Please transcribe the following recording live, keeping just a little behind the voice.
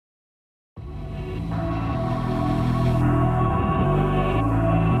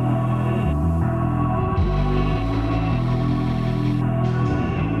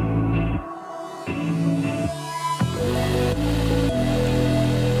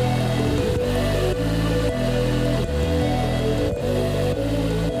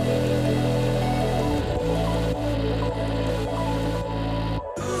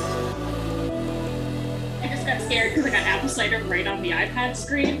scared because I got apple cider right on the iPad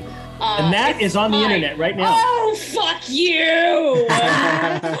screen. And that is on the internet right now. Oh, fuck you!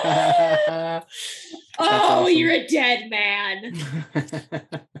 Awesome. You're a dead man.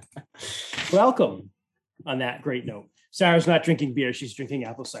 Welcome on that great note. Sarah's not drinking beer. She's drinking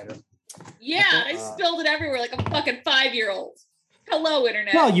apple cider. Yeah, I spilled it everywhere like a fucking 5-year-old. Hello,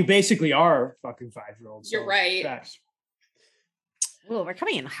 internet. Well, you basically are a fucking 5-year-old. So You're right. Facts. Ooh, we're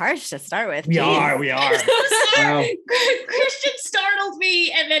coming in harsh to start with. We Jeez. are. I'm sorry. Christian startled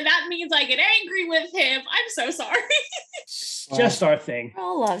me, and then that means I get angry with him. I'm so sorry. Just our thing.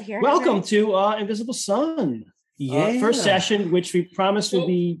 All love here. Welcome to Invisible Sun. Yeah. First session, which we promised will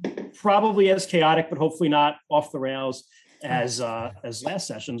be probably as chaotic, but hopefully not off the rails as last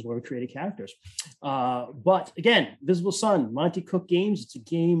sessions where we created characters. But again, Invisible Sun, Monty Cook Games. It's a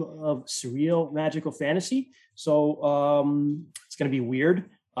game of surreal magical fantasy. So it's going to be weird.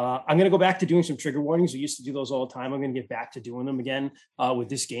 I'm going to go back to doing some trigger warnings. We used to do those all the time. I'm going to get back to doing them again with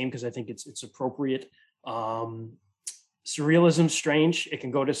this game because I think it's appropriate. Surrealism's strange. It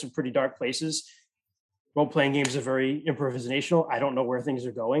can go to some pretty dark places. Role-playing games are very improvisational. I don't know where things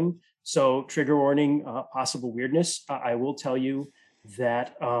are going. So trigger warning, possible weirdness. I will tell you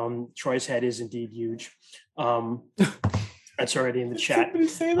that Troy's head is indeed huge. That's already in the chat.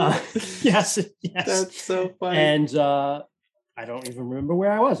 Yes. That's so funny. And I don't even remember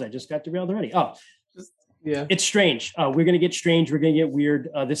where I was. I just got derailed already. Yeah. It's strange. We're going to get strange. We're going to get weird.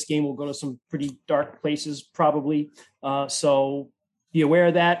 This game will go to some pretty dark places, probably. So be aware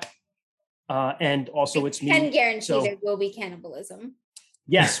of that. And also, it's me. I can guarantee so, there will be cannibalism.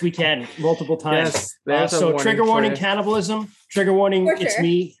 Yes, we can multiple times. Yes, so trigger warning, you. cannibalism. Trigger warning. For It's sure.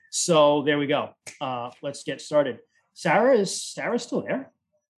 me. So there we go. Let's get started. Sarah still there?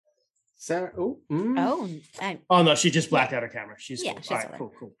 Sarah, Oh no, she just blacked out her camera. She's Yeah, cool. she's All right,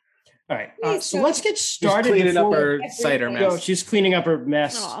 still cool. All right. Please So don't. let's get she's started. cleaning up before her we- cider No, No, mess. she's cleaning up her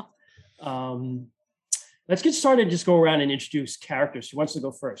mess. Aw. Let's get started. Just go around and introduce characters. Who wants to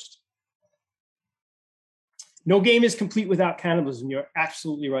go first? No game is complete without cannibalism. You're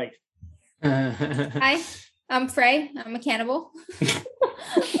absolutely right. Hi, I'm Frey. I'm a cannibal.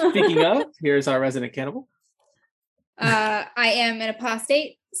 Speaking of, here's our resident cannibal. I am an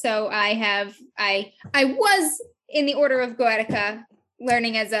apostate, so I was in the Order of Goetica,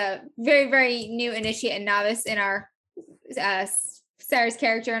 learning as a very, very new initiate and novice in our Sarah's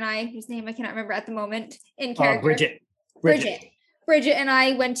character and I, whose name I cannot remember at the moment, in character. Bridget and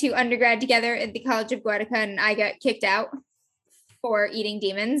I went to undergrad together at the College of Goetica, and I got kicked out for eating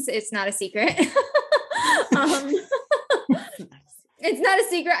demons. It's not a secret. It's not a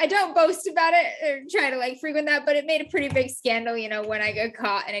secret. I don't boast about it or try to frequent that, but it made a pretty big scandal, when I got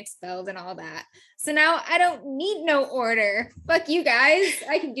caught and expelled and all that. So now I don't need no order. Fuck you guys.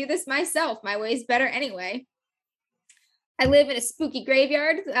 I can do this myself. My way's better anyway. I live in a spooky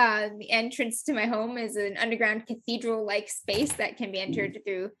graveyard. The entrance to my home is an underground cathedral-like space that can be entered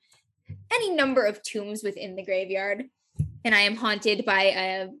through any number of tombs within the graveyard. And I am haunted by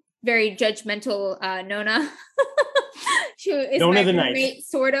a very judgmental Nona. She is Nona my the Knife. roommate,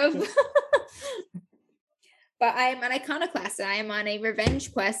 sort of. But I am an iconoclast, and I am on a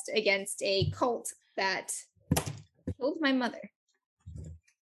revenge quest against a cult that killed my mother.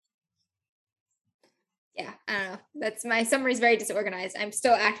 Yeah, I don't know. That's my summary is very disorganized. I'm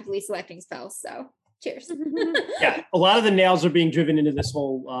still actively selecting spells, so cheers. Yeah, a lot of the nails are being driven into this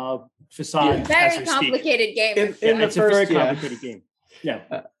whole facade. as Very we speak. complicated game. In the It's a very first, yeah. complicated game. Yeah.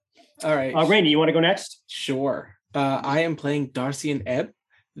 All right. Rainey, you want to go next? Sure. I am playing Darcy and Ebb.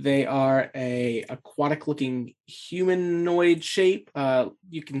 They are a aquatic looking humanoid shape.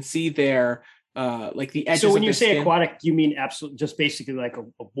 You can see their the edges. So when of you their say skin. aquatic, you mean absolutely just basically like a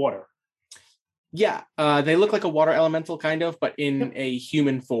water. Yeah, they look like a water elemental kind of, but in a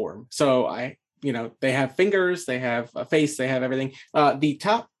human form. So they have fingers, they have a face, they have everything. The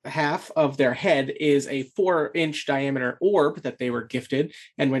top half of their head is a 4-inch diameter orb that they were gifted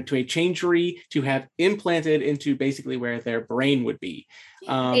and went to a changery to have implanted into basically where their brain would be.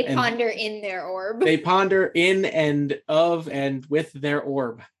 They and ponder in their orb. They ponder in and of and with their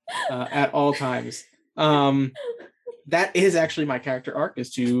orb at all times. That is actually my character arc,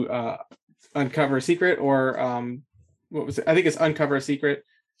 is to uncover a secret, or what was it? I think it's uncover a secret.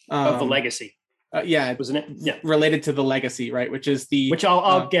 Of the legacy. Yeah, Wasn't it? Yeah. related to the legacy, right? Which is the Which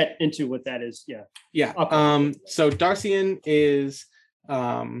I'll get into what that is. Yeah. yeah. Okay. So Darcian is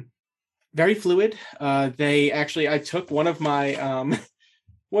very fluid. I took one of my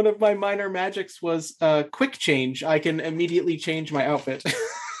minor magics was quick change. I can immediately change my outfit.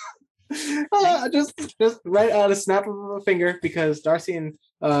 Just right out a snap of a finger, because Darcian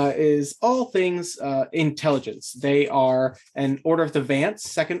is all things intelligence. They are an Order of the Vance,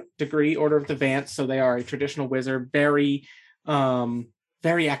 second degree Order of the Vance, so they are a traditional wizard, very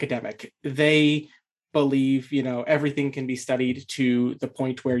academic. They believe, everything can be studied to the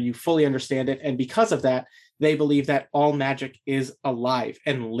point where you fully understand it, and because of that, they believe that all magic is alive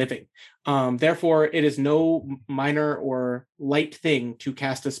and living. Therefore, it is no minor or light thing to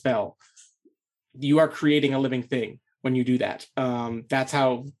cast a spell. You are creating a living thing when you do that. That's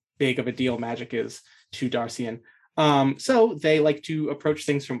how big of a deal magic is to Darcian. So they like to approach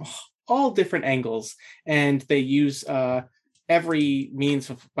things from all different angles, and they use every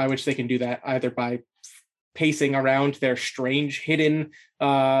means by which they can do that, either by pacing around their strange, hidden,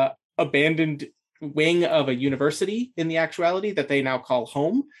 abandoned wing of a university in the actuality that they now call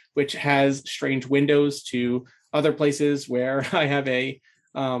home, which has strange windows to other places where I have a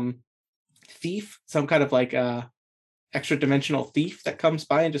thief, some kind of like extra dimensional thief that comes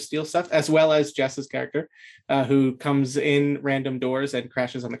by and just steals stuff, as well as Jess's character, who comes in random doors and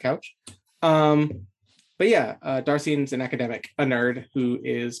crashes on the couch. But yeah, Darcian's an academic, a nerd who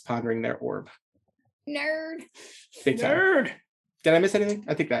is pondering their orb. Nerd. Big time. Nerd. Did I miss anything?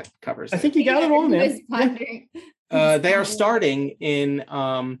 I think that covers I it. think you got it all, Who man. is pondering? They are starting in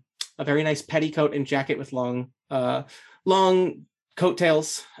a very nice petticoat and jacket with long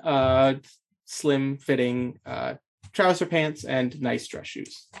coattails, slim fitting trouser pants, and nice dress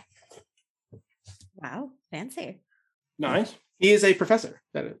shoes. Wow, fancy. Nice. He is a professor,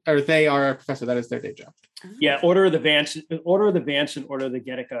 they are a professor. That is their day job. Yeah, Order of the Vance and Order of the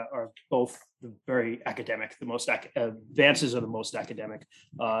Getica are both very academic. The most Vances are the most academic.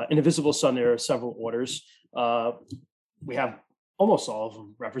 In Invisible Sun, there are several orders. We have almost all of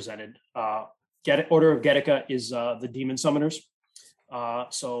them represented. Order of Getica is the demon summoners.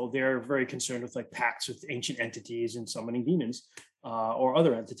 So they're very concerned with like pacts with ancient entities and summoning demons or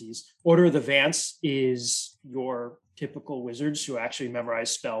other entities. Order of the Vance is your typical wizards who actually memorize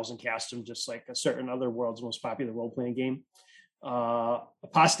spells and cast them, just like a certain other world's most popular role-playing game.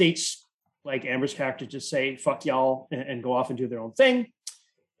 Apostates, like Amber's character, just say fuck y'all and go off and do their own thing.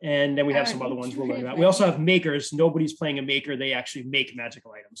 And then we have some other ones we'll learn about. We also have makers. Nobody's playing a maker. They actually make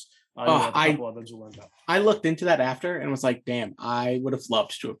magical items. A couple others we'll learn about. I looked into that after and was like, damn, I would have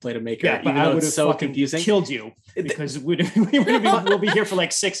loved to have played a maker. Yeah, but even I though would it's have so fucking confusing. killed you because we'll be here for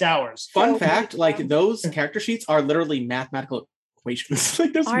like 6 hours. Fun fact, like those character sheets are literally mathematical equations.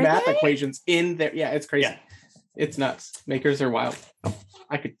 Like there's math equations in there. Yeah, it's crazy. Yeah. It's nuts. Makers are wild.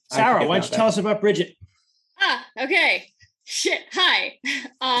 Sarah, why don't you tell us about Bridget? Okay. Shit. Hi.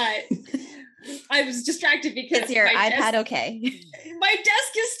 I was distracted because Is your iPad okay? My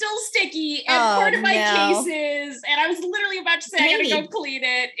desk is still sticky and part of my cases, and I was literally about to say I gotta go clean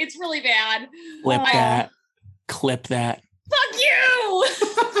it. It's really bad. Clip that. Fuck you!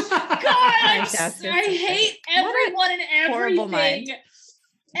 God, I hate everyone and everything. Horrible mind.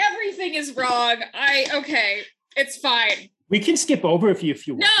 Everything is wrong. Okay, it's fine. We can skip over if you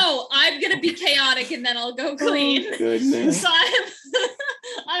want. No, I'm gonna be chaotic and then I'll go clean. Oh, goodness. So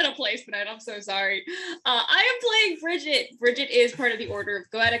I'm in a place tonight. I'm so sorry. I am playing Bridget. Bridget is part of the Order of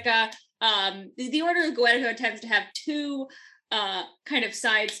Goetica. The Order of Goetica tends to have two kind of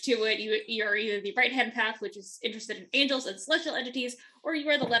sides to it. You're either the right-hand path, which is interested in angels and celestial entities, or you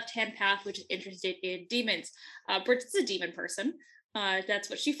are the left-hand path, which is interested in demons. Bridget's a demon person. That's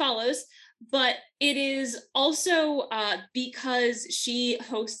what she follows. But it is also because she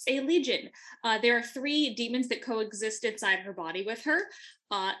hosts a legion. There are 3 demons that coexist inside her body with her.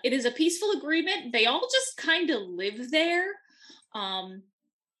 It is a peaceful agreement. They all just kind of live there.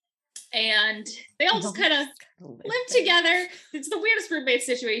 And they all just kind of live together. It's the weirdest roommate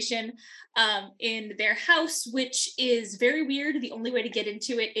situation in their house, which is very weird. The only way to get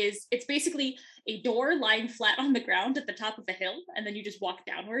into it is it's basically a door lying flat on the ground at the top of a hill, and then you just walk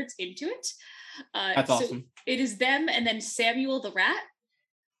downwards into it. That's awesome. It is them and then Samuel the rat.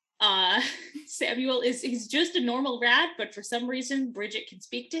 Samuel he's just a normal rat, but for some reason Bridget can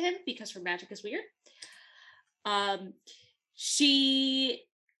speak to him because her magic is weird. She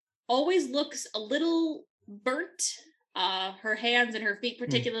always looks a little burnt, her hands and her feet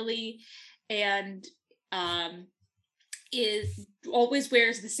particularly, and always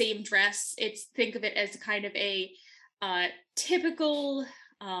wears the same dress. Think of it as kind of a typical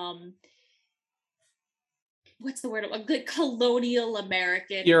what's the word? A good colonial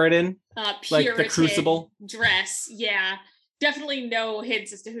American Puritan, Puritan like the Crucible dress. Yeah, definitely no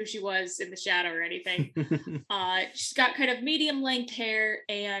hints as to who she was in the shadow or anything. She's got kind of medium length hair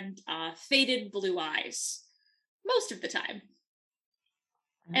and faded blue eyes most of the time.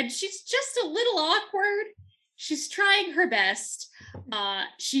 and she's just a little awkward. She's trying her best.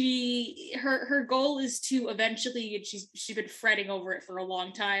 Her goal is to eventually, and she's been fretting over it for a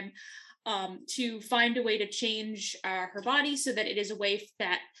long time, to find a way to change her body so that it is a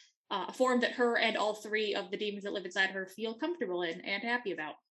form that her and all three of the demons that live inside her feel comfortable in and happy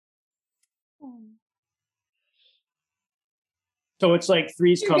about. So it's like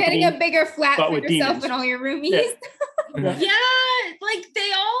Three's You're Company. getting a bigger flat but for with yourself demons. and all your roomies. Yeah. Yeah, like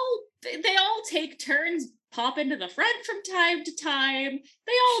they all take turns pop into the front from time to time.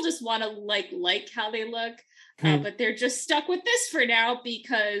 They all just want to like how they look. But they're just stuck with this for now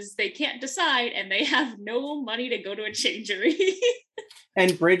because they can't decide and they have no money to go to a changery.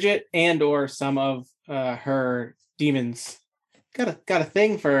 And Bridget and or some of her demons got a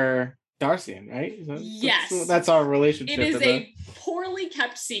thing for Darcian, right? Yes. That's our relationship. It is a poorly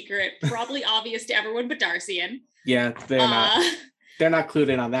kept secret, probably obvious to everyone but Darcian. Yeah, they're not clued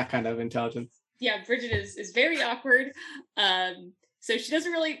in on that kind of intelligence. Yeah, Bridget is very awkward. So she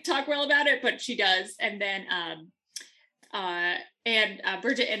doesn't really talk well about it, but she does. And then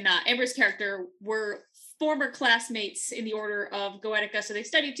Bridget and Amber's character were former classmates in the Order of Goetica, so they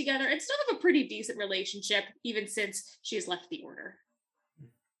studied together and still have a pretty decent relationship, even since she has left the Order.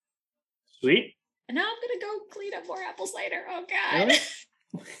 Sweet. And now I'm gonna go clean up more apple cider. Oh God.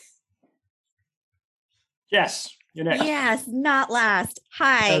 Really? Yes, you're next. Yes, not last.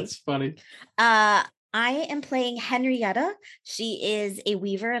 Hi. That's funny. I am playing Henrietta. She is a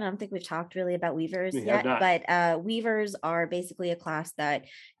weaver, and I don't think we've talked really about weavers We yet, have not. but weavers are basically a class that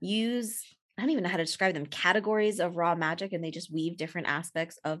use, I don't even know how to describe them, categories of raw magic, and they just weave different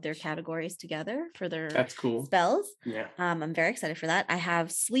aspects of their categories together for their That's cool. spells. Yeah. I'm very excited for that. I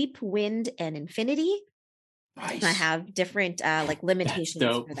have sleep, wind, and infinity. Nice. And I have different like limitations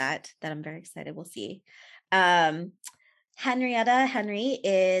dope. for that I'm very excited. We'll see. Henry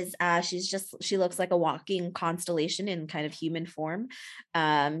is she looks like a walking constellation in kind of human form.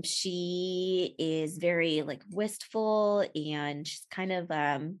 She is very like wistful, and she's kind of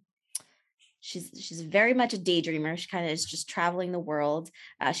she's very much a daydreamer. She kind of is just traveling the world.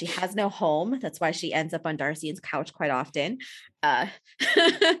 She has no home. That's why she ends up on Darcian's couch quite often.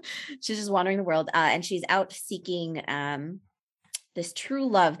 She's just wandering the world, and she's out seeking this true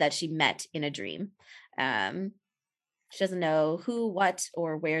love that she met in a dream. She doesn't know who, what,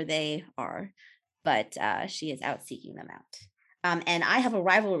 or where they are, but she is out seeking them out. And I have a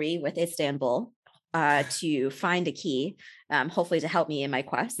rivalry with Istanbul to find a key, hopefully to help me in my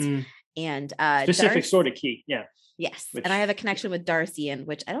quest. And Specific sort of key. Yeah. Yes. Which- And I have a connection with Darcian,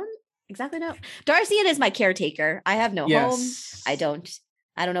 which I don't exactly know. Darcian is my caretaker. I have no home. I don't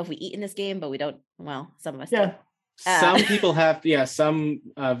know if we eat in this game, but we don't. Well, some of us Yeah. do. Some people have, some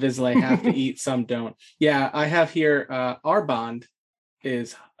Vizsla have to eat, some don't. Yeah, I have here, our bond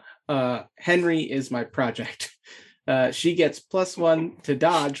is, Henry is my project. She gets +1 to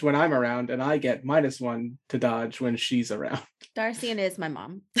dodge when I'm around, and I get -1 to dodge when she's around. Darcian is my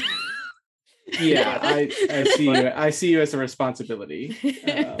mom. Yeah, I see you as a responsibility.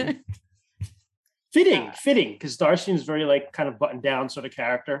 Fitting, because Darcian's very like kind of buttoned down sort of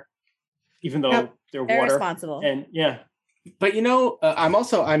character, even though they're Very water. responsible. And yeah, But I'm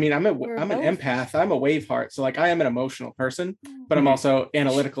also, I'm an We're empath. I'm a wave heart. So like I am an emotional person, but I'm also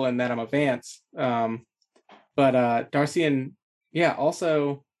analytical in that I'm a Vance. But Darcian,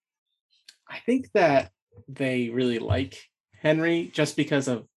 also, I think that they really like Henry just because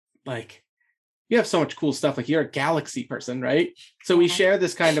of like, you have so much cool stuff. Like you're a galaxy person, right? So we share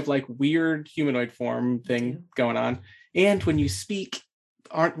this kind of like weird humanoid form thing going on. And when you speak,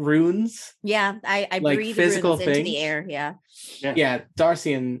 aren't runes? Yeah, I like breathe physical runes into things? the air. Yeah. Yeah,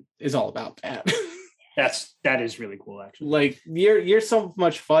 Darcian is all about that. that is really cool, actually. Like you're so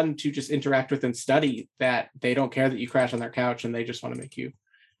much fun to just interact with and study that they don't care that you crash on their couch and they just want to make you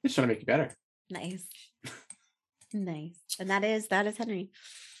better. Nice. Nice. And that is Henry.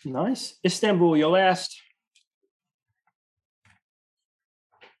 Nice. Istanbul, you're last.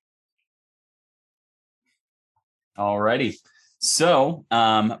 Alrighty. So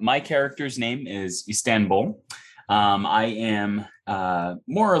my character's name is Istanbul. I am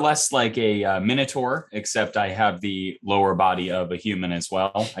more or less like a minotaur, except I have the lower body of a human as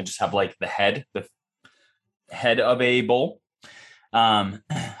well. I just have like the head of a bull.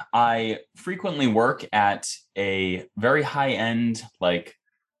 I frequently work at a very high-end, like,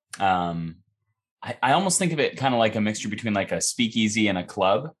 I almost think of it kind of like a mixture between like a speakeasy and a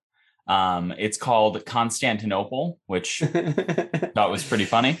club. It's called Constantinople, which thought was pretty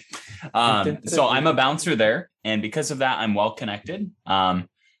funny. So I'm a bouncer there, and because of that, I'm well connected. I'm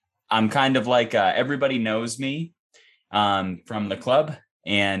kind of like everybody knows me from the club,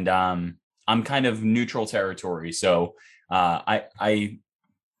 and I'm kind of neutral territory. So I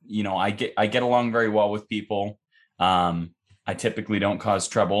get along very well with people. I typically don't cause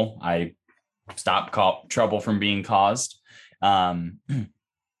trouble. I stop trouble from being caused.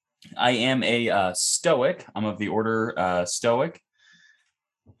 I am a Stoic. I'm of the order Stoic.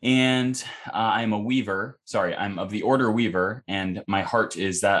 And I'm a Weaver. Sorry, I'm of the order Weaver, and my heart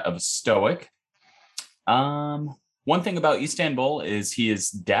is that of a Stoic. One thing about Istanbul is he is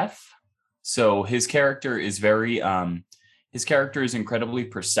deaf. So his character is incredibly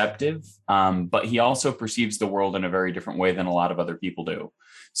perceptive, but he also perceives the world in a very different way than a lot of other people do.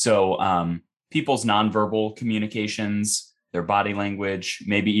 So people's nonverbal communications, their body language,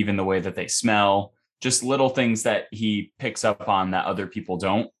 maybe even the way that they smell, just little things that he picks up on that other people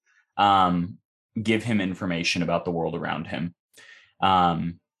don't, give him information about the world around him.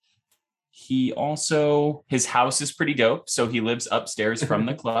 His house is pretty dope. So he lives upstairs from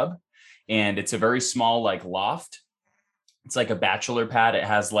the club, and it's a very small like loft. It's like a bachelor pad. It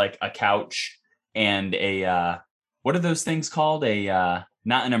has like a couch and what are those things called? Not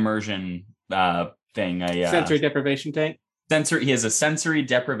an immersion thing. Sensory deprivation tank. He has a sensory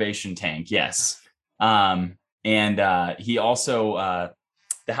deprivation tank. Yes. And he also,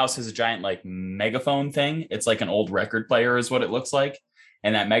 the house has a giant like megaphone thing. It's like an old record player is what it looks like.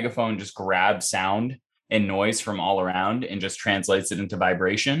 And that megaphone just grabs sound and noise from all around and just translates it into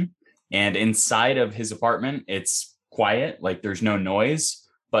vibration. And inside of his apartment, it's quiet, like there's no noise,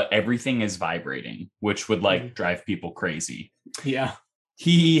 but everything is vibrating, which would like drive people crazy. Yeah.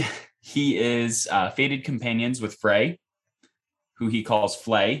 He is fated companions with Frey, who he calls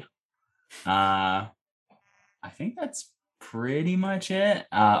Flay. I think that's pretty much it.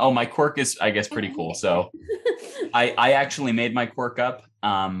 My quirk is, I guess, pretty cool. So I actually made my quirk up.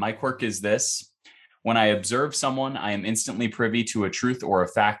 My quirk is this. When I observe someone, I am instantly privy to a truth or a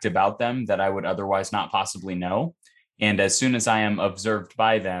fact about them that I would otherwise not possibly know. And as soon as I am observed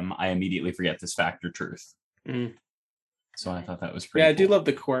by them, I immediately forget this fact or truth. Mm. So I thought that was pretty cool. I do cool. love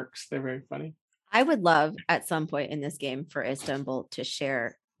the quirks. They're very funny. I would love at some point in this game for Istanbul to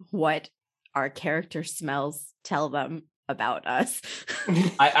share what our character smells tell them about us.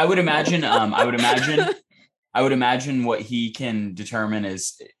 I would imagine. I would imagine what he can determine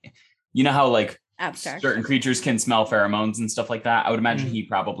is, you know how like abstract certain creatures can smell pheromones and stuff like that. I would imagine he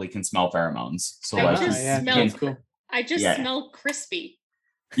probably can smell pheromones. So I like, just cool. I just Yeah. smell crispy.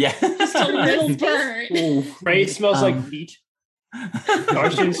 yeah, Just a little burnt. Ray smells like meat.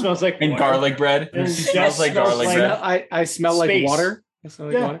 Darcy smells like and water. garlic bread. And It Jess smells like garlic smells bread. I smell like Space. water. I smell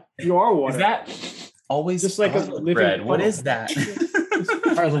like Yeah, water. you are water. Is that always Just like a garlic living bread? What puddle. is that?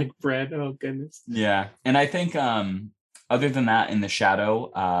 Garlic bread. Oh goodness. Yeah, and I think other than that, in the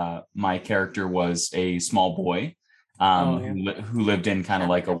shadow, my character was a small boy who lived in kind of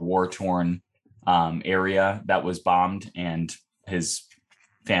like a war-torn area that was bombed, and his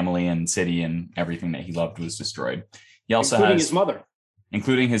family and city and everything that he loved was destroyed. He also including has his mother.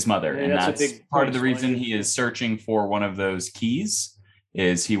 including his mother, Yeah, and that's a that's big part of the point. reason he is searching for one of those keys.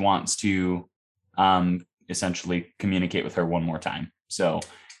 Is he wants to essentially communicate with her one more time. So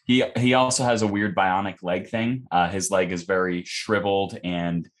he also has a weird bionic leg thing. His leg is very shriveled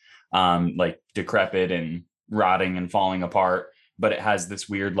and like decrepit and rotting and falling apart, but it has this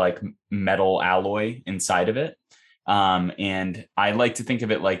weird like metal alloy inside of it. And I like to think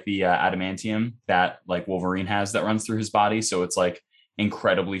of it like the adamantium that like Wolverine has that runs through his body. So it's like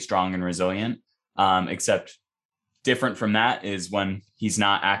incredibly strong and resilient. Except different from that is when he's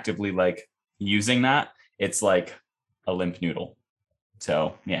not actively like using that, it's like a limp noodle.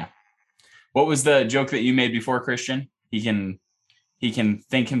 So yeah. What was the joke that you made before, Christian? He can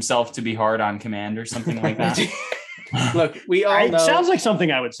think himself to be hard on command or something like that. Look, we all know. Sounds like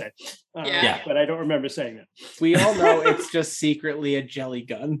something I would say. Yeah. But I don't remember saying that. We all know it's just secretly a jelly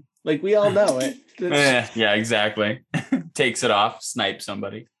gun. Like we all know it. Yeah, exactly. Takes it off, snipes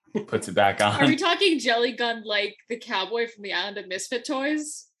somebody, puts it back Are we on. talking jelly gun like the cowboy from the Island of Misfit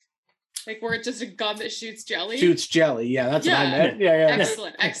Toys? Like where it's just a gun that shoots jelly? Shoots jelly. Yeah, that's what I Yeah. meant. Yeah, yeah.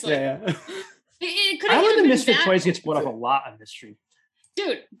 Excellent, excellent. Yeah, It could have Island even of been Misfit that. Toys gets brought up a lot on this stream.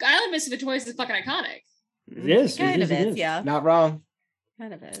 Dude, Island of Misfit Toys is fucking iconic. It is. Kind of it is, yeah. Not wrong.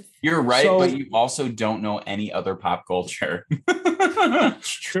 Kind of is. You're right, So- but you also don't know any other pop culture.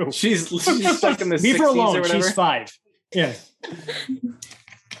 It's true. She's stuck in the 60s Leave her or alone. whatever. She's 5. Yeah.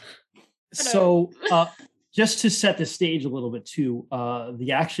 So just to set the stage a little bit too,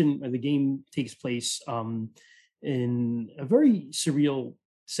 the action of the game takes place in a very surreal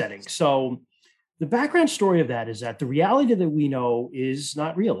setting. So the background story of that is that the reality that we know is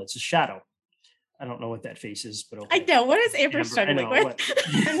not real. It's a shadow. I don't know what that face is, but I okay. know. What is Amber Amber, I struggling know, with?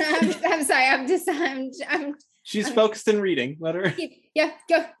 what- I'm sorry. I'm She's focused in reading. Let her. yeah.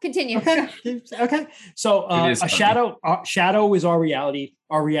 Go continue. Okay. Okay. So It is a funny. shadow is our reality.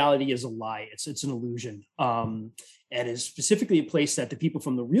 Our reality is a lie. It's an illusion. And is specifically a place that the people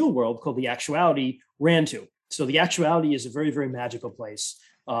from the real world called the actuality ran to. So the actuality is a very, very magical place.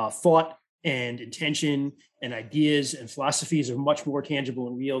 Thought and intention and ideas and philosophies are much more tangible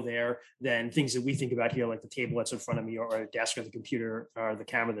and real there than things that we think about here, like the table that's in front of me or a desk or the computer or the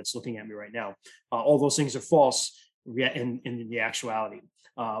camera that's looking at me right now. All those things are false in the actuality.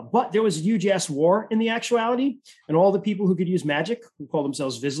 But there was a huge ass war in the actuality, and all the people who could use magic, who call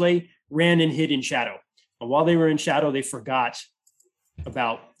themselves Vizsla, ran and hid in shadow. And while they were in shadow, they forgot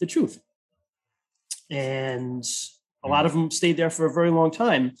about the truth. And a lot of them stayed there for a very long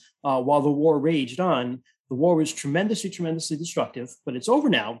time while the war raged on. The war was tremendously, tremendously destructive, but it's over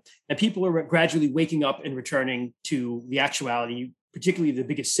now. And people are gradually waking up and returning to the actuality, particularly the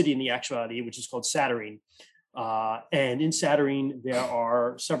biggest city in the actuality, which is called Satyrine. And in Satyrine, there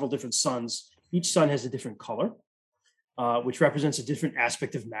are several different suns. Each sun has a different color, which represents a different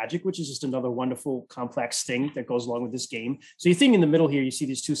aspect of magic, which is just another wonderful, complex thing that goes along with this game. So you think in the middle here, you see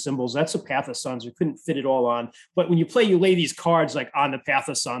these two symbols. That's a path of suns. We couldn't fit it all on. But when you play, you lay these cards like on the path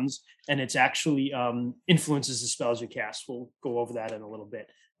of suns, and it's actually influences the spells you cast. We'll go over that in a little bit.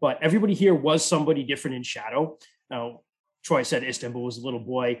 But everybody here was somebody different in shadow. Now, Troy said Istanbul was a little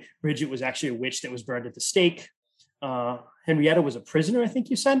boy. Bridget was actually a witch that was burned at the stake. Henrietta was a prisoner, I think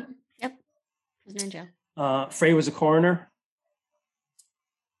you said. Yep. Prisoner in jail. Frey was a coroner.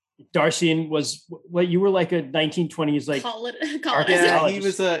 Darcian was what you were like a 1920s like Call it. Yeah,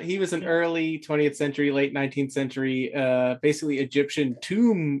 Archaeologist. he was an early 20th century, late 19th century, basically Egyptian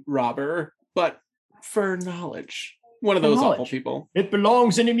tomb robber, but for knowledge. One of For those awful knowledge. people. It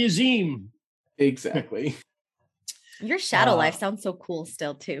belongs in a museum. Exactly. Your shadow Uh, life sounds so cool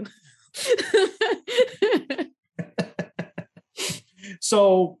still too.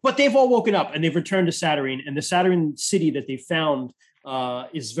 So, but they've all woken up and they've returned to Satyrine, and the Satyrine city that they found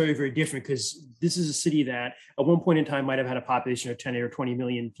is very, very different because this is a city that at one point in time might have had a population of 10 or 20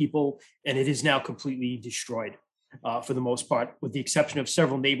 million people, and it is now completely destroyed for the most part, with the exception of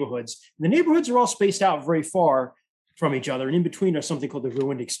several neighborhoods. And the neighborhoods are all spaced out very far from each other, and in between are something called the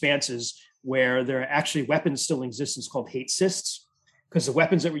ruined expanses, where there are actually weapons still in existence called hate cysts. Because the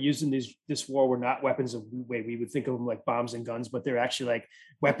weapons that were used in this war were not weapons of the way we would think of them, like bombs and guns, but they're actually like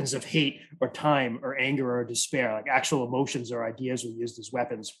weapons of hate or time or anger or despair, like actual emotions or ideas were used as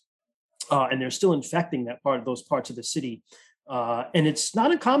weapons. And they're still infecting those parts of the city. And it's not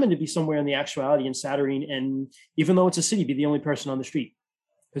uncommon to be somewhere in the actuality in Satyrine, and even though it's a city, be the only person on the street,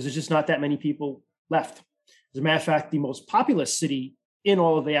 because there's just not that many people left. As a matter of fact, the most populous city in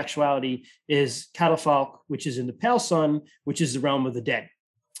all of the actuality is Catafalque, which is in the Pale Sun, which is the realm of the dead,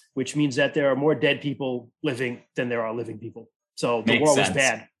 which means that there are more dead people living than there are living people. So the Makes war sense. was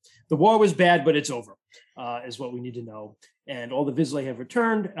bad. The war was bad, but it's over, is what we need to know. And all the Vizsla have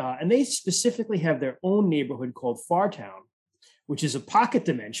returned, and they specifically have their own neighborhood called Fartown, which is a pocket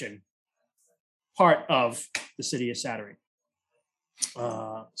dimension part of the city of Satyrine.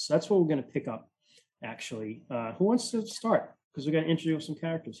 So that's what we're going to pick up, actually. Who wants to start? Because we're going to introduce some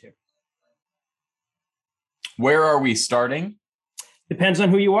characters here. Where are we starting? Depends on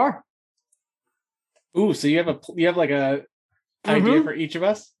who you are. Ooh, so you have like a idea for each of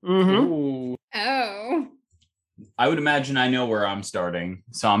us? Mm-hmm. Ooh. Oh. I would imagine I know where I'm starting.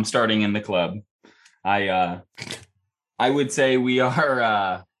 So I'm starting in the club. I would say we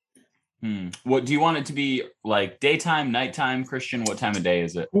are what do you want it to be, like daytime, nighttime, Christian? What time of day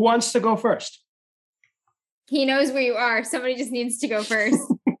is it? Who wants to go first? He knows where you are. Somebody just needs to go first.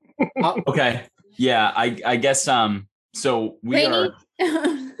 Okay. Yeah, I guess so we are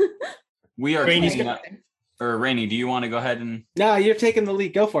Rainy's cleaning up. Or Rainy, do you want to go ahead and No, you're taking the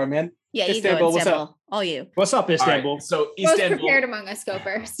lead. Go for it, man. Yeah, you Istanbul, go what's Istanbul. All you. What's up, All right, Istanbul? so Most Istanbul, prepared among us go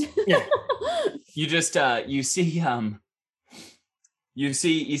first. Yeah. you just you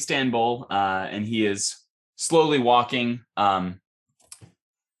see Istanbul and he is slowly walking down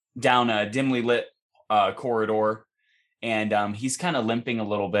a dimly lit corridor, and he's kind of limping a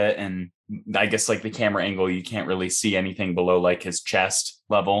little bit, and I guess like the camera angle, you can't really see anything below like his chest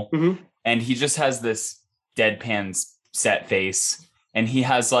level. Mm-hmm. And he just has this deadpan set face, and he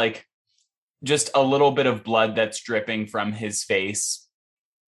has like just a little bit of blood that's dripping from his face,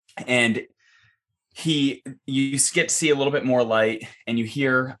 and you get to see a little bit more light, and you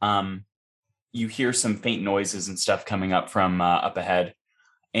hear some faint noises and stuff coming up from up ahead,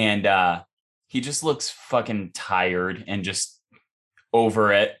 and he just looks fucking tired and just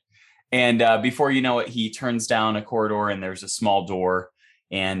over it. And before you know it, he turns down a corridor and there's a small door,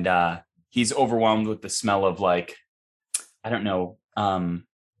 and he's overwhelmed with the smell of like, I don't know,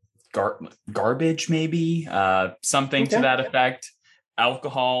 garbage, maybe something to that effect,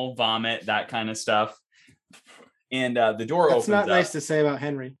 alcohol, vomit, that kind of stuff. And the door opens up. That's not nice to say about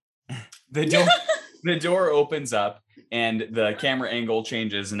Henry. The door opens up and the camera angle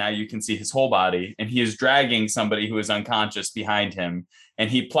changes, and now you can see his whole body, and he is dragging somebody who is unconscious behind him, and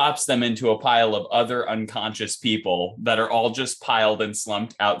he plops them into a pile of other unconscious people that are all just piled and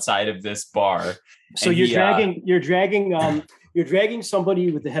slumped outside of this bar. So And you're dragging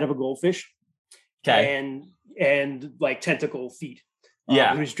somebody with the head of a goldfish, okay, and like tentacle feet.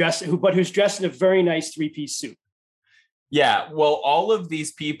 Yeah. Who's dressed in a very nice 3-piece suit. Yeah, well, all of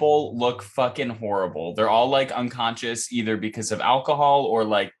these people look fucking horrible. They're all like unconscious either because of alcohol or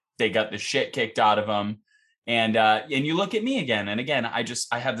like they got the shit kicked out of them. And you look at me again, and again,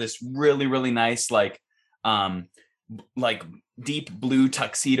 I have this really, really nice like deep blue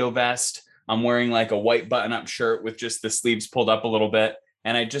tuxedo vest. I'm wearing like a white button-up shirt with just the sleeves pulled up a little bit,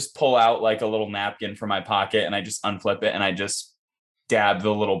 and I just pull out like a little napkin from my pocket, and I just unflip it, and I just dab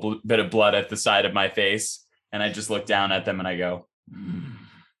the little bit of blood at the side of my face. And I just look down at them and I go, and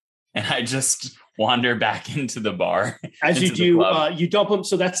I just wander back into the bar. As you do, you dump them.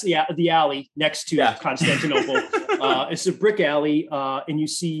 So that's the alley next to Constantinople. It's a brick alley, and you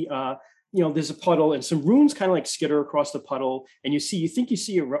see, there's a puddle and some runes kind of like skitter across the puddle. And you think you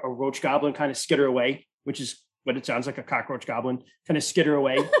see a roach goblin kind of skitter away, which is what it sounds like, a cockroach goblin kind of skitter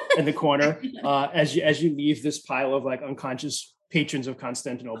away in the corner as you leave this pile of like unconscious patrons of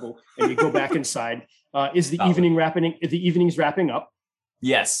Constantinople, and you go back inside. Is the evening wrapping? The evening's wrapping up.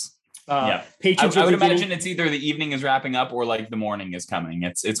 Yes. Yeah. Patrons I would imagine it's either the evening is wrapping up or like the morning is coming.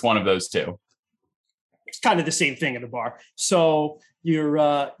 It's one of those two. It's kind of the same thing in the bar. So you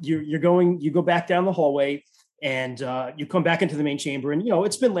go back down the hallway, and you come back into the main chamber, and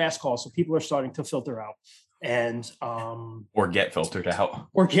it's been last call, so people are starting to filter out. And or get filtered out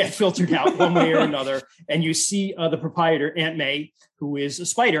one way or another. And you see the proprietor, Aunt May, who is a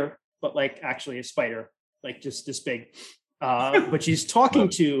spider, but like actually a spider, like just this big. But she's talking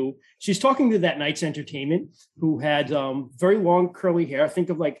to that night's entertainment, who had very long curly hair.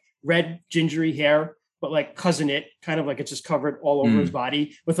 Think of like red gingery hair, but like cousin it, kind of like it's just covered all over his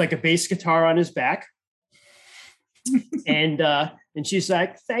body, with like a bass guitar on his back. And she's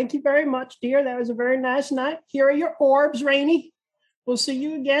like, "Thank you very much, dear. That was a very nice night. Here are your orbs, Rainy. We'll see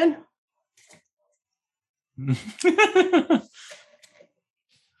you again."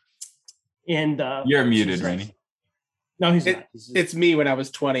 And you're muted, Rainy. No, he's not. It's me when I was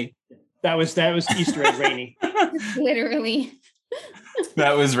 20. That was Easter egg Rainy. Literally.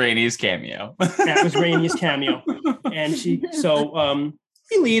 That was Rainy's cameo. That was Rainy's cameo. And he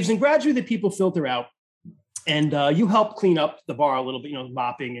leaves, and gradually the people filter out. And you help clean up the bar a little bit,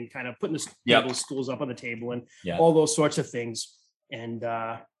 mopping and kind of putting the tables, stools up on the table, and all those sorts of things. And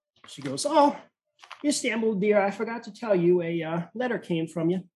she goes, "Oh, Istanbul, dear, I forgot to tell you, a letter came for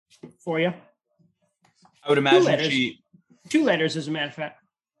you. I would imagine two letters, as a matter of fact."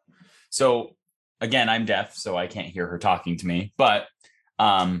 So again, I'm deaf, so I can't hear her talking to me. But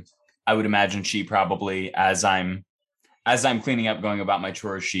I would imagine she probably, as I'm cleaning up, going about my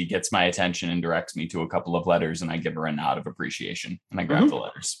chores, she gets my attention and directs me to a couple of letters, and I give her a nod of appreciation, and I grab the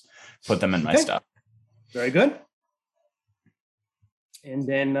letters, put them in my stuff. Very good. And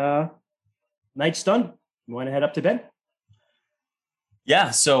then night's done. You want to head up to bed?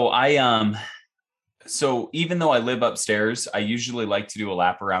 Yeah. So so even though I live upstairs, I usually like to do a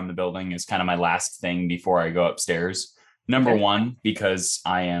lap around the building as kind of my last thing before I go upstairs. Number one, because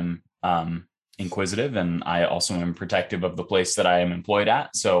I am inquisitive, and I also am protective of the place that I am employed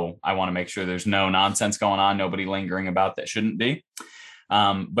at. So I want to make sure there's no nonsense going on, nobody lingering about that shouldn't be.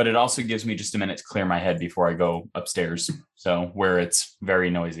 But it also gives me just a minute to clear my head before I go upstairs. So where it's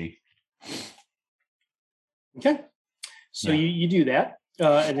very noisy. Okay. So you do that,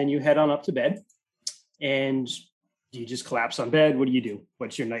 and then you head on up to bed. And do you just collapse on bed? What do you do?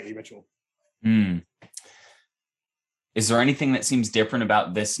 What's your nightly ritual? Is there anything that seems different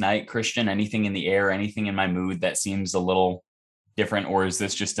about this night, Christian? Anything in the air, anything in my mood that seems a little different? Or is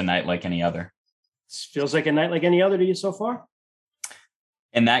this just a night like any other? Feels like a night like any other to you so far?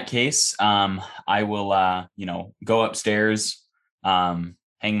 In that case, I will, go upstairs, hang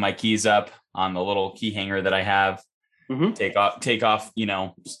my keys up on the little key hanger that I have, take off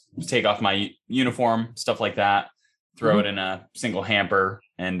my uniform, stuff like that, throw it in a single hamper.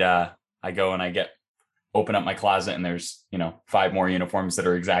 And I go and open up my closet, and there's, 5 more uniforms that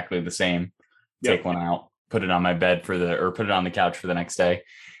are exactly the same. Take one out, put it on my bed put it on the couch for the next day.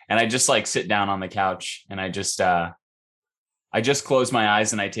 And I just like sit down on the couch and I just close my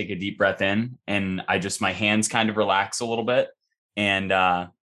eyes and I take a deep breath in, and my hands kind of relax a little bit. And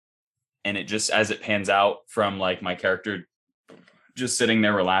it just, as it pans out from like my character just sitting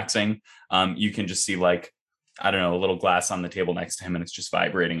there relaxing, you can just see like, I don't know, a little glass on the table next to him, and it's just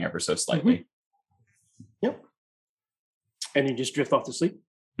vibrating ever so slightly. Mm-hmm. Yep. And you just drift off to sleep.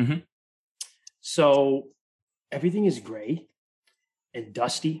 Mm-hmm. So everything is gray and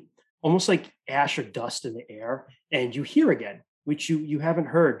dusty, almost like ash or dust in the air. And you hear again, which you haven't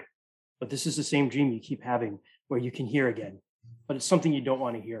heard, but this is the same dream you keep having, where you can hear again. But it's something you don't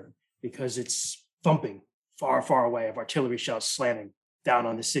want to hear because it's thumping far, far away of artillery shells slamming down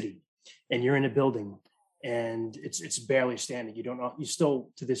on the city. And you're in a building and it's barely standing. You don't know, you still,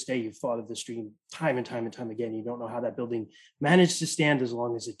 to this day, you've thought of this dream time and time and time again. You don't know how that building managed to stand as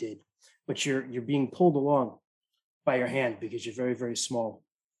long as it did, but you're being pulled along by your hand because you're very, very small.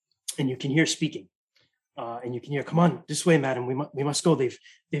 And you can hear speaking, and you can hear, "Come on, this way, madam. We must go. They've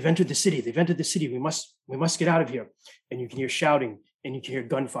entered the city. They've entered the city. We must get out of here." And you can hear shouting, and you can hear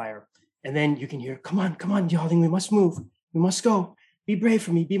gunfire, and then you can hear, "Come on, darling. We must move. We must go. Be brave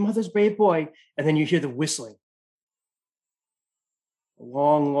for me. Be mother's brave boy." And then you hear the whistling, a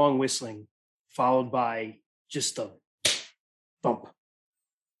long, long whistling, followed by just a thump,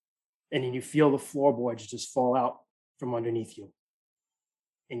 and then you feel the floorboards just fall out from underneath you.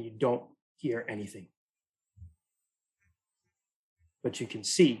 And you don't hear anything. But you can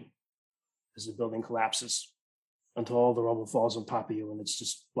see as the building collapses until all the rubble falls on top of you and it's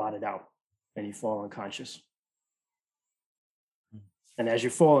just blotted out and you fall unconscious. And as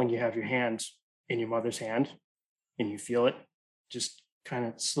you're falling, you have your hand in your mother's hand and you feel it just kind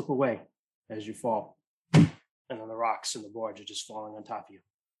of slip away as you fall. And then the rocks and the boards are just falling on top of you.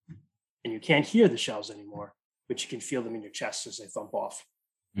 And you can't hear the shells anymore, but you can feel them in your chest as they thump off.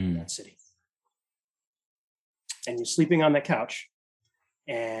 In that city. And you're sleeping on the couch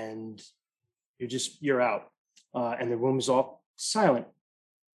and you're out, and the room is all silent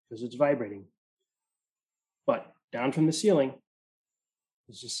because it's vibrating. But down from the ceiling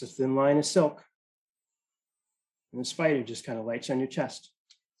is just a thin line of silk, and the spider just kind of lights on your chest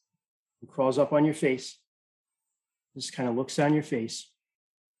and crawls up on your face, just kind of looks on your face,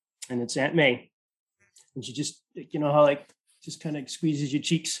 and it's Aunt May. And she just, you know how like just kind of squeezes your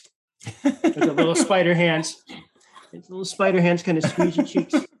cheeks with the little spider hands. And the little spider hands kind of squeeze your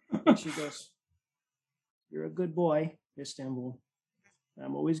cheeks. And she goes, "You're a good boy, Istanbul.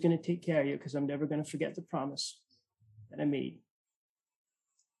 I'm always going to take care of you because I'm never going to forget the promise that I made.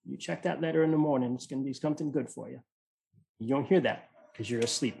 You check that letter in the morning. It's going to be something good for you. You don't hear that because you're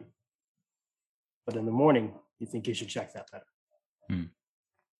asleep. But in the morning, you think you should check that letter."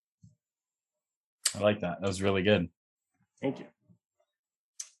 I like that. That was really good. Thank you.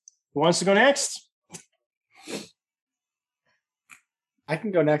 Who wants to go next? I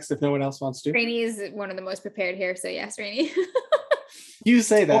can go next if no one else wants to. Rainy is one of the most prepared here, so yes, Rainy. You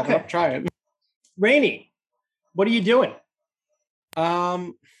say that, Okay. but I'm trying. Rainy, what are you doing?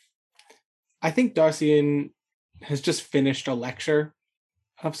 I think Darcian has just finished a lecture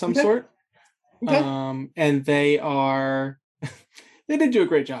of some Okay. sort. Okay. And they did do a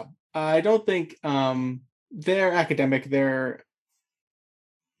great job. I don't think they're academic. They're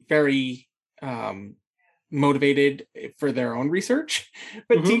very motivated for their own research,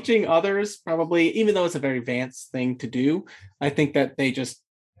 but Mhm. teaching others probably, even though it's a very advanced thing to do, I think that they just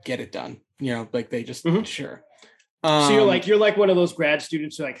get it done. You know, like they just Mhm. sure. So you're like one of those grad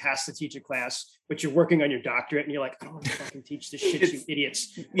students who like has to teach a class, but you're working on your doctorate and you're like, "I don't want to fucking teach this shit, you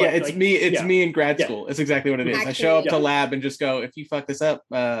idiots." Yeah, But, it's like, me. It's yeah. me in grad Yeah. school. It's exactly what it is. I show up to lab and just go, "If you fuck this up,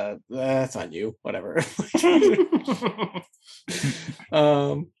 that's on you. Whatever."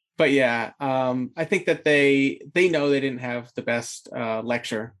 But yeah, I think that they know they didn't have the best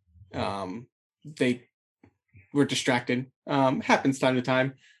lecture. They were distracted. Happens time to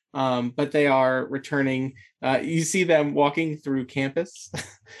time. But they are returning. You see them walking through campus,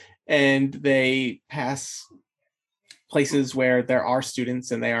 and they pass places where there are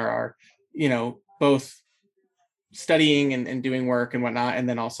students, and they are, both studying and doing work and whatnot, and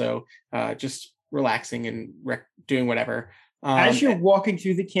then also just relaxing and doing whatever. As you're walking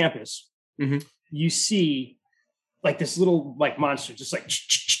through the campus, Mhm. you see like this little like monster just like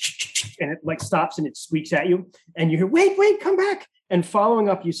and it like stops and it squeaks at you and you hear, wait, come back. And following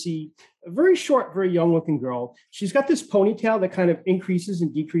up, you see a very short, very young looking girl. She's got this ponytail that kind of increases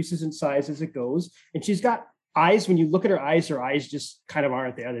and decreases in size as it goes. And she's got eyes, when you look at her eyes just kind of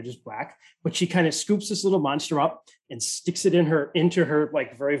aren't there. They're just black. But she kind of scoops this little monster up and sticks it into her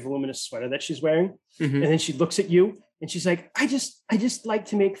like very voluminous sweater that she's wearing. Mhm. And then she looks at you and she's like, I just like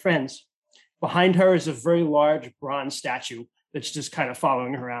to make friends. Behind her is a very large bronze statue that's just kind of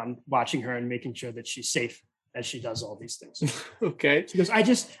following her around, watching her and making sure that she's safe as she does all these things. Okay. She goes, I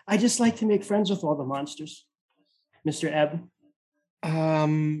just like to make friends with all the monsters, Mr. Ebb.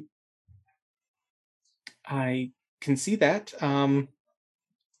 I can see that. And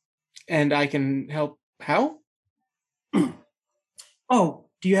I can help. How? Oh,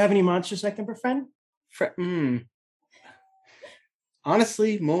 do you have any monsters I can befriend?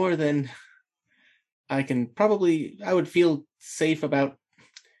 Honestly, more than I can probably, I would feel safe about.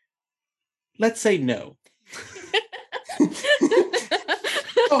 Let's say no.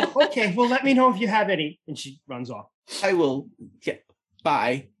 Oh, okay. Well, let me know if you have any. And she runs off. I will. Yeah.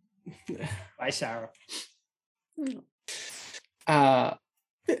 Bye. Bye, Sarah.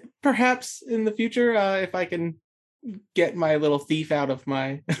 Perhaps in the future, if I can get my little thief out of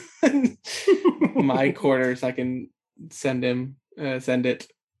my my quarters, I can send it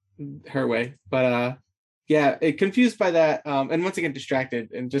her way. But yeah, confused by that, and once again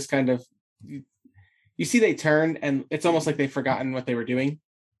distracted, and just kind of you see they turn, and it's almost like they've forgotten what they were doing.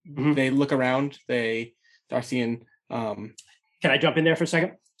 Mhm. They look around. Darcy and Can I jump in there for a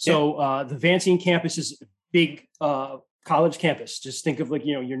second? So the Vancine campus is a big college campus. Just think of like,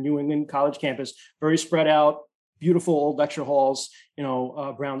 your New England college campus, very spread out, beautiful old lecture halls,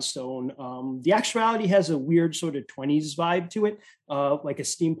 brownstone. The actuality has a weird sort of 20s vibe to it, like a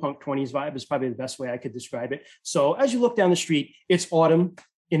steampunk 20s vibe is probably the best way I could describe it. So as you look down the street, it's autumn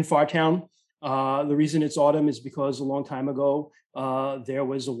in Fartown. The reason it's autumn is because a long time ago, there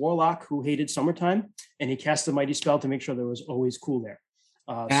was a warlock who hated summertime, and he cast a mighty spell to make sure there was always cool there.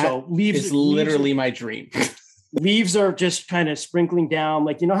 So leaves is literally my dream. Leaves are just kind of sprinkling down,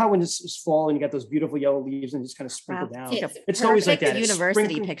 like how when it's fall and you got those beautiful yellow leaves and just kind of sprinkle down. It's always like that. It's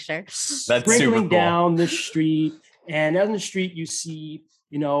University picture. That's sprinkling super cool. down the street, and out in the street you see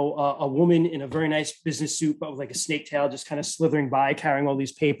a woman in a very nice business suit, but with like a snake tail, just kind of slithering by, carrying all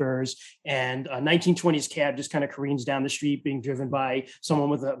these papers. And a 1920s cab just kind of careens down the street, being driven by someone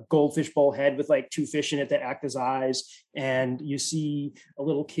with a goldfish bowl head with like two fish in it that act as eyes. And you see a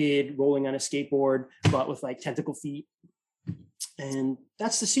little kid rolling on a skateboard, but with like tentacle feet. And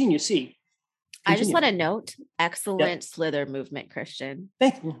that's the scene you see. I just Continue. want to note, excellent slither movement, Christian.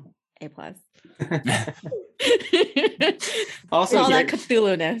 Thank you. A plus. Also, all that great,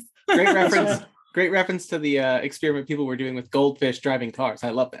 Cthulhu-ness. great reference. Great reference to the experiment people were doing with goldfish driving cars. I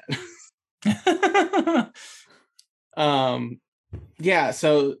love that. Yeah.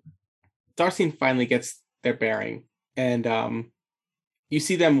 So Darcy finally gets their bearing, and you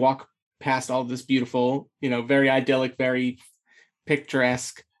see them walk past all this beautiful, very idyllic, very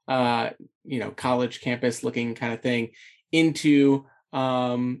picturesque, college campus looking kind of thing, into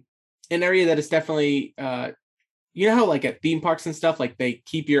an area that is definitely how like at theme parks and stuff, like they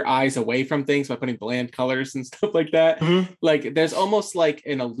keep your eyes away from things by putting bland colors and stuff like that. Mhm. Like there's almost like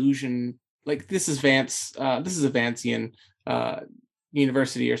an illusion, like this is a Vancian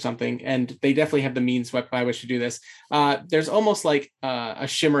university or something, and they definitely have the means by which to do this. There's almost like a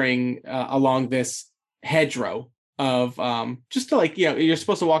shimmering along this hedgerow of just to like, you're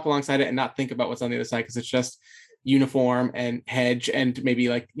supposed to walk alongside it and not think about what's on the other side, because it's just uniform and hedge and maybe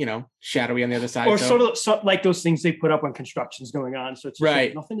like shadowy on the other side, Or sort of like those things they put up when construction's going on, so it's just Right.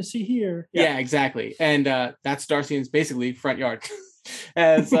 like, nothing to see here. yeah, exactly. And that's Darcy's basically front yard.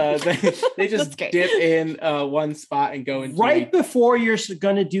 As they just That's great. dip in one spot and go into Right before you're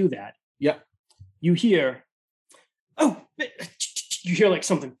gonna do that, Yep. you hear like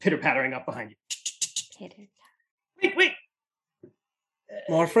something pitter pattering up behind you. Wait,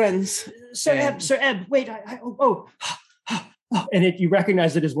 more friends. Sir And- Ebb, Sir Ebb, wait, and you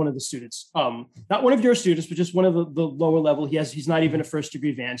recognize it as one of the students. Not one of your students, but just one of the lower level. He's not even a first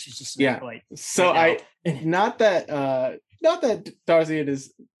degree Vance. He's just an Yeah. acolyte. So right now. not that Darcy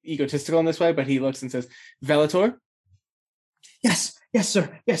is egotistical in this way, but he looks and says, Velator? Yes,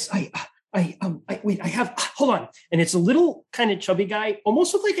 sir. Yes, I wait, I have, hold on. And it's a little kind of chubby guy,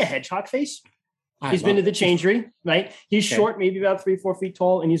 almost with like a hedgehog face. He's been to the changery, right? He's Okay. short, maybe about 3-4 feet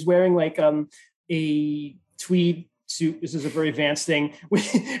tall, and he's wearing like a tweed suit. This is a very advanced thing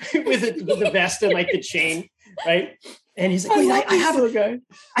with the vest and like the chain, right? And he's like, wait, I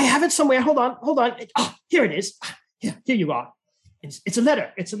have it somewhere. Hold on. Oh, here it is. Here you are. It's a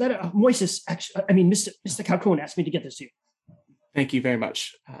letter. It's a letter. Moises, Mr. Calcone asked me to get this to you. Thank you very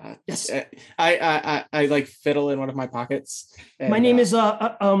much. Yes. I like fiddle in one of my pockets. My name is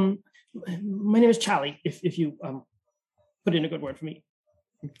My name is Charlie. If you put in a good word for me.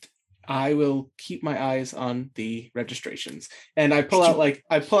 I will keep my eyes on the registrations, and I pull out like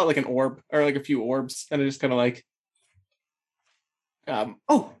an orb or like a few orbs, and I just kind of like,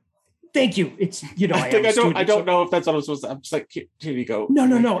 Oh, thank you. It's I don't know if that's what I was supposed to. I'm just like, here you go.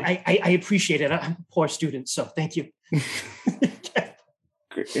 No. I appreciate it. I'm a poor student, so thank you.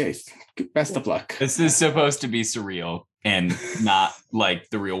 Yes. Best of luck. This is supposed to be surreal and not like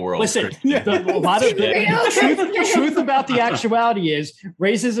the real world. Listen, a lot of the truth about the actuality is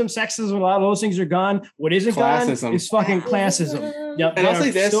racism, sexism, a lot of those things are gone. What isn't Classism. gone is fucking classism. Yep, And I'll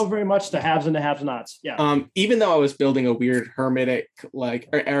say this, still very much the haves and the have-nots. Yeah. Even though I was building a weird hermetic,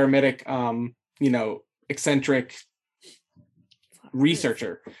 eremitic, eccentric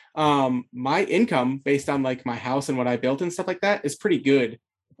researcher, my income based on like my house and what I built and stuff like that is pretty good.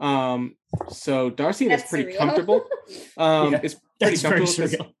 So Darcy is pretty comfortable. It's pretty comfortable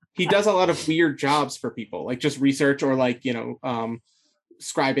because he does a lot of weird jobs for people, like just research or like,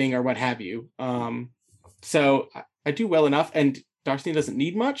 scribing or what have you. So I do well enough, and Darcy doesn't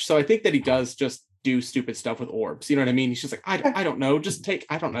need much. So I think that he does just do stupid stuff with orbs. You know what I mean? He's just like, I don't know, just take,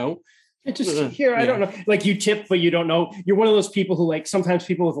 I don't know. I don't know. Like you tip, but you don't know. You're one of those people who like, sometimes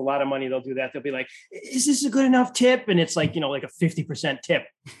people with a lot of money, they'll do that. They'll be like, is this a good enough tip? And it's like, like a 50% tip.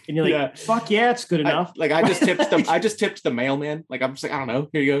 And you're like, fuck yeah, it's good enough. I just tipped the mailman. Like, I'm just like, I don't know.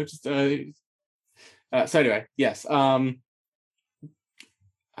 Here you go. Just, so anyway, yes.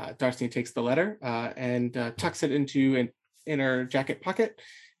 Darcy takes the letter and tucks it into an inner jacket pocket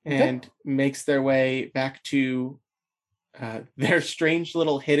and makes their way back to their strange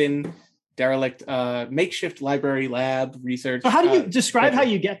little hidden derelict makeshift library lab research. So how do you describe how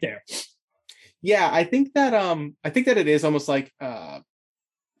you get there? Yeah, I think that it is almost like a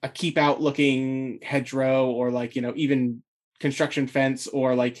keep out looking hedgerow, or like, even construction fence,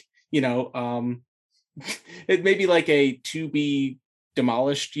 or like, it may be like a to be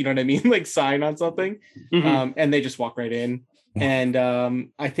demolished, you know what I mean? Like sign on something. Mm-hmm. And they just walk right in. And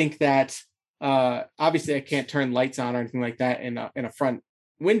I think that obviously I can't turn lights on or anything like that in a front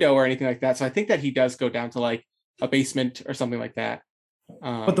window or anything like that. So I think that he does go down to like a basement or something like that.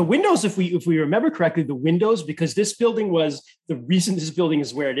 But the windows, if we remember correctly, the windows, because this building was the reason this building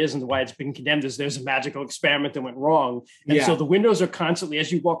is where it is and why it's been condemned, is there's a magical experiment that went wrong. And so the windows are constantly,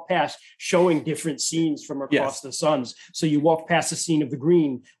 as you walk past, showing different scenes from across the suns. So you walk past the scene of the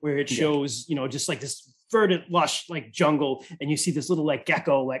green where it shows, just like this verdant, lush, like jungle, and you see this little like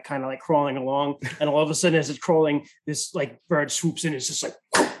gecko, like kind of like crawling along, and all of a sudden, as it's crawling, this like bird swoops in, it's just like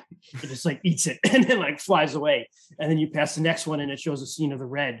it just like eats it and then like flies away. And then you pass the next one and it shows a scene of the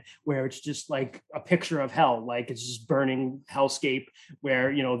red where it's just like a picture of hell, like it's just burning hellscape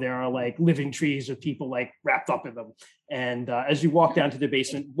where there are like living trees with people like wrapped up in them. And as you walk down to the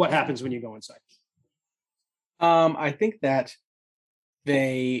basement, what happens when you go inside? I think that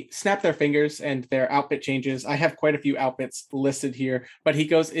they snap their fingers and their outfit changes. I have quite a few outfits listed here, but he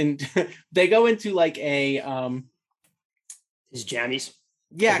goes into they go into like a his jammies.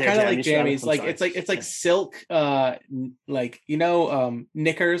 Yeah, kind of like jammies. Like it's like silk like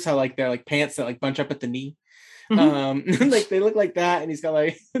knickers, how like they're like pants that like bunch up at the knee. Mm-hmm. Like they look like that, and he's got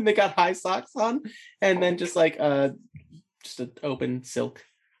like they got high socks on, and then just like just an open silk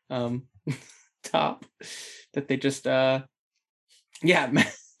top that they just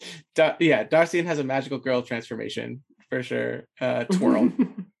Darcian has a magical girl transformation for sure. Twirl.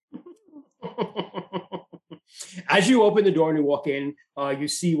 As you open the door and you walk in, you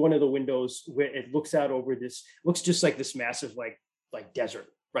see one of the windows where it looks out over this, looks just like this massive like desert,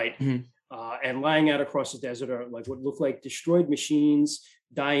 right? Mm-hmm. And lying out across the desert are like what look like destroyed machines,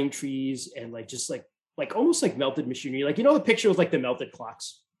 dying trees, and like just like almost like melted machinery. Like the picture with like the melted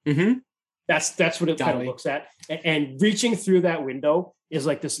clocks. Mm-hmm. That's what it kind of looks at. And reaching through that window is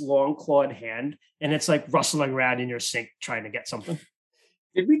like this long clawed hand, and it's like rustling around in your sink trying to get something.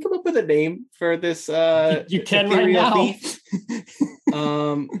 Did we come up with a name for this? You can right now. Thief?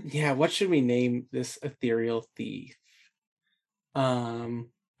 What should we name this ethereal thief?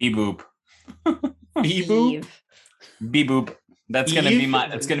 Beeboop. Beeboop. Beeboop. That's gonna be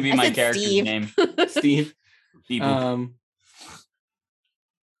my character's Steve. name. Steve. Beeboop.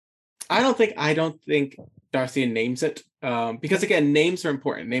 I don't think Darcian names it because again, names are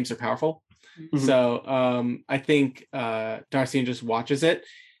important. Names are powerful. Mm-hmm. So I think Darcian just watches it,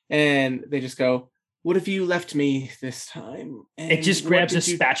 and they just go, "What have you left me this time?" And it just grabs a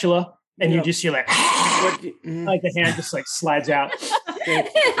spatula, and you just hear like, like the hand just like slides out.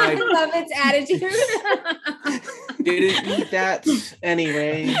 I love its attitude. Didn't eat that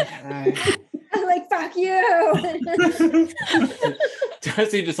anyway. I'm like, fuck. fuck you.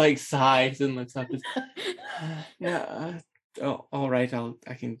 Darcy just like sighs and looks up. Yeah. Oh, all right.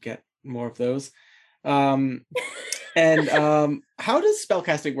 I can get more of those. And how does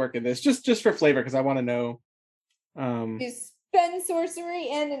spellcasting work in this? Just for flavor, because I want to know. You spend sorcery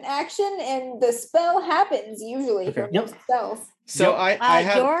and an action, and the spell happens usually Okay. for Yep. most spells. So I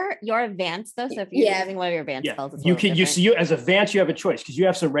have. Your advanced though. So if you're Yeah. using one of your advanced Yeah, spells, it's a you little can you different. see you as advanced. You have a choice because you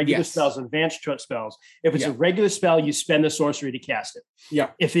have some regular Yes. spells and advanced spells. If it's a Yeah. regular spell, you spend the sorcery to cast it. Yeah.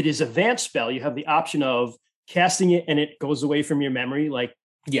 If it is advanced spell, you have the option of casting it and it goes away from your memory, like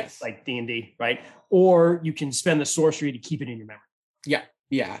Yes. D&D, right? Or you can spend the sorcery to keep it in your memory.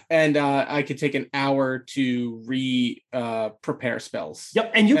 Yeah. And I could take an hour to prepare spells.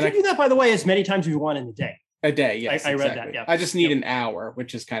 Yep, and you And can I- do that by the way as many times as you want in the day. A day, yes. I read that, exactly. yeah. I just need Yep. an hour,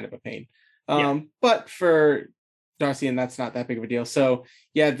 which is kind of a pain. Yeah. But for Darcy, and that's not that big of a deal. So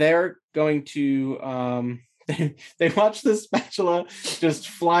yeah, they're going to they watch the spatula just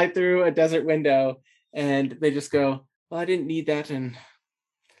fly through a desert window, and they just go, well, I didn't need that, and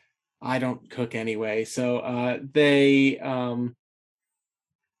I don't cook anyway. So they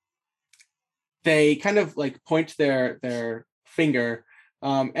kind of like point their finger,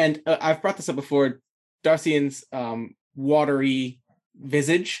 and I've brought this up before. Darcian's watery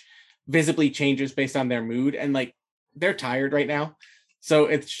visage visibly changes based on their mood, and like they're tired right now, so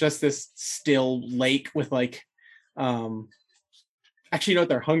it's just this still lake with like actually, you know what,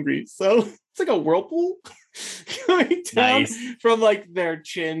 they're hungry, so it's like a whirlpool going down Nice. from like their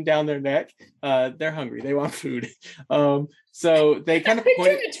chin down their neck. They're hungry, they want food. So they kind of I'm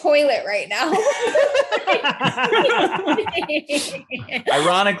point picturing a toilet right now.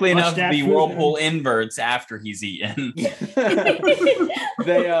 Ironically Watch enough, that the food. whirlpool inverts after he's eaten.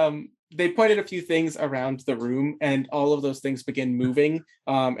 they pointed a few things around the room, and all of those things begin moving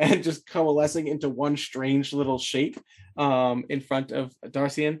and just coalescing into one strange little shape in front of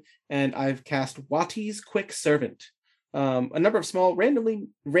Darcian. And I've cast Wati's Quick Servant. A number of small,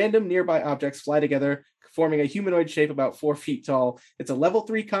 random nearby objects fly together, forming a humanoid shape about 4 feet tall. It's a level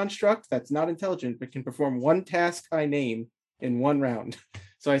 3 construct that's not intelligent, but can perform one task I name in one round.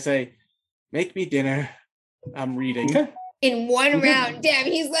 So I say, make me dinner. I'm reading. Okay. In one Okay. round. Damn,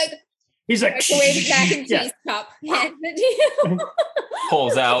 he's like He's like, microwave mac and yeah. cheese cup. Hand it to you.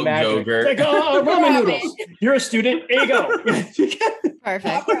 Pulls out Magic. yogurt. It's like ramen noodles. You're a student. Here you go. Perfect.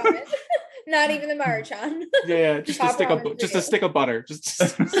 Pop ramen. Not even the Maruchan. Yeah, just a Top stick of ramen just for a you. stick of butter. Just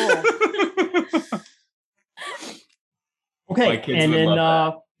Okay, My kids and would then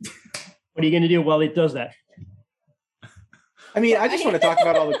love what are you going to do while it does that? I mean, I just want to talk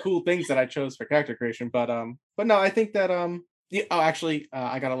about all the cool things that I chose for character creation, but no, I think that yeah, oh, actually,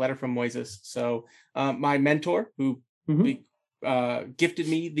 I got a letter from Moises. So my mentor, who gifted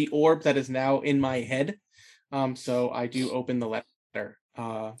me the orb that is now in my head. So I do open the letter.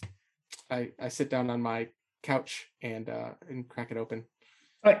 I sit down on my couch and crack it open.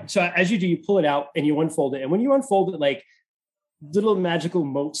 All right. So as you do, you pull it out and you unfold it. And when you unfold it, like little magical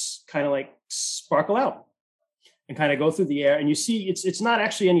motes kind of like sparkle out and kind of go through the air. And you see it's not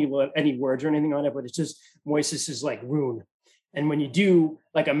actually any words or anything on it, but it's just Moises' like rune. And when you do,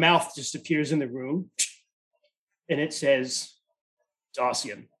 like a mouth just appears in the room and it says,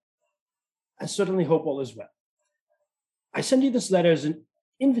 Darcian, I certainly hope all is well. I send you this letter as an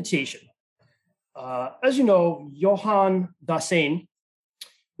invitation. As you know, Johann Dasein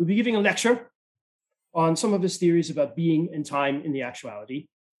will be giving a lecture on some of his theories about being and time in the actuality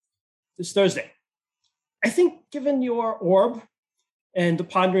this Thursday. I think given your orb and the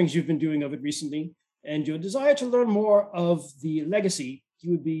ponderings you've been doing of it recently and your desire to learn more of the legacy,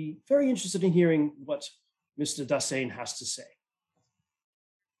 you would be very interested in hearing what Mr. Dasein has to say.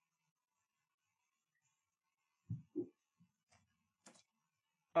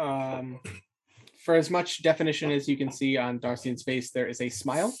 For as much definition as you can see on Darcian's face, there is a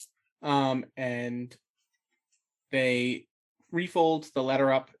smile, and they refold the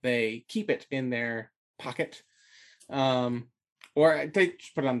letter up. They keep it in their pocket, or they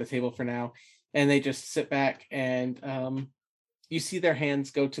just put it on the table for now, and they just sit back, and you see their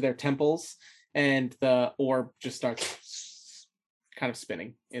hands go to their temples, and the orb just starts kind of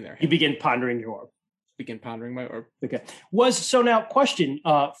spinning in their You hand. begin pondering your orb. Begin pondering my orb. Okay. So now question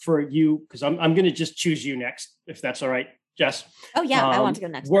for you, because I'm going to just choose you next, if that's all right, Jess. Oh yeah, I want to go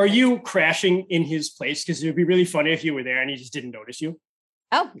next. Were Perfect. you crashing in his place? Because it would be really funny if you were there and he just didn't notice you.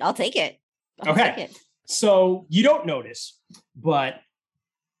 Oh, I'll take it. I'll Okay. take it. So you don't notice, but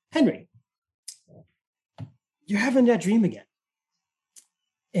Henry, you're having that dream again.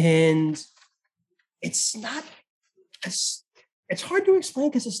 And it's not it's hard to explain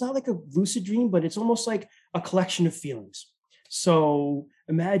because it's not like a lucid dream, but it's almost like a collection of feelings. So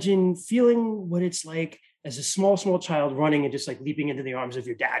imagine feeling what it's like as a small child running and just like leaping into the arms of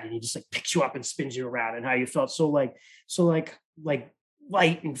your dad, and he just like picks you up and spins you around, and how you felt so like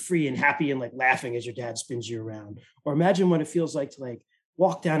light and free and happy and like laughing as your dad spins you around. Or imagine what it feels like to like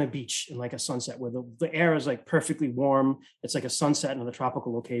walk down a beach in like a sunset where the air is like perfectly warm. It's like a sunset in a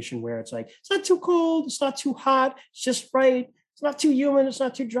tropical location where it's like, it's not too cold, it's not too hot, it's just right. It's not too humid, it's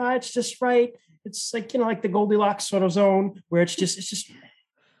not too dry, it's just right. It's like, like the Goldilocks sort of zone where it's just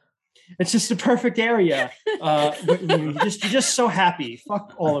the perfect area. You're just so happy.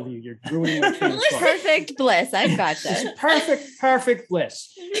 Fuck all of you. You're ruining my train of thought. Perfect bliss. I've got this. Perfect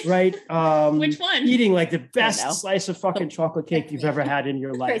bliss, right? Which one? Eating like the best slice of fucking chocolate cake you've ever had in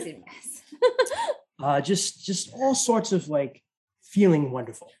your life. Crazy mess. Just all sorts of like feeling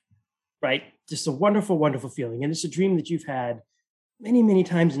wonderful, right? Just a wonderful, wonderful feeling. And it's a dream that you've had many, many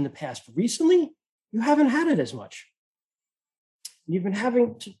times in the past, but recently you haven't had it as much. You've been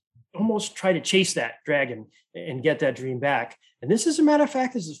having to almost try to chase that dragon and get that dream back. And this, as a matter of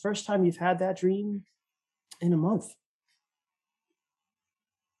fact, is the first time you've had that dream in a month.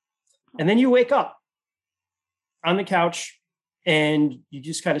 And then you wake up on the couch and you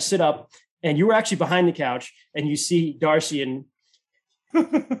just kind of sit up, and you were actually behind the couch, and you see Darcy and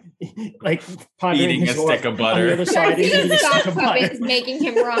like eating a stick of butter. On the other side, eating a stick of butter. Is making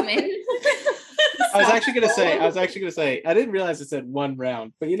him ramen. I was actually gonna say, I didn't realize it said 1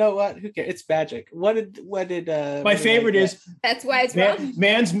 round, but you know what? Who cares? It's magic. What did my favorite is that's why it's wrong.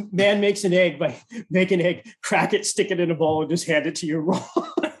 Man makes an egg by make an egg, crack it, stick it in a bowl, and just hand it to you raw.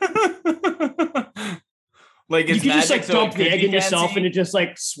 Like you it's can just magic, like so dump it the could egg be in yourself, fancy. and it just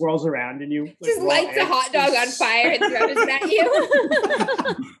like swirls around, and you like, Just raw lights a egg. hot dog on fire and throws it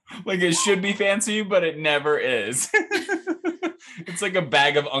at you. Like it should be fancy, but it never is. It's like a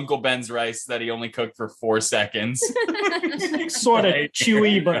bag of Uncle Ben's rice that he only cooked for 4 seconds. Sort of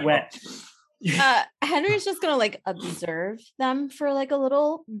chewy but wet. Henry's just gonna like observe them for like a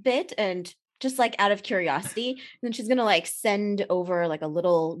little bit, and just like out of curiosity, and then she's gonna like send over like a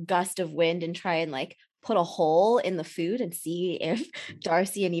little gust of wind and try and like put a hole in the food and see if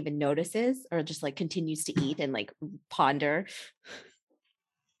Darcy even notices or just like continues to eat and like ponder.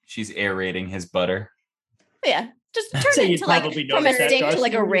 She's aerating his butter. But yeah, just turn say it you'd into like probably from a notice that, stick to Darcy.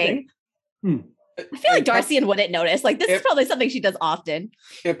 like a What do you ring. think? I feel like Darcy wouldn't notice. Like this is probably something she does often.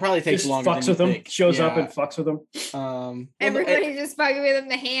 It probably takes Just longer. fucks than with you him, think. shows up Yeah. and fucks with him. Well, Everybody's just fucking with him.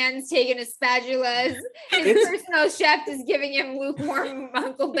 The hands taking his spatulas. His It's- personal chef is giving him lukewarm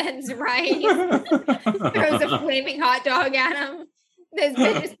Uncle Ben's rice. Throws a flaming hot dog at him. There's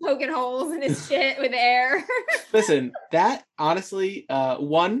been just poking holes in his shit with air. Listen, that honestly,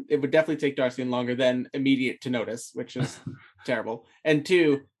 one, it would definitely take Darcy longer than immediate to notice, which is terrible. And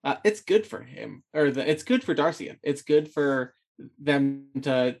two, it's good for him, it's good for Darcy. It's good for them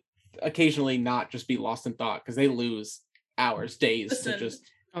to occasionally not just be lost in thought, because they lose hours, days Listen, to just.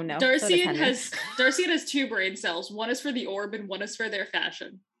 Oh no. so does Darcian Henry. has 2 brain cells. One is for the orb and one is for their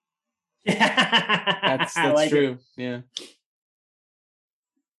fashion. That's I like true. Yeah.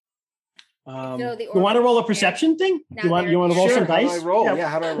 So the You want to roll a perception thing? Now You want they're- to roll Sure, some how do dice? I roll? Yeah. Yeah,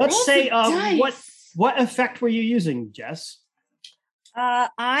 how do I roll? Let's Roll say some dice. what effect were you using, Jess?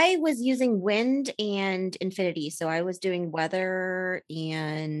 I was using wind and infinity, so I was doing weather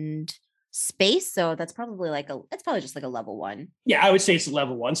and space. So that's probably just like a level 1. Yeah, I would say it's a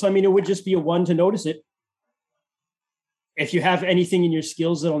level 1. So I mean, it would just be a 1 to notice it. If you have anything in your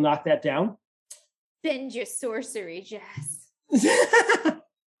skills that'll knock that down. Bend your sorcery, Jess.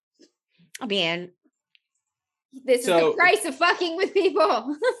 I mean, This is So- the price of fucking with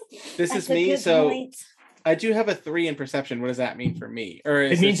people. This is me. So I do have a 3 in perception. What does that mean for me? Or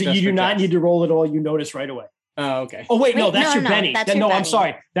is It means this that just you do for not Jess? need to roll at all. You notice right away. Oh, okay. Oh wait, no, Wait, that's no, your no, Benny. that's Then- your no, I'm Benny.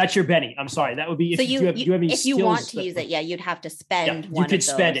 sorry. That's your Benny. I'm sorry. That would be if so you have any if you skills want to that- use it, yeah, you'd have to Yeah, spend you one. could of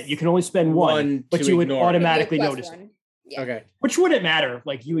spend those. it. You can only spend one, One but to you would ignore it. automatically Plus notice it. one. Yeah. Okay. Which wouldn't matter.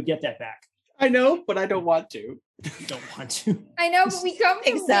 Like you would get that back. I know, but I don't want to. You don't want to. I know, but we come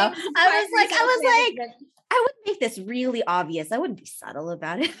think from so. games of I was like- self-management. I would make this really obvious. I wouldn't be subtle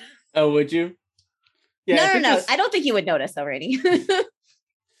about it. Oh, would you? if no. it's just- I don't think you would notice already.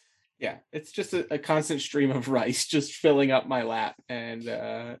 yeah, it's just a constant stream of rice just filling up my lap, and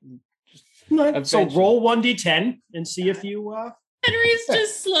No, so Eventually. roll 1d10 and see if you Henry's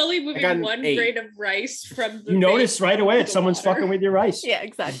just slowly moving got an 1 8. grain of rice from the you notice base right away to that the someone's water. fucking with your rice. Yeah,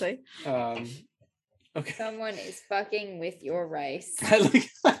 exactly. Okay. Someone is fucking with your rice.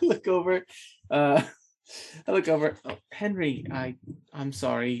 I look over. I look over. Oh, Henry, I'm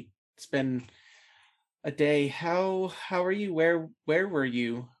sorry. It's been a day. How are you? Where were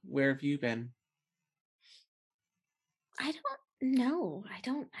you? Where have you been? I don't know.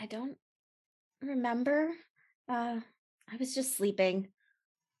 I don't remember. I was just sleeping.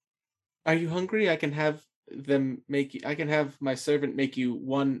 Are you hungry? I can have I can have my servant make you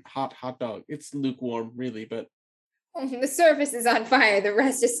one hot dog. It's lukewarm, really, but The surface is on fire. The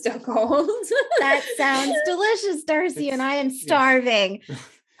rest is still cold. That sounds delicious, Darcy, and I am Yes. starving.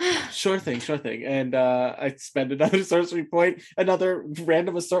 sure thing. And I spend another sorcery point, another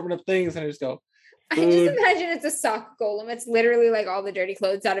random assortment of things, and I just go, I just food. imagine it's a sock golem. It's literally like all the dirty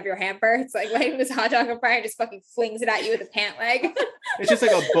clothes out of your hamper. It's like lighting this hot dog on fire and just fucking flings it at you with a pant leg. It's just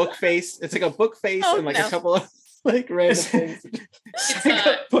like a book face. It's like a book face Oh, and like no. a couple of like random things.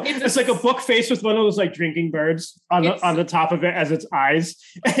 It's like a book face with one of those like drinking birds on the top of it as its eyes,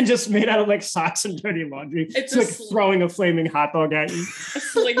 and just made out of like socks and dirty laundry. It's like throwing a flaming hot dog at you. A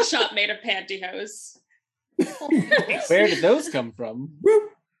slingshot made of pantyhose. Where did those come from?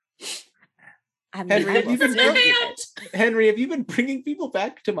 I mean, Henry, I have will you been still bringing- eat it. Henry, have you been bringing people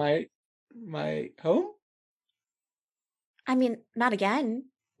back to my home? I mean, not again.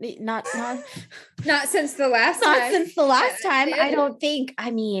 Not Not since the last not time. since the last Yeah, time. I yeah. don't think.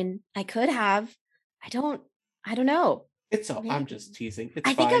 I mean, I could have. I don't know. It's all. I'm Maybe. just teasing. It's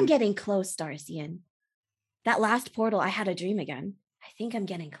I think fine. I'm getting close, Darcian. That last portal, I had a dream again. I think I'm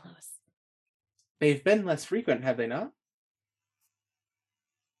getting close. They've been less frequent, have they not?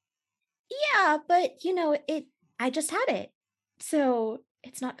 Yeah, but I just had it. So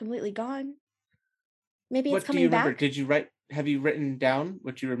it's not completely gone. Maybe What it's do coming you remember? back. Did you write? Have you written down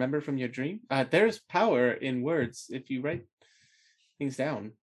what you remember from your dream? There's power in words if you write things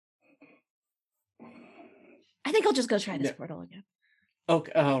down. I think I'll just go try this No. portal again.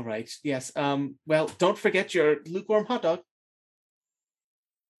 Okay. All right. Yes. Well, don't forget your lukewarm hot dog.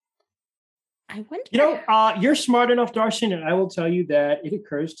 I wonder. You're smart enough, Darcy, and I will tell you that it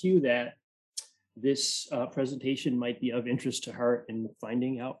occurs to you that this presentation might be of interest to her in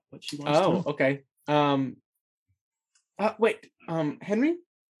finding out what she wants to Oh, know. okay. Wait. Henry.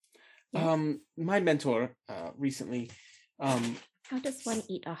 Yes? My mentor recently. How does one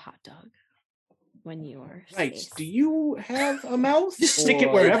eat a hot dog when you're Right. space? Do you have a mouth? Just stick it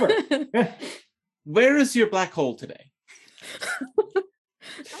or- wherever. Yeah. Where is your black hole today?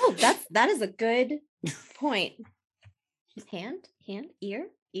 Oh, that is a good point. Hand, ear.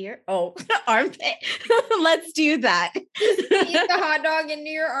 Oh, armpit. Let's do that. Eat the hot dog into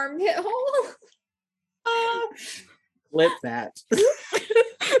your armpit hole. Flip that.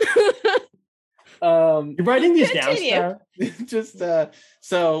 You're writing these down, Continue. Sarah? just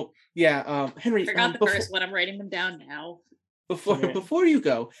so yeah, Henry. Forgot the before, first one. I'm writing them down now. Yeah. before you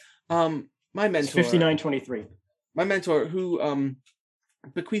go, my It's mentor, 5923. my mentor who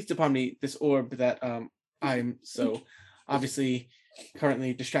bequeathed upon me this orb that I'm so obviously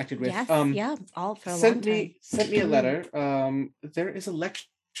currently distracted with. Yes, yeah, all for a long sent time. me a letter. There is a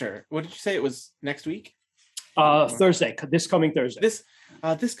lecture. What did you say it was next week? Thursday, this coming Thursday.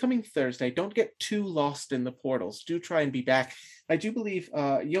 This coming Thursday. Don't get too lost in the portals. Do try and be back. I do believe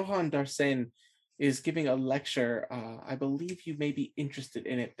Johan Darsen is giving a lecture. I believe you may be interested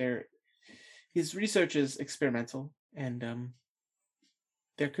in it. His research is experimental, and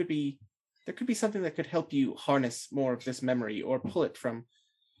there could be something that could help you harness more of this memory or pull it from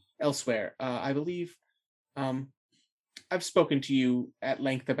elsewhere. I believe I've spoken to you at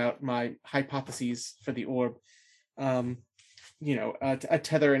length about my hypotheses for the orb. A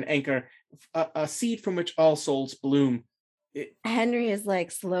tether and anchor, a seed from which all souls bloom. Henry is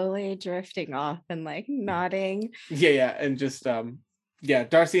like slowly drifting off and like nodding. Yeah, and just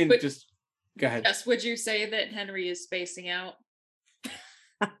Darcy and But- just go ahead. Yes, would you say that Henry is spacing out?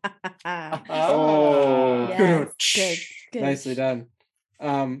 Oh, Yes, good. nicely done.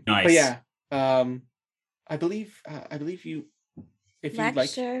 But Nice. yeah, I believe you, if you'd like,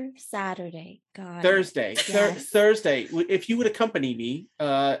 Lecture Saturday. God. Thursday. Yes. Thursday. If you would accompany me,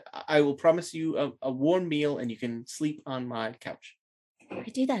 I will promise you a warm meal, and you can sleep on my couch. I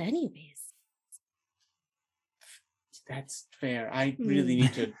do that anyways. That's fair. I really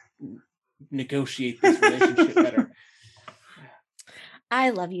need to negotiate this relationship better.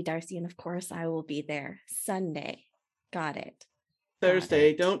 I love you, Darcy, and of course I will be there Sunday. Got it.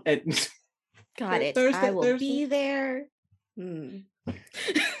 Thursday, don't. Got it. Thursday- I will Thursday. be there.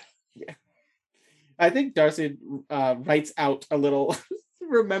 I think Darcy writes out a little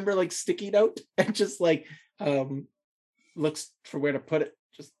remember like sticky note and just like looks for where to put it.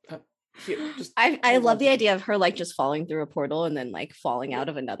 Just here, just I love the idea of her like just falling through a portal and then like falling out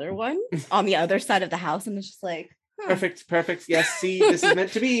of another one on the other side of the house, and it's just like Perfect. Yes, see, this is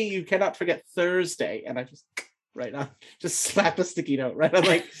meant to be. You cannot forget Thursday. And I just slap a sticky note right on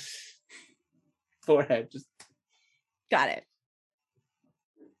like forehead. Just Got it.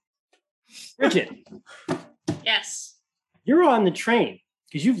 Bridget, Yes. you're on the train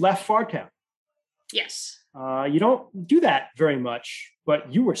because you've left Fartown. Yes. You don't do that very much,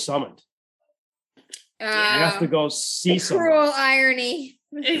 but you were summoned. You have to go see someone. Cruel irony.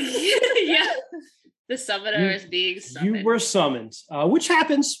 Yeah. The summoner is being summoned. You were summoned, which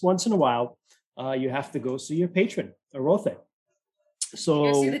happens once in a while. You have to go see your patron, Arothe.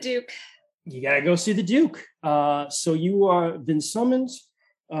 So Go see the Duke. you gotta go see the Duke. So you are been summoned,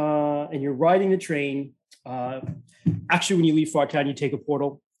 and you're riding the train. Actually, when you leave Fartown, you take a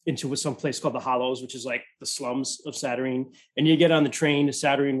portal into some place called the Hollows, which is like the slums of Saturnine, and you get on the train, the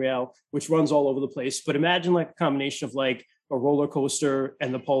Saturnine rail, which runs all over the place. But imagine like a combination of like a roller coaster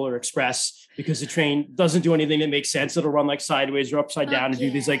and the Polar Express, because the train doesn't do anything that makes sense. It'll run like sideways or upside down and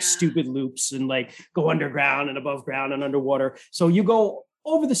do these like stupid loops and like go underground and above ground and underwater. So you go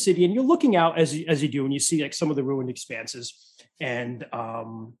over the city and you're looking out as you do, and you see like some of the ruined expanses, and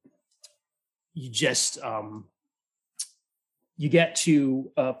you just you get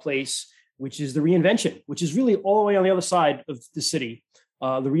to a place which is the Reinvention, which is really all the way on the other side of the city.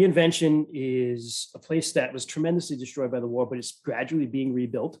 The Reinvention is a place that was tremendously destroyed by the war, but it's gradually being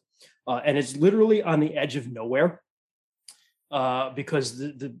rebuilt. And it's literally on the edge of nowhere, because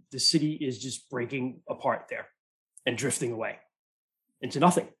the city is just breaking apart there and drifting away into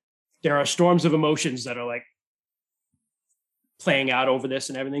nothing. There are storms of emotions that are like playing out over this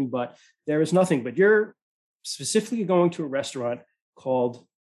and everything, but there is nothing. But you're specifically going to a restaurant called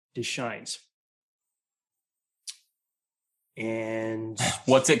Deshines. And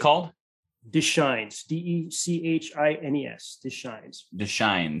What's it called? Deshines, Dechines, Deshines.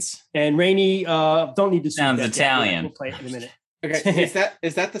 Deshines. And Rainey, don't need to Sounds that Italian. We'll play it in a minute. okay.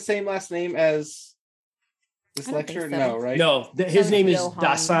 Is that the same last name as this I don't think lecture? so. No, right? No, his Sounds name is Johann.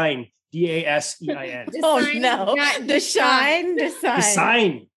 Dasein, Dasein. Oh Design, no. not The shine. The sign.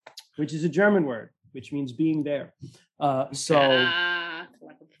 Dasein, which is a German word, which means being there.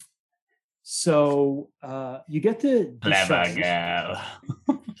 So you get to Clever Deshines,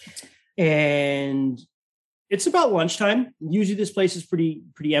 girl. and it's about lunchtime. Usually this place is pretty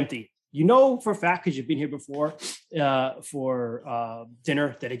empty. You know for a fact, because you've been here before for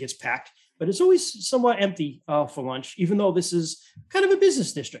dinner, that it gets packed, but it's always somewhat empty for lunch, even though this is kind of a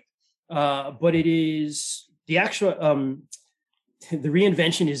business district. But it is the actual the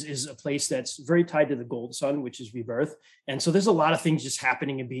Reinvention is a place that's very tied to the Gold Sun, which is rebirth. And so there's a lot of things just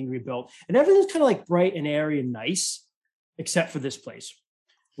happening and being rebuilt. And everything's kind of like bright and airy and nice, except for this place,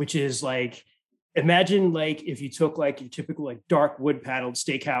 which is like, imagine like if you took like your typical like dark wood paneled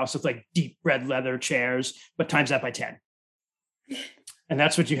steakhouse with like deep red leather chairs, but times that by 10. And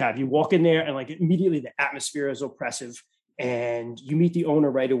that's what you have. You walk in there and like immediately the atmosphere is oppressive. And you meet the owner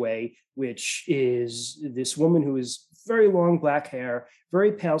right away, which is this woman who is very long black hair,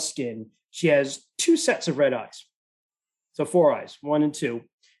 very pale skin. She has 2 sets of red eyes. So 4 eyes, 1 and 2.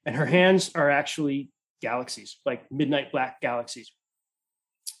 And her hands are actually galaxies, like midnight black galaxies.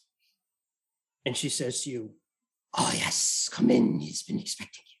 And she says to you, "Oh, yes, come in. He's been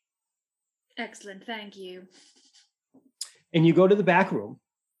expecting you." Excellent. Thank you. And you go to the back room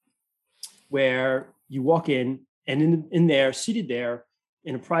where you walk in, and in there, seated there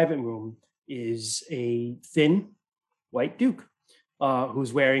in a private room, is a thin white duke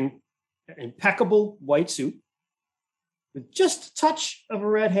who's wearing an impeccable white suit with just a touch of a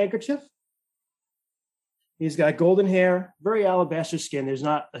red handkerchief. He's got golden hair, very alabaster skin. There's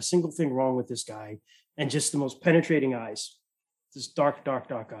not a single thing wrong with this guy, and just the most penetrating eyes, just dark, dark,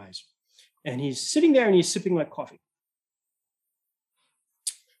 dark eyes. And he's sitting there and he's sipping like coffee.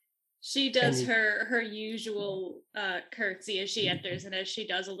 She does And- her usual curtsy as she enters, and as she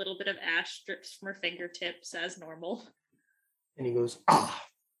does, a little bit of ash drips from her fingertips as normal. And he goes,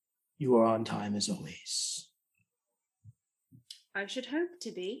 you are on time as always. I should hope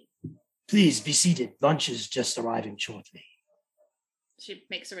to be. Please be seated. Lunch is just arriving shortly. She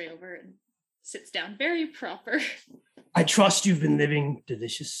makes her way over and sits down very proper. I trust you've been living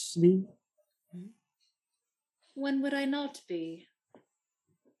deliciously. When would I not be?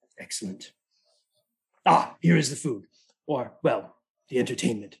 Excellent. Here is the food, or, well, the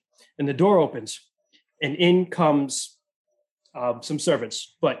entertainment. And the door opens, and in comes some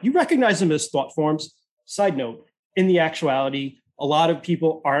servants, but you recognize them as thought forms. Side note, in the actuality, a lot of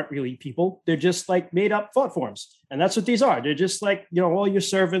people aren't really people. They're just like made up thought forms. And that's what these are. They're just like, all your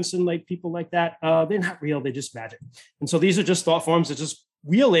servants and like people like that. They're not real. They're just magic. And so these are just thought forms that just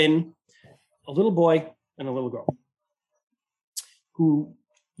wheel in a little boy and a little girl. who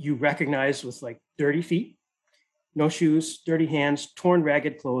you recognize with like dirty feet, no shoes, dirty hands, torn,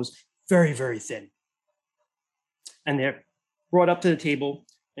 ragged clothes, very, very thin. And they're brought up to the table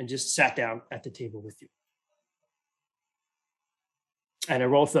and just sat down at the table with you. And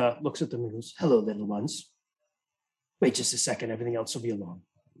Arotha looks at them and goes, hello, little ones. Wait just a second, everything else will be along.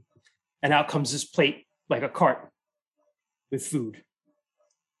 And out comes this plate, like a cart with food.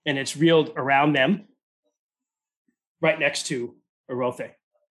 And it's reeled around them, right next to Arotha.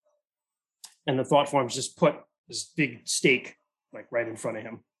 And the thought forms just put this big steak, like right in front of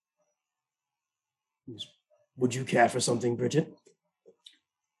him. He goes, would you care for something, Bridget?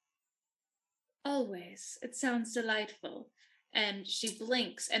 Always. It sounds delightful. And she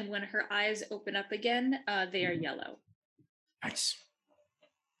blinks, and when her eyes open up again, they are yellow. Nice.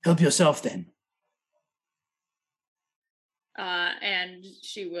 Help yourself then. And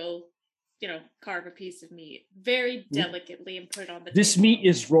she will, carve a piece of meat very delicately and put it on the This table. meat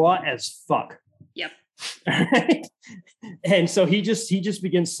is raw as fuck. Yep. All right. And so he just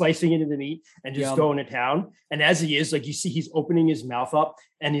begins slicing into the meat and just Yum. going to town. And as he is, like you see, he's opening his mouth up,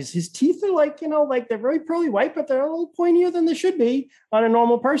 and his teeth are like, like they're very pearly white, but they're a little pointier than they should be on a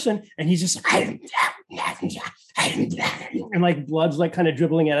normal person. And he's just and like blood's like kind of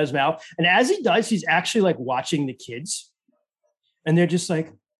dribbling out of his mouth. And as he does, he's actually like watching the kids, and they're just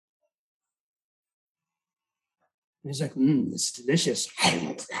like, he's like, it's delicious.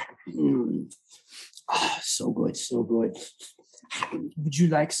 Oh, so good, so good. Would you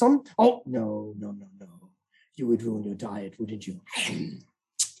like some? Oh, no. You would ruin your diet, wouldn't you?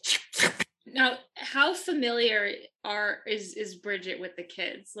 Now, how familiar is Bridget with the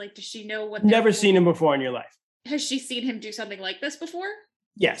kids? Like, does she know what? they're Never doing? seen him before in your life. Has she seen him do something like this before?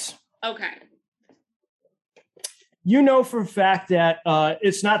 Yes. Okay. You know for a fact that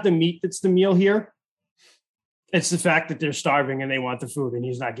it's not the meat that's the meal here. It's the fact that they're starving and they want the food, and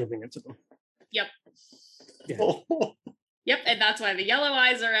he's not giving it to them. Yep. Yeah. Yep. And that's why the yellow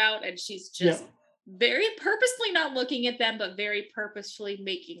eyes are out, and she's just very purposefully not looking at them, but very purposefully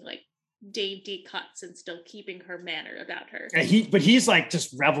making like dainty cuts and still keeping her manner about her. And he's like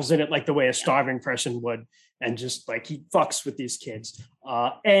just revels in it like the way a starving person would, and just like he fucks with these kids.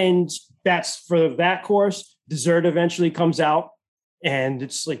 And that's for that course. Dessert eventually comes out, and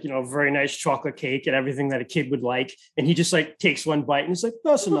it's like, very nice chocolate cake and everything that a kid would like. And he just like takes one bite and he's like,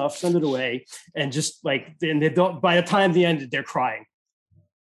 that's enough, send it away. And just like, and they don't, by the time they ended, they're crying.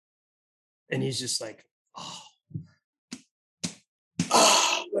 And he's just like, oh,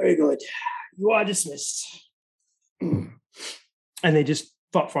 very good. You are dismissed. And they just,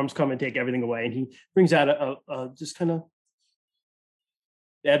 thought forms come and take everything away. And he brings out a just kind of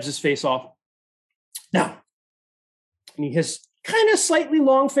dabs his face off. Now, and he has kind of slightly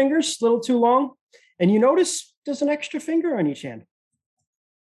long fingers, a little too long. And you notice there's an extra finger on each hand.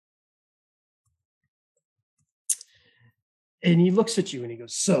 And he looks at you and he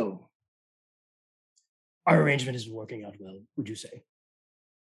goes, so, our arrangement is working out well, would you say?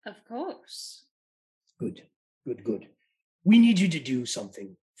 Of course. Good. We need you to do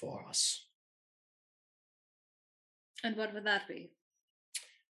something for us. And what would that be?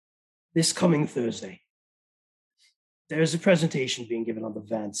 This coming Thursday, there's a presentation being given on the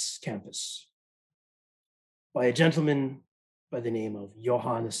Vance campus by a gentleman by the name of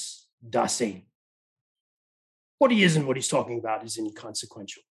Johannes Dasein. What he is and what he's talking about is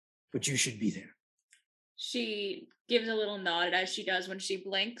inconsequential, but you should be there. She gives a little nod, and as she does when she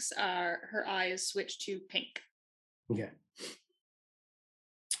blinks, her eyes switch to pink. Okay.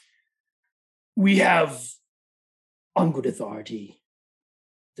 We have on good authority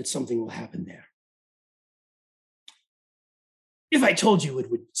that something will happen there. If I told you, it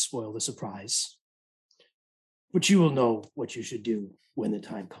would spoil the surprise. But you will know what you should do when the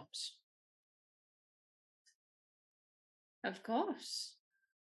time comes. Of course.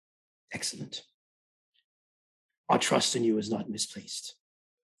 Excellent. Our trust in you is not misplaced.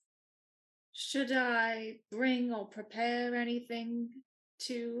 Should I bring or prepare anything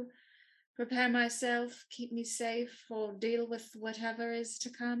to prepare myself, keep me safe, or deal with whatever is to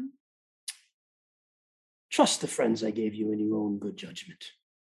come? Trust the friends I gave you in your own good judgment.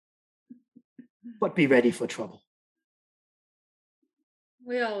 But be ready for trouble.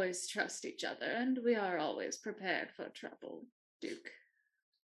 We always trust each other, and we are always prepared for trouble, Duke.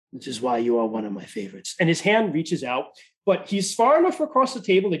 Which is why you are one of my favorites. And his hand reaches out, but he's far enough across the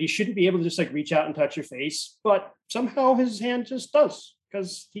table that he shouldn't be able to just like reach out and touch your face. But somehow his hand just does,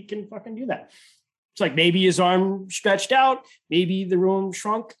 because he can fucking do that. It's like maybe his arm stretched out, maybe the room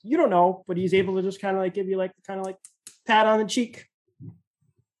shrunk. You don't know, but he's able to just kind of like give you like kind of like pat on the cheek.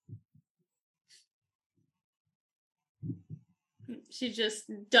 She just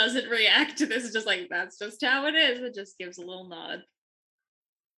doesn't react to this. Just like, that's just how it is. It just gives a little nod.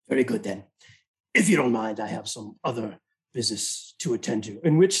 Very good then. If you don't mind, I have some other business to attend to.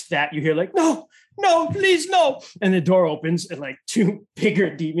 In which that you hear like, no, please, no. And the door opens and like two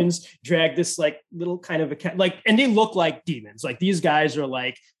bigger demons drag this like little kind of a cat, like, and they look like demons. Like these guys are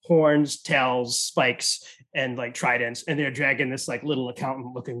like horns, tails, spikes, and like tridents. And they're dragging this like little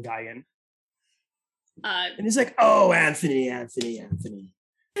accountant looking guy in. And he's like, oh, Anthony. I'll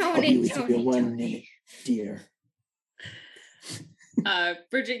be with you in 1 minute, dear.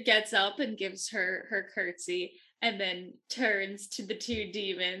 Bridget gets up and gives her curtsy and then turns to the two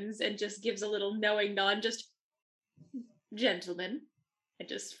demons and just gives a little knowing nod, just gentlemen, and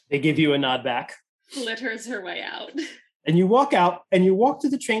just they give you a nod back. Flitters her way out. And you walk out and you walk to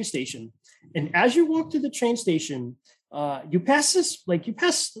the train station. And as you walk to the train station, you pass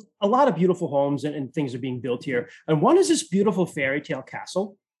a lot of beautiful homes and things are being built here. And one is this beautiful fairy tale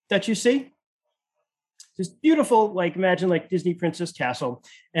castle that you see. This beautiful, like imagine like Disney princess castle.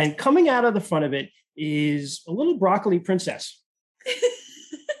 And coming out of the front of it is a little broccoli princess.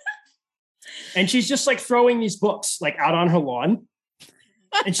 And she's just like throwing these books like out on her lawn.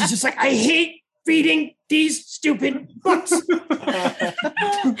 And she's just like, I hate reading these stupid books.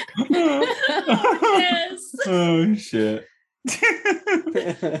 Yes. Oh shit.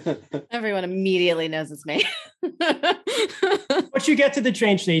 Everyone immediately knows his name. But you get to the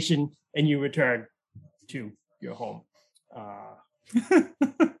train station and you return to your home.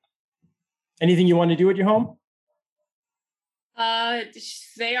 Anything you want to do at your home?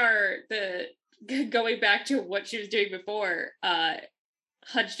 They are going back to what she was doing before,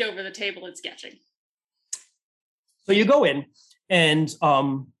 hunched over the table and sketching. So you go in and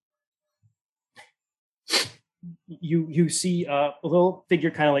you see a little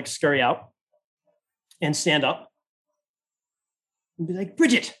figure kind of like scurry out and stand up and be like,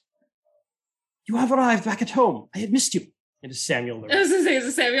 Bridget, you have arrived back at home. I had missed you. It is Samuel. I was going to say, is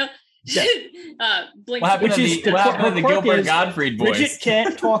it Samuel? Yeah. Blinks. What happened to the Gilbert Gottfried voice? Bridget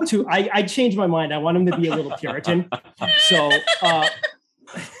can't talk to. I changed my mind. I want him to be a little Puritan. So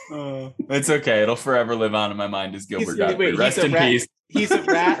it's okay. It'll forever live on in my mind as Gilbert Gottfried. Rest in peace. He's a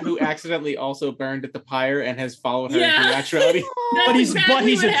rat who accidentally also burned at the pyre and has followed her into actuality. But he's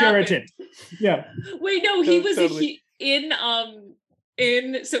a Puritan. Yeah. Wait, no, he was totally.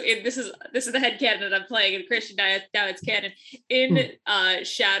 this is the headcanon that I'm playing in Christian now it's canon. In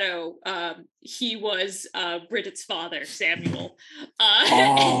Shadow, he was Bridget's father, Samuel.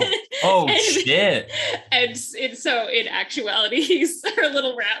 Shit. And so in actuality, he's her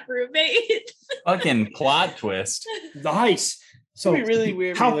little rat roommate. Fucking plot twist. Nice. So It'd be really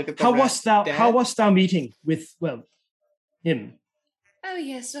weird. How wast thou? dad. How wast thou meeting with him? Oh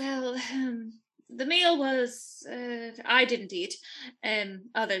yes, well, the meal was I didn't eat,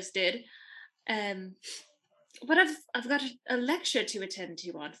 others did, but I've got a lecture to attend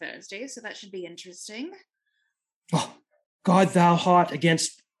to on Thursday, so that should be interesting. Oh, guard thou heart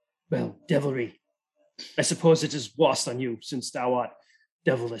against devilry. I suppose it is lost on you since thou art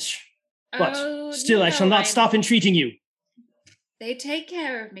devilish. But still, I shall not stop entreating you. They take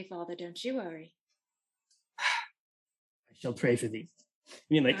care of me, Father. Don't you worry. I shall pray for thee.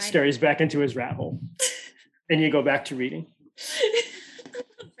 He scurries back into his rat hole. And you go back to reading.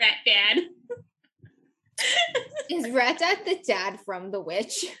 Rat Dad. Is Rat Dad the dad from The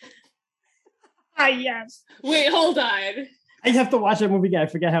Witch? Yes. Wait, hold on. I have to watch that movie again. I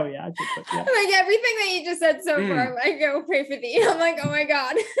forget how he acted. But yeah. Like everything that you just said so far, like go pray for thee. I'm like, oh my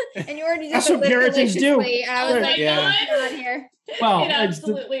god. And you already just That's what Puritans do. And I was like, Yeah. oh, God here. Well, It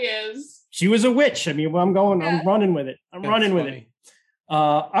absolutely is. she was a witch. I mean, I'm running with it. I'm running with it.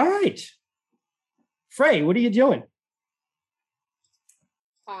 All right. Frey, what are you doing?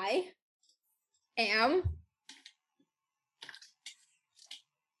 I am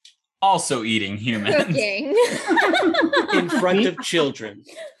Also eating humans. cooking. In front of children.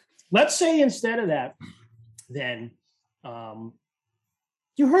 Let's say instead of that, then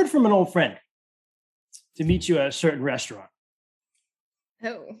you heard from an old friend to meet you at a certain restaurant.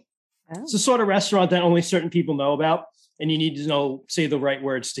 Oh. It's the sort of restaurant that only certain people know about, and you need to say the right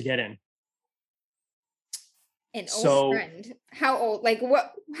words to get in. An old friend. How old? Like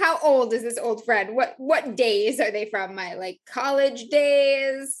what? How old is this old friend? What days are they from? My college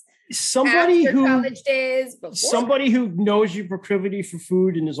days. Somebody after who college days. Before somebody who knows your proclivity for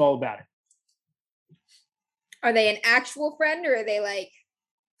food and is all about it. Are they an actual friend or are they like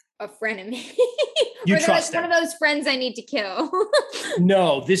a frenemy? You or they're trust like them. one of those friends I need to kill.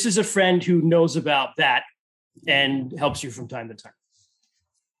 No, this is a friend who knows about that and helps you from time to time.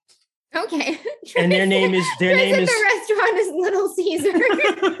 Okay. And their name is The restaurant is Little Caesar.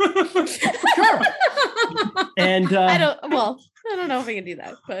 Sure. And I don't know if I can do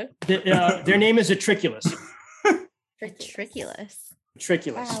that, but their name is Atriculus. Retriculous.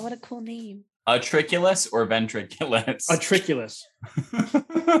 Atriculus. Wow, what a cool name. Atriculus or ventriculus? Atriculus.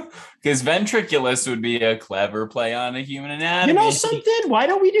 Because ventriculus would be a clever play on a human anatomy. You know something? Why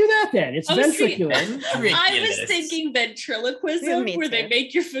don't we do that then? It's Oh, see, ventriculus. I was thinking ventriloquism, Me where too. they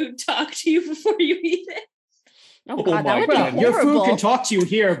make your food talk to you before you eat it. Oh god, that my would God. be Your food horrible. can talk to you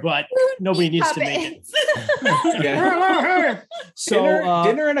here, but nobody needs to make it. Yeah. So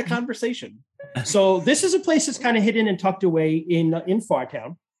dinner and a conversation. So this is a place that's kind of hidden and tucked away in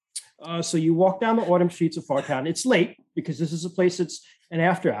Fartown. So you walk down the autumn streets of Fartown. It's late because this is a place that's an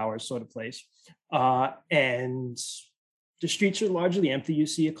after hours sort of place. And the streets are largely empty. You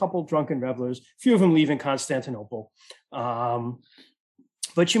see a couple drunken revelers, a few of them leaving Constantinople.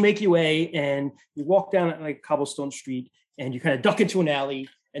 But you make your way and you walk down like a cobblestone street and you kind of duck into an alley.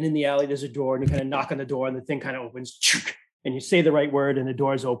 And in the alley, there's a door and you kind of knock on the door and the thing kind of opens. And you say the right word and the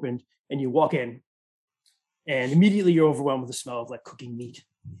door is opened and you walk in. And immediately you're overwhelmed with the smell of like cooking meat.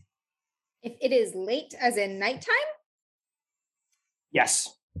 If it is late, as in nighttime,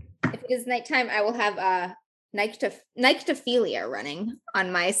 Yes. if it is nighttime, I will have nyctophilia running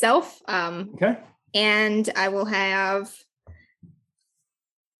on myself. Okay. And I will have,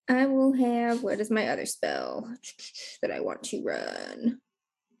 what is my other spell that I want to run?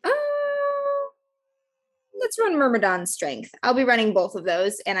 Let's run Myrmidon's Strength. I'll be running both of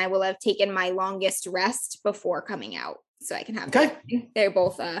those, and I will have taken my longest rest before coming out, so I can have. Okay. They're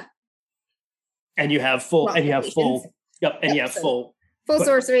both And you have full, long and you have full, completions. yep, and Yep, you have so- full. Full But-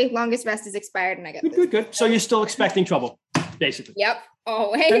 sorcery. Longest rest is expired, and I got Good, this. good, good. So you're still expecting trouble, basically. Yep,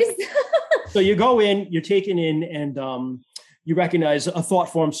 always. So you go in, you're taken in, and you recognize a thought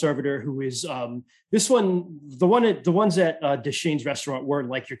form servitor who is this one. The ones at Deshane's restaurant were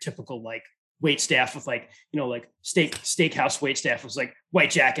like your typical like wait staff with like like steakhouse wait staff was like white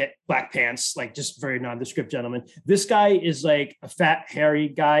jacket, black pants, like just very nondescript gentleman. This guy is like a fat, hairy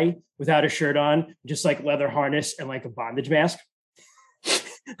guy without a shirt on, just like leather harness and like a bondage mask.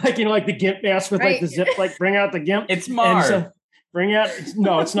 Like like the gimp mask with like the Right. zip, like bring out the gimp. It's And Marv. so- bring out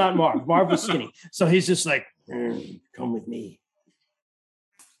no, it's not Marv. Marv was skinny. So he's just like, come with me.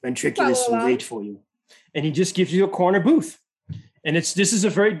 Ventriculus Follow will along. wait for you. And he just gives you a corner booth. And this is a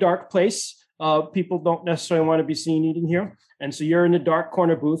very dark place. People don't necessarily want to be seen eating here. And so you're in the dark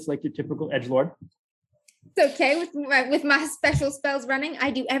corner booth, like your typical edgelord. It's okay with my special spells running.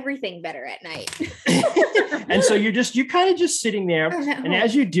 I do everything better at night. And so you're kind of just sitting there. Oh, no. And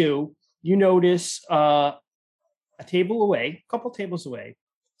as you do, you notice a couple tables away,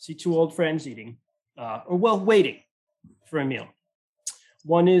 see two old friends eating, waiting for a meal.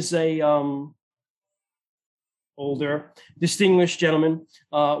 One is a older, distinguished gentleman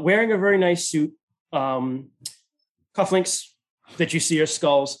wearing a very nice suit, cufflinks that you see are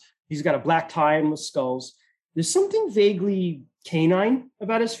skulls. He's got a black tie and with skulls. There's something vaguely canine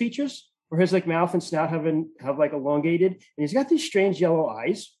about his features, where his like mouth and snout have like elongated, and he's got these strange yellow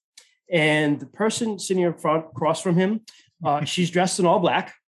eyes. And the person sitting in front, across from him, she's dressed in all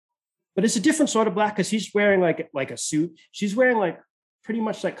black, but it's a different sort of black because he's wearing like a suit. She's wearing like pretty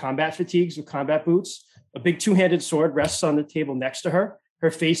much like combat fatigues with combat boots. A big two-handed sword rests on the table next to her.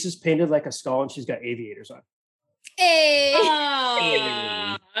 Her face is painted like a skull, and she's got aviators on. Hey.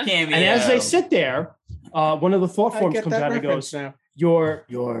 Aw. Cameo. And as they sit there, one of the thought I forms get comes that out and reference goes, now. your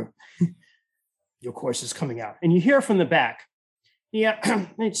course is coming out. And you hear from the back, yeah,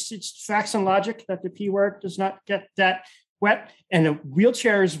 it's facts and logic that the P word does not get that wet. And a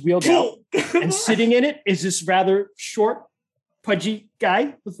wheelchair is wheeled out, and sitting in it is this rather short, pudgy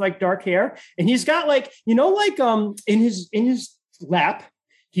guy with like dark hair. And he's got like, in his lap,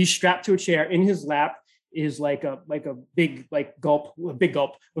 he's strapped to a chair. In his lap is like a big gulp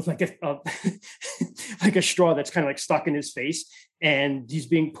with like a like a straw that's kind of like stuck in his face, and he's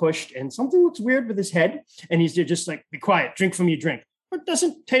being pushed, and something looks weird with his head, and he's just like, be quiet, drink from your drink. It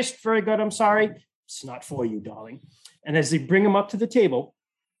doesn't taste very good, I'm sorry. It's not for you, darling. And as they bring him up to the table,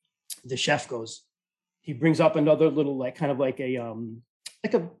 the chef he brings up another little like kind of like a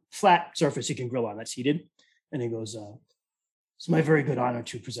flat surface you can grill on that's heated, and he goes, it's my very good honor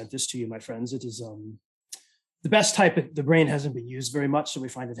to present this to you, my friends. It is the best type. The brain hasn't been used very much, so we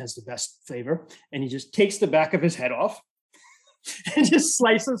find it has the best flavor. And he just takes the back of his head off and just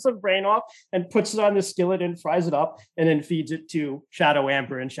slices some brain off and puts it on the skillet and fries it up, and then feeds it to Shadow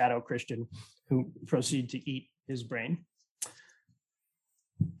Amber and Shadow Christian, who proceed to eat his brain.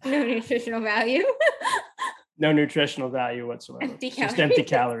 No nutritional value. No nutritional value whatsoever. Empty Just empty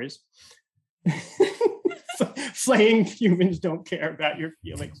calories. Flaying humans don't care about your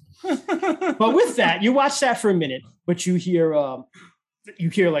feelings. But with that, you watch that for a minute, but you hear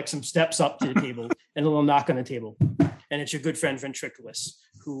like some steps up to the table and a little knock on the table. And it's your good friend Ventriculus,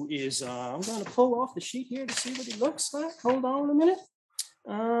 who is I'm going to pull off the sheet here to see what he looks like. Hold on a minute.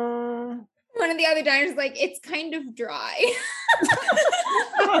 One of the other diners is like, it's kind of dry.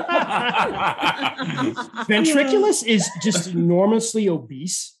 Ventriculus is just enormously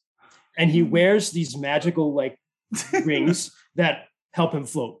obese, and he wears these magical like rings that help him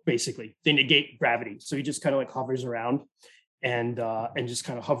float. Basically, they negate gravity, so he just kind of like hovers around and just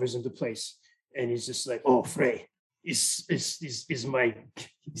kind of hovers into place. And he's just like, "Oh, Frey, is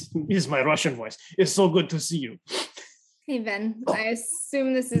my Russian voice. It's so good to see you." Hey, Ben, I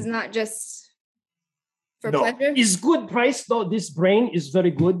assume this is not just for No, pleasure? it's good price though. This brain is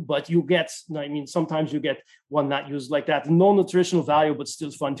very good, but you get, I mean, sometimes you get one not used like that. No nutritional value, but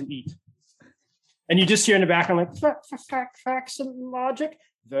still fun to eat. And you just hear in the background like facts and logic.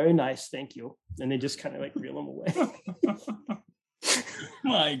 Very nice, thank you. And they just kind of like reel them away.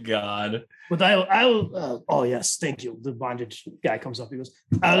 My God. But I'll oh yes, thank you. The bondage guy comes up. He goes,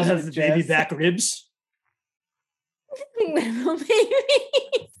 "I'll have the baby back ribs. Little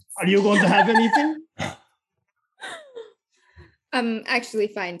baby. Are you going to have anything?" I'm actually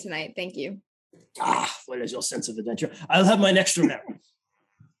fine tonight. Thank you. What is your sense of adventure? I'll have mine extra now.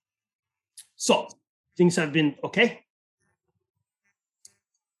 So, things have been okay?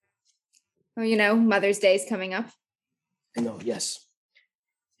 Oh, Mother's Day is coming up. I know, yes.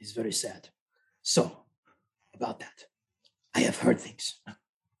 It's very sad. So, about that, I have heard things.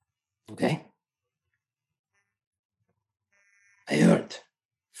 Okay? I heard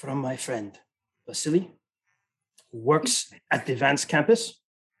from my friend, Vasily, who works at the Vance campus,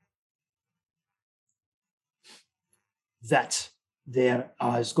 that there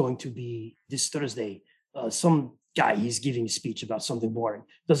is going to be this Thursday, some guy, he's giving a speech about something boring.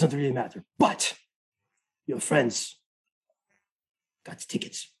 Doesn't really matter. But your friends got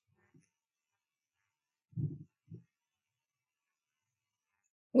tickets.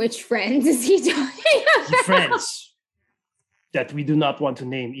 Which friends is he talking The about? friends that we do not want to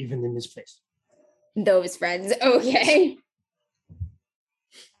name even in this place. Those friends. Okay.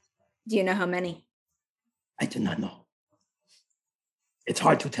 Do you know how many? I do not know. It's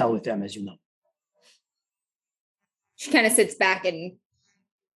hard to tell with them, as you know. She kind of sits back and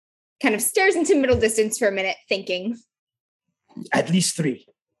kind of stares into middle distance for a minute, thinking. At least 3,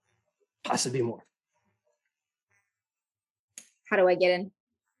 possibly more. How do I get in?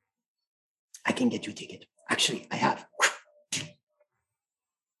 I can get you a ticket. Actually, I have.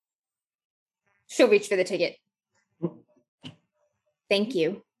 She'll reach for the ticket. Thank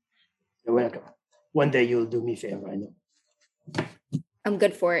you. You're welcome. One day you'll do me a favor, I know. I'm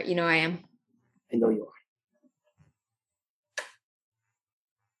good for it. I am. I know you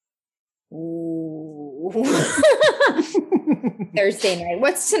are. Ooh. Thursday night.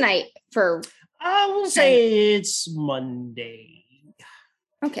 What's tonight for? I will say it's Monday.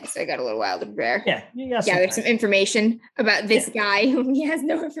 Okay, so I got a little while to prepare. Yeah, you got Gathered some time. information about this guy whom he has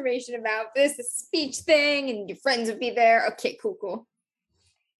no information about. This speech thing, and your friends would be there. Okay, cool.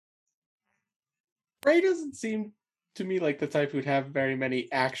 Ray doesn't seem to me like the type who'd have very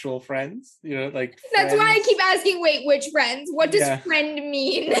many actual friends. Like That's why I friends. keep asking, wait, which friends? What does Yeah. friend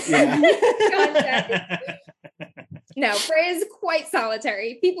mean? Yeah. No, Freya is quite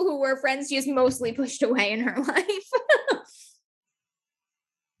solitary. People who were friends, she has mostly pushed away in her life.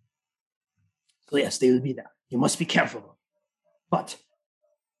 So yes, they will be there. You must be careful. But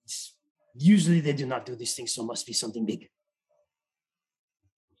usually they do not do these things, so it must be something big.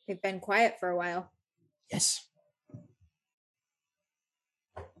 They've been quiet for a while. Yes.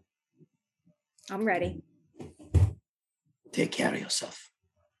 I'm ready. Take care of yourself.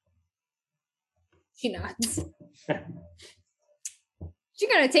 She nods. She's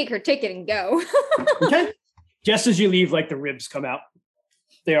gonna take her ticket and go. Okay. Just as you leave, like the ribs come out.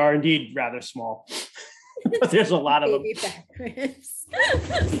 They are indeed rather small. But there's a lot of them. Baby back ribs.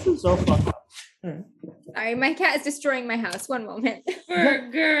 So fucked up. Sorry, my cat is destroying my house. One moment.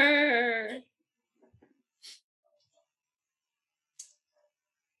 Burger.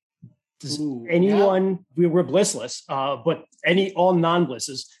 Does Ooh, anyone, we were blissless, but all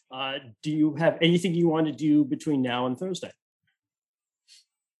non-blisses, do you have anything you want to do between now and Thursday?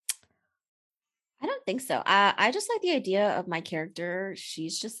 I don't think so. I just like the idea of my character.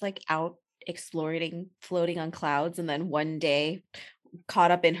 She's just like out exploring, floating on clouds. And then one day,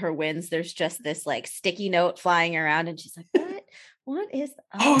 caught up in her winds, there's just this like sticky note flying around. And she's like, What is?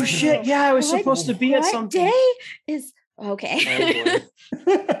 Oh shit! Yeah, I was What- supposed to be at what something. day is okay? Oh,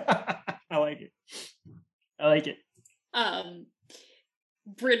 boy. I like it. I like it.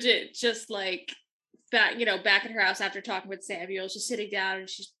 Bridget just like back at her house after talking with Samuel, she's sitting down and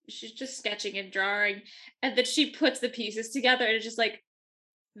she's just sketching and drawing, and then she puts the pieces together and it's just like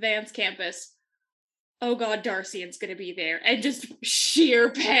Vance campus. Oh god, Darcian's gonna be there, and just sheer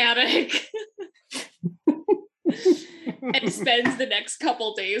panic. And spends the next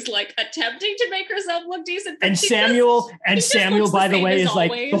couple days like attempting to make herself look decent. but And she Samuel, just- and he just Samuel, looks the by the same way, as is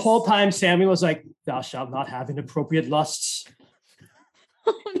like the always. whole time. Samuel is like, "Thou shalt not have inappropriate lusts."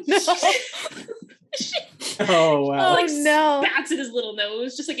 No. Oh wow. like, no. spats at his little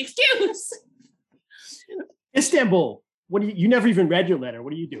nose, just like excuse. Istanbul. What do you never even read your letter?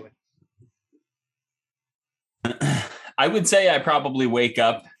 What are you doing? I would say I probably wake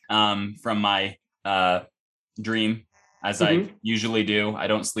up from my dream as I usually do. I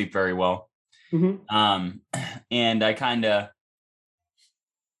don't sleep very well. Mhm. And I kind of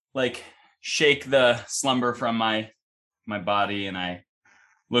like shake the slumber from my body, and I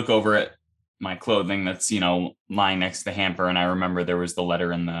look over at my clothing that's lying next to the hamper, and I remember there was the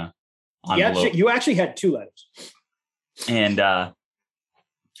letter in the envelope. You actually had 2 letters. And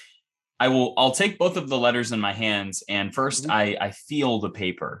I'll take both of the letters in my hands, and first I feel the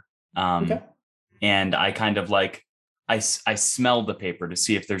paper. Okay. And I kind of like I smell the paper to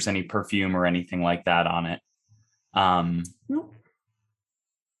see if there's any perfume or anything like that on it. Nope.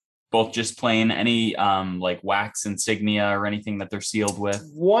 Both just plain, any like wax insignia or anything that they're sealed with.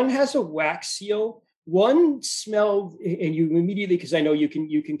 One has a wax seal. One smelled, and you immediately, because I know you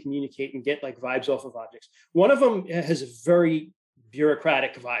can communicate and get like vibes off of objects. One of them has a very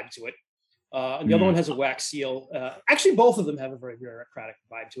bureaucratic vibe to it. And the other one has a wax seal. Actually, both of them have a very bureaucratic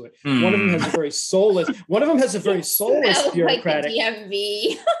vibe to it. One of them has a very soulless. One of them has a very soulless Smells bureaucratic. like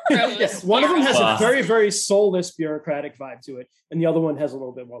the DMV. Yes, one of them has a Wow. very, very soulless bureaucratic vibe to it, and the other one has a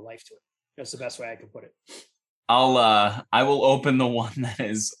little bit more life to it. That's the best way I can put it. I will open the one that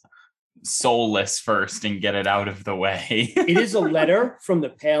is soulless first and get it out of the way. It is a letter from the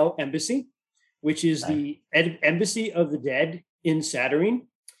Pale Embassy, which is the embassy of the dead in Saturnine.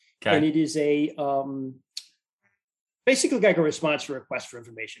 And Okay. it is a basically like a response to a request for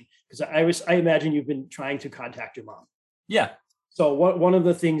information. Because I imagine you've been trying to contact your mom. Yeah. So one of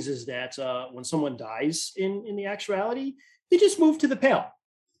the things is that when someone dies in the actuality, they just move to the Pale.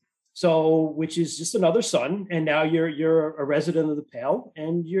 So which is just another son, and now you're a resident of the Pale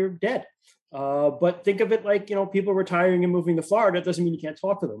and you're dead. But think of it like people retiring and moving to Florida. It doesn't mean you can't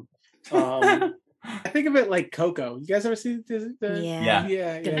talk to them. I think of it like Coco. You guys ever see the Yeah.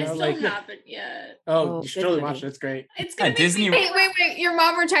 yeah, Good I movie. still haven't yet. oh, Oh, you should good totally movie. watch it. It's great. It's gonna make Disney- me Wait. Your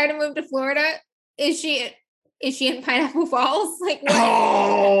mom retired and moved to Florida. Is she in Pineapple Falls? Like what?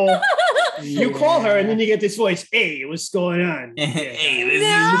 Oh, you call her and then Yeah. you get this voice. Hey, what's going on? Hey, this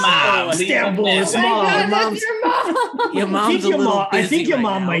No. is mom. Istanbul is Oh my mom. God, Mom's- that's your mom. Your mom's a little I busy think your right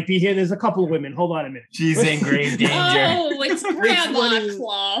mom now. might be here. There's a couple of women. Hold on a minute. She's in grave danger. Oh, it's Grandma one is-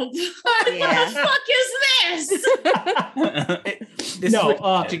 Club. Yeah. What the fuck is this? This No, is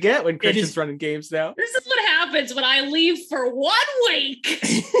what you get when Christian's is- running games now. This is what happens when I leave for 1 week.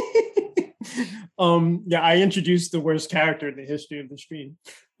 Yeah, I introduced the worst character in the history of the stream.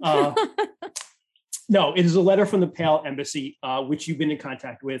 No, it is a letter from the Pale Embassy, which you've been in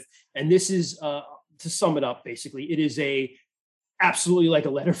contact with, and this is to sum it up. Basically, it is absolutely like a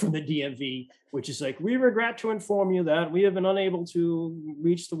letter from the DMV, which is like, we regret to inform you that we have been unable to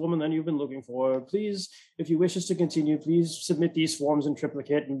reach the woman that you've been looking for. Please, if you wish us to continue, please submit these forms in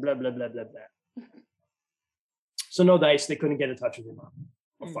triplicate and blah blah blah blah blah. So no dice, they couldn't get in touch with your mom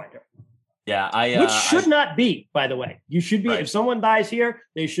or find her. Yeah, Which should not be, by the way. You should be, Right. if someone dies here,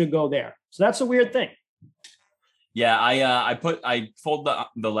 they should go there. So that's a weird thing. Yeah, I fold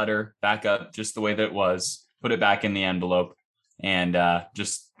the letter back up just the way that it was, put it back in the envelope, and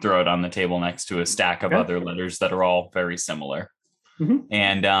just throw it on the table next to a stack of Okay. other letters that are all very similar. Mhm.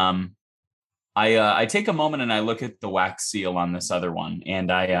 And I take a moment and I look at the wax seal on this other one, and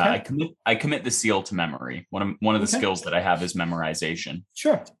I commit the seal to memory. One of the Okay. skills that I have is memorization.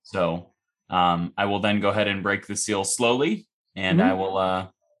 Sure. So I will then go ahead and break the seal slowly, and I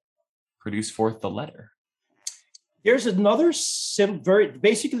will produce forth the letter. Here's another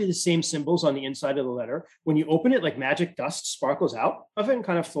basically the same symbols on the inside of the letter. When you open it, like magic dust sparkles out of it and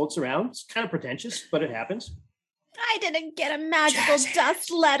kind of floats around. It's kind of pretentious, but it happens. I didn't get a magical Yes.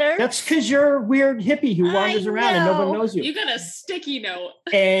 dust letter. That's because you're a weird hippie who I wanders around and no one know. knows you. You got a sticky note.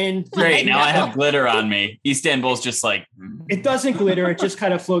 And Great, now I know. have glitter on me. Istanbul's just like, it doesn't glitter. It just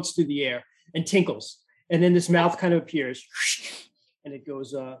kind of floats through the air and tinkles. And then this mouth kind of appears. and it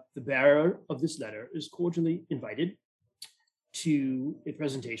goes, the bearer of this letter is cordially invited to a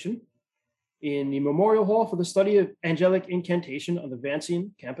presentation in the Memorial Hall for the study of angelic incantation on the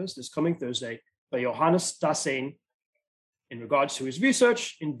Vancian campus this coming Thursday by Johannes Dasein in regards to his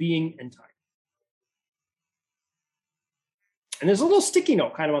research in being and time. And there's a little sticky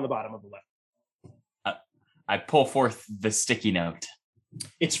note kind of on the bottom of the letter. I pull forth the sticky note.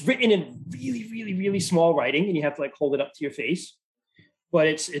 It's written in really, really, really small writing, and you have to like hold it up to your face. But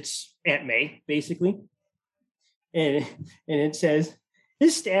it's Aunt May, basically. And it says,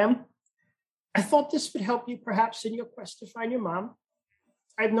 "This Stam, I thought this would help you perhaps in your quest to find your mom.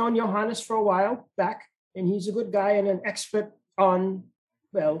 I've known Johannes for a while back, and he's a good guy and an expert on,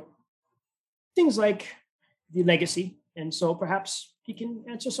 well, things like the legacy. And so perhaps he can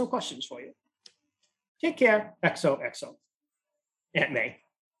answer some questions for you. Take care. XOXO. Aunt May."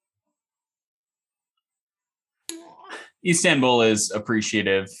 Istanbul is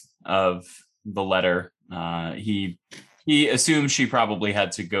appreciative of the letter. He assumes she probably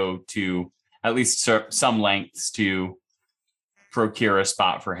had to go to at least some lengths to procure a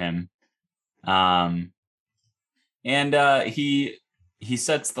spot for him. And he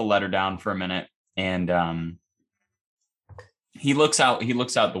sets the letter down for a minute, and he looks out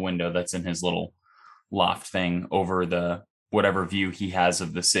the window that's in his little loft thing over the whatever view he has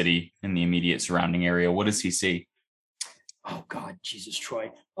of the city in the immediate surrounding area. What does he see? Oh God, Jesus,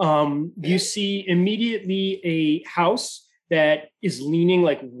 Troy. You see immediately a house that is leaning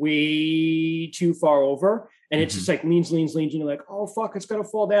like way too far over. And it's just like leans, and you're like, oh fuck, it's gonna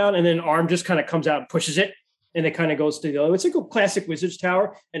fall down. And then an arm just kind of comes out and pushes it. And it kind of goes to the other. It's like a classic Wizard's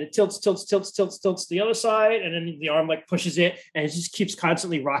Tower, and it tilts to the other side, and then the arm like pushes it, and it just keeps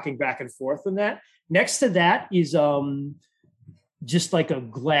constantly rocking back and forth. And that next to that is just like a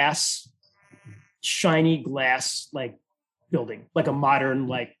glass, shiny glass like building, like a modern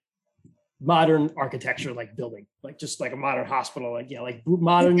architecture like building, like just like a modern hospital, like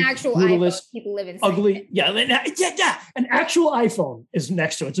modern, an actual brutalist, iPhone. People live inside. ugly, yeah. An actual iPhone is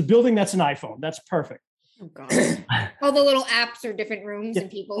next to it. It's a building that's an iPhone. That's perfect. Oh God. All the little apps are different rooms,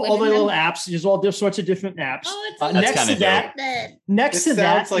 and people live all the in little them. apps. There's all different sorts of different apps. Oh, it's Next to that, next to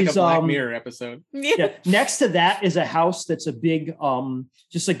that sounds like is a Black Mirror episode. yeah. Next to that is a house that's a big,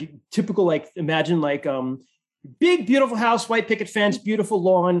 just like typical, like imagine like big beautiful house, white picket fence, beautiful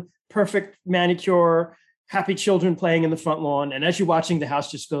lawn, perfect manicure, happy children playing in the front lawn. And as you're watching, the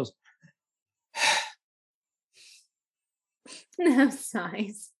house just goes. No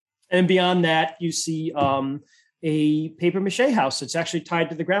size. And beyond that, you see a paper mache house that's actually tied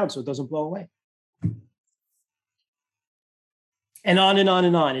to the ground so it doesn't blow away. And on and on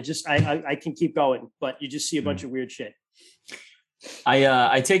and on. It just I can keep going, but you just see a bunch of weird shit.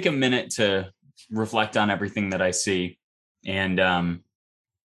 I take a minute to reflect on everything that I see, and I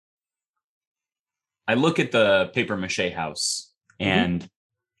look at the paper mache house, and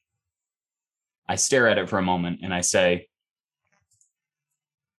I stare at it for a moment, and I say,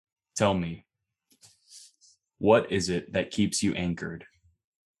 "Tell me, what is it that keeps you anchored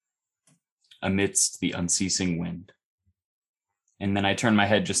amidst the unceasing wind?" And then I turn my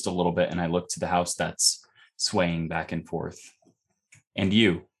head just a little bit and I look to the house that's swaying back and forth. And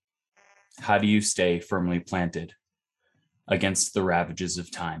you, how do you stay firmly planted against the ravages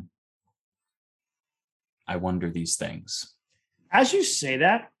of time? I wonder these things. As you say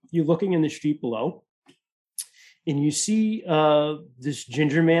that, you're looking in the street below, and you see this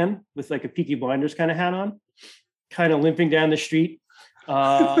ginger man with like a Peaky Blinders kind of hat on, kind of limping down the street.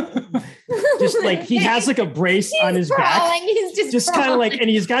 Just like he has like a brace on his back. He's just kind of like, and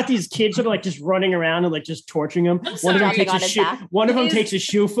he's got these kids that are like just running around and like just torturing him. One of them takes a shoe. One of them takes a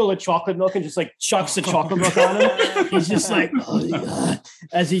shoe full of chocolate milk and just like chucks the chocolate milk on him. He's just like, oh yeah,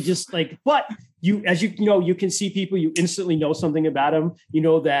 as he just like. But you, as you know, you can see people. You instantly know something about him. You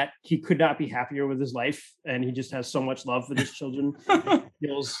know that he could not be happier with his life, and he just has so much love for his children.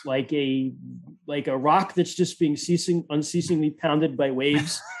 Feels like a rock that's just being unceasingly pounded by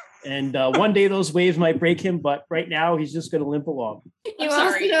waves. And one day those waves might break him, but right now he's just going to limp along. You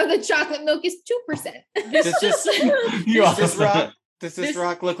also know the chocolate milk is 2%. Does this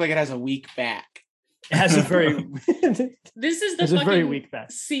rock look like it has a weak back? It has a very this is the fucking very weak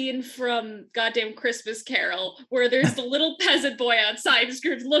back scene from goddamn Christmas Carol where there's the little peasant boy outside and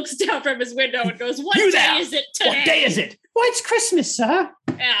Scrooge looks down from his window and goes, "What day is it today? What day is it? Why, it's Christmas, sir."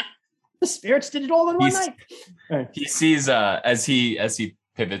 Yeah. The spirits did it all in one night. Right. He sees as he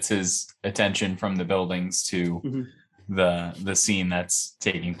pivots his attention from the buildings to the scene that's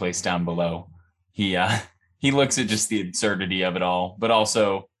taking place down below. He looks at just the absurdity of it all, but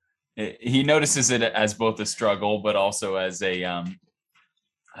also he notices it as both a struggle, but also as a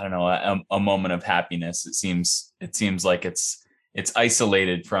I don't know, a moment of happiness. It seems like it's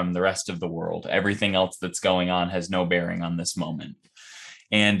isolated from the rest of the world. Everything else that's going on has no bearing on this moment.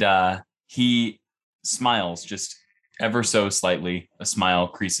 And he smiles just ever so slightly. A smile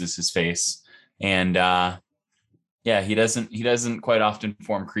creases his face. And he doesn't quite often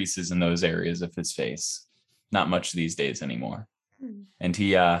form creases in those areas of his face. Not much these days anymore. And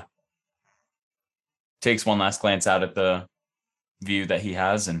he takes one last glance out at the view that he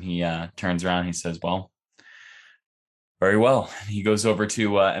has, and he turns around. He says, well, very well. He goes over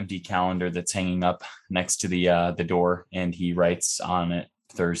to an empty calendar that's hanging up next to the door, and he writes on it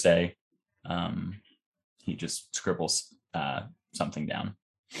Thursday. He just scribbles something down.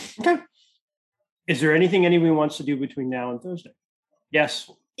 Okay. Is there anything anyone wants to do between now and Thursday? Yes.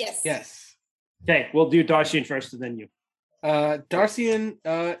 Yes. Okay, we'll do Darcian first and then you. Darcian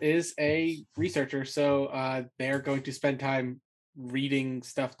is a researcher, so they're going to spend time reading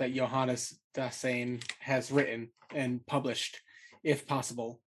stuff that Johannes Dasein has written and published, if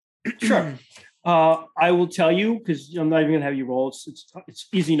possible. Sure. I will tell you, because I'm not even going to have you roll. It's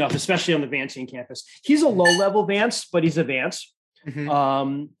easy enough, especially on the Vancian campus. He's a low-level Vance, but he's a Vance.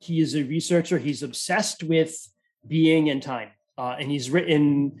 Mm-hmm. He is a researcher. He's obsessed with being and time. And he's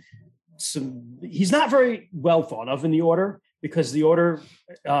written he's not very well thought of in the order, because the order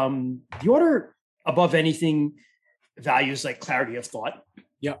above anything values like clarity of thought.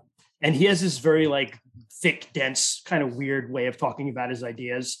 Yep. And he has this very like thick, dense, kind of weird way of talking about his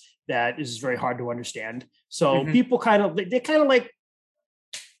ideas that is very hard to understand. So people they're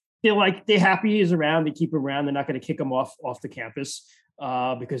happy he's around. They keep him around. They're not going to kick him off the campus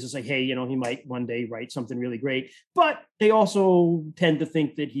because it's like, hey, he might one day write something really great. But they also tend to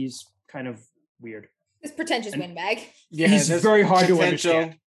think that he's kind of weird. This pretentious windbag. Yeah, he's very hard to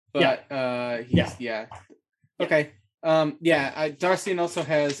understand. But okay. Darcian also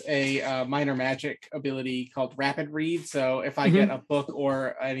has a minor magic ability called Rapid Read. So if I get a book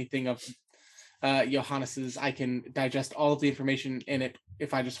or anything of Johannes's, I can digest all of the information in it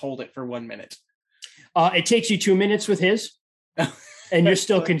if I just hold it for 1 minute. It takes you 2 minutes with his, and you're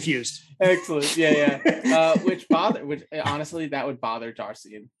still confused. Excellent. Yeah. Which honestly, that would bother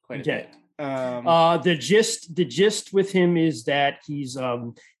Darcian quite a bit. The gist with him is that he's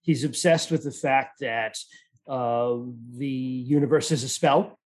obsessed with the fact that the universe is a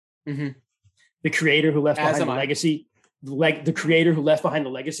spell. The creator who left behind the legacy, the creator who left behind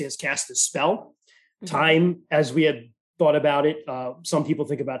the legacy has cast a spell. Time, as we had thought about it, some people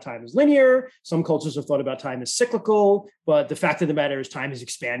think about time as linear. Some cultures have thought about time as cyclical. But the fact of the matter is, time is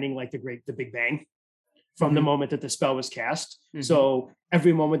expanding like the Big Bang from the moment that the spell was cast. So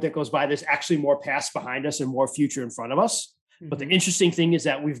every moment that goes by, there's actually more past behind us and more future in front of us. But the interesting thing is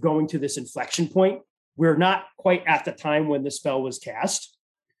that we're going to this inflection point. We're not quite at the time when the spell was cast,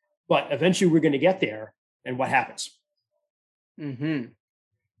 but eventually we're going to get there. And what happens?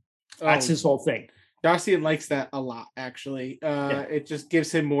 That's his whole thing. Darcian likes that a lot, actually. It just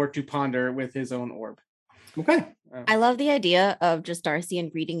gives him more to ponder with his own orb. Okay. I love the idea of just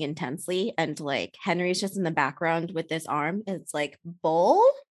Darcian reading intensely, and like Henry's just in the background with this arm. It's like bowl,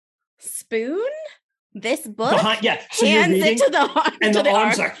 spoon, this book, so hands it to the arm, and the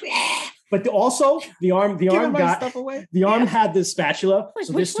arm's arm. like, but also the arm had this spatula. Like,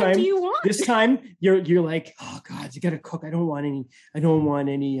 so which one do you want? This time you're like, oh God, you gotta cook. I don't want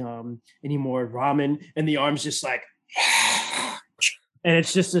any more ramen. And the arm's just like, and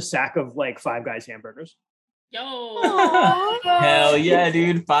it's just a sack of like Five Guys hamburgers. Yo. Hell yeah,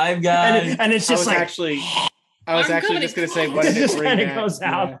 dude. Five Guys. And it's just I was actually just going to say, what it did just it bring kind of back? goes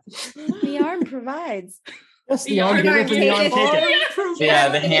out. The arm provides. Yes, the arm giveth and the arm taketh. Yeah,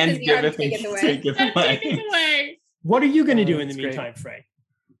 the hand giveth and Take taketh it away. away. What are you going to do in the That's great. meantime, Frey?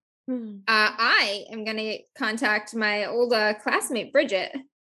 I am going to contact my old classmate, Bridget,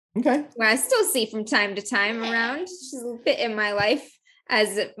 Okay. who I still see from time to time around. She's a bit in my life,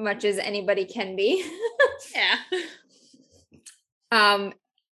 as much as anybody can be. Yeah. I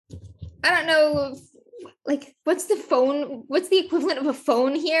don't know, like, what's the equivalent of a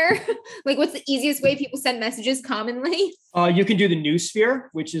phone here? Like, what's the easiest way people send messages commonly? You can do the noosphere,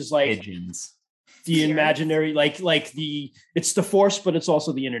 which is like Pigeons. the imaginary, it's the force, but it's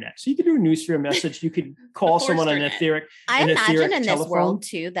also the internet. So you can do a noosphere message. You could call someone on an etheric. I imagine in this telephone. world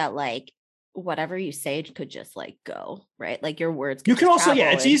too that like whatever you say could just like go, right? Like your words. You can just also,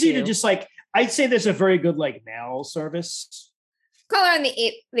 travel it's easy to into- just like, I'd say there's a very good like mail service. Call her on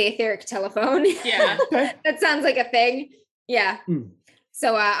the etheric telephone. Yeah. Okay. That sounds like a thing. Yeah. Hmm.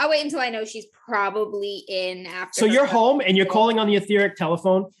 So I'll wait until I know she's probably in after. So her you're class. home and you're calling on the etheric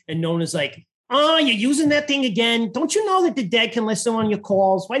telephone, and no one is like, Oh, you're using that thing again. Don't you know that the dead can listen on your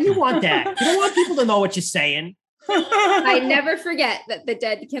calls? Why do you want that? You don't want people to know what you're saying. I never forget that the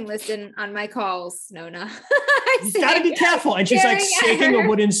dead can listen on my calls, Nona. You got to be careful. And she's like shaking a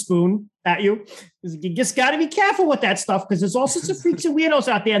wooden spoon at you. You just got to be careful with that stuff because there's all sorts of freaks and weirdos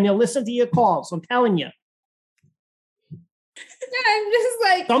out there and they'll listen to your calls. I'm telling you. I'm just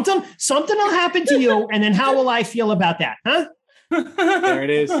like, something will happen to you. And then how will I feel about that? Huh? There it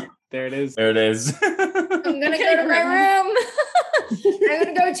is. There it is. There it is. I'm going to go to my room. I'm going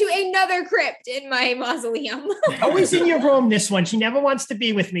to go to another crypt in my mausoleum. Always in your room, this one. She never wants to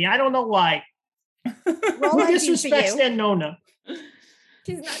be with me. I don't know why. Who disrespects their Nona?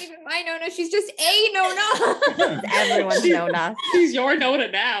 She's not even my Nona. She's just a Nona. Everyone's Nona. She's your Nona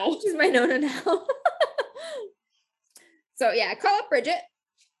now. She's my Nona now. So yeah, call up Bridget.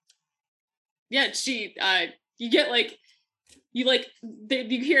 Yeah, you get like, you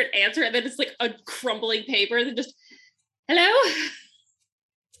hear it answer, and then it's like a crumbling paper, and then just, hello?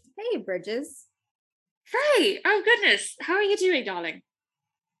 Hey, Bridges. Hey, oh goodness. How are you doing, darling?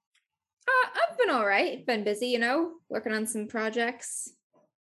 I've been all right. Been busy, working on some projects.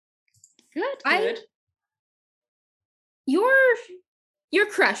 Good. Your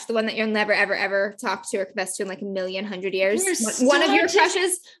crush, the one that you'll never, ever, ever talk to or confess to in like 1,100,000 years. You're One of your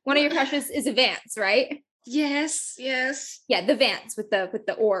crushes is a Vance, right? Yes. Yeah, the Vance with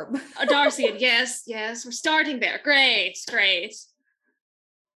the orb. Darcy, yes. We're starting there. Great.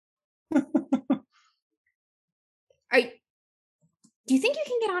 Do you think you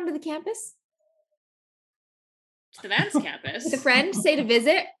can get onto the campus? The Vance campus. With a friend, say to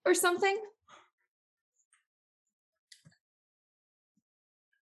visit or something?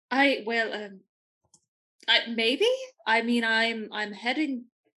 Maybe. I mean, I'm heading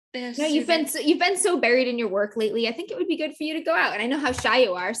there. No, you've been so buried in your work lately. I think it would be good for you to go out. And I know how shy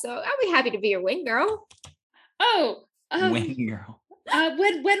you are, so I'll be happy to be your wing girl. Oh, Wing girl. When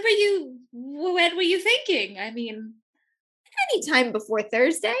were you thinking? I mean, anytime before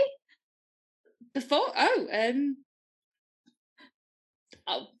Thursday.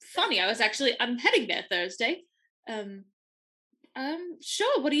 Funny. I'm heading there Thursday.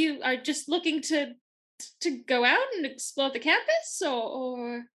 Sure. What are just looking to go out and explore the campus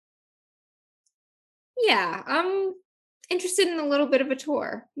or? Yeah, I'm interested in a little bit of a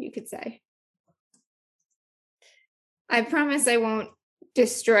tour, you could say. I promise I won't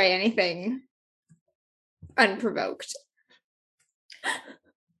destroy anything unprovoked.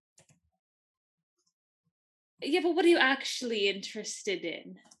 Yeah, but what are you actually interested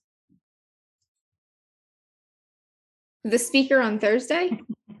in? The speaker on Thursday?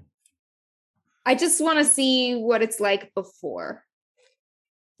 I just want to see what it's like before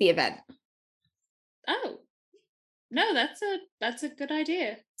the event. Oh, no, that's a good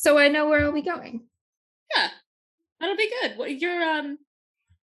idea. So I know where I'll be going. Yeah, that'll be good. What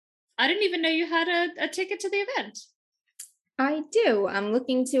I didn't even know you had a ticket to the event. I do. I'm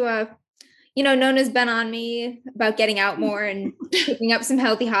looking to Nona's been on me about getting out more and picking up some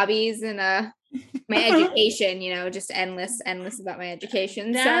healthy hobbies and my education, just endless about my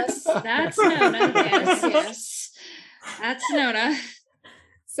education. That's Nona. Yes. That's Nona.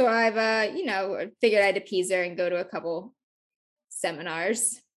 So I've figured I'd appease her and go to a couple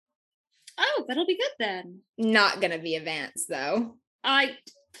seminars. Oh, that'll be good then. Not gonna be a Vance though.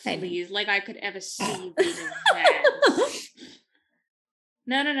 Please, like I could ever see you being a Vance.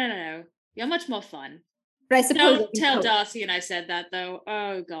 No. You're much more fun. But I suppose Don't tell Darcy and I said that though.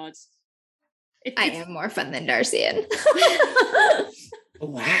 Oh God. I am more fun than Darcian.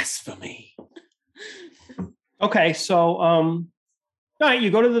 Blasphemy. Okay, so all right,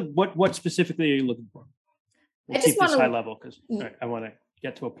 you go to the what specifically are you looking for? We'll I just keep this wanna- high level because I want to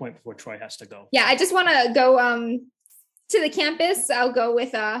get to a point before Troy has to go. Yeah, I just want to go to the campus. I'll go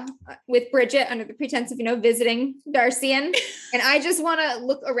with Bridget under the pretense of visiting Darcian, and I just want to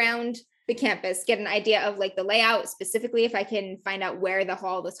look around the campus, get an idea of like the layout, specifically if I can find out where the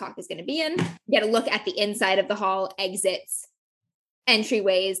hall the talk is going to be in, get a look at the inside of the hall, exits,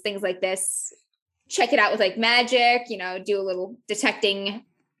 entryways, things like this. Check it out with like magic, do a little detecting,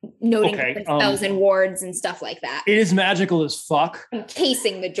 noting different spells and wards and stuff like that. It is magical as fuck.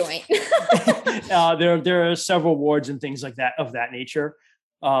 Encasing the joint. There are several wards and things like that of that nature.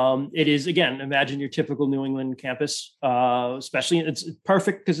 It is, again, imagine your typical New England campus, especially it's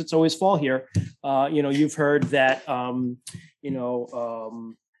perfect because it's always fall here. You've heard that, a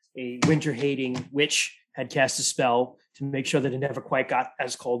winter hating witch had cast a spell to make sure that it never quite got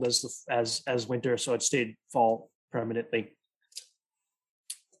as cold as winter. So it stayed fall permanently.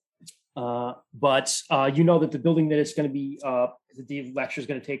 But you know that the building that it's going to be, the lecture is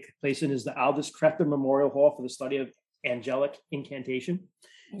going to take place in is the Aldous Crefton Memorial Hall for the study of angelic incantation.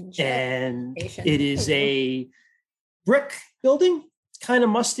 And it is a brick building, kind of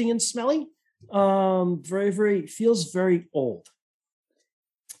musty and smelly. Very feels very old.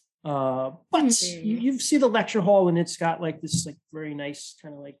 But you see the lecture hall, and it's got like this like very nice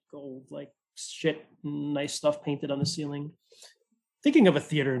kind of like gold like shit, nice stuff painted on the ceiling. Thinking of a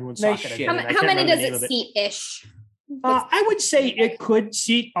theater in Woonsocket. Nice shit. How many does it seat ish? I would say it could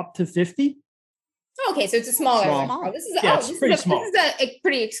seat up to 50. Okay, so it's a smaller Small. one. Oh, this is it's pretty small. This is a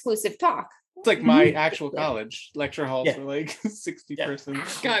pretty exclusive talk. It's like my actual college lecture halls Yeah. for like 60 Yeah.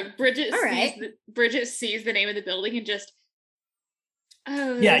 persons. God, Bridget All right. Bridget sees the name of the building and just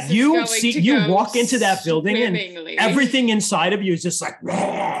Yeah, this is you going see, to you go walk into that building and swimmingly. everything inside of you is just like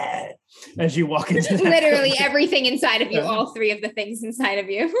as you walk into that Literally building. everything inside of you, all three of the things inside of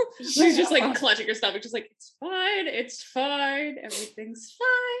you. She's just like clutching her stomach, just like it's fine, everything's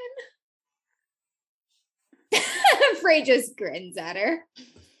fine. Frey just grins at her.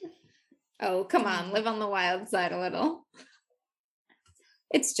 Oh, come on, live on the wild side a little.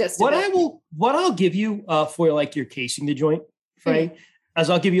 It's just What I'll give you for like your casing the joint, Frey, as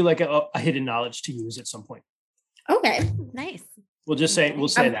I'll give you like a hidden knowledge to use at some point. Okay. Nice. We'll say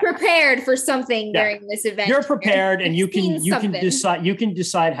I'm that. prepared for something Yeah. during this event. You're prepared, and you I've seen can something.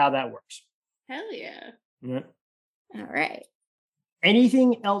 decide how that works. Hell yeah. Yeah. All right.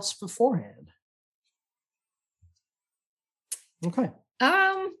 Anything else beforehand? Okay.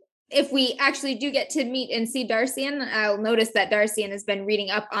 If we actually do get to meet and see Darcian, I'll notice that Darcian has been reading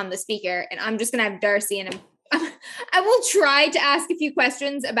up on the speaker, and I'm just gonna have Darcian. I will try to ask a few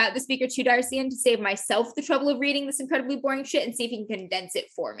questions about the speaker to Darcian to save myself the trouble of reading this incredibly boring shit and see if he can condense it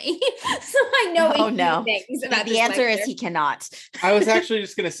for me. So I know Oh, a few no. things about The this answer is lecture. he cannot. I was actually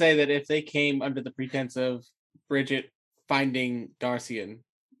just going to say that if they came under the pretense of Bridget finding Darcian,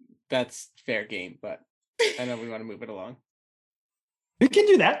 that's fair game, but I know we want to move it along. We can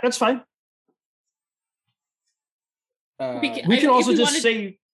do that. That's fine. We can- We I- can if also we just wanted-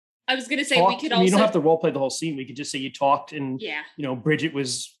 say I was gonna say talked. we could I mean, also you don't have to role play the whole scene. We could just say you talked, and yeah. Bridget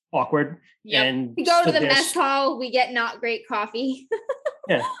was awkward, Yep. and We go to stood the there mess hall. We get not great coffee.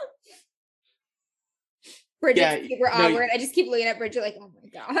 Yeah. Bridget's Yeah, super no, awkward. I just keep looking at Bridget like, oh my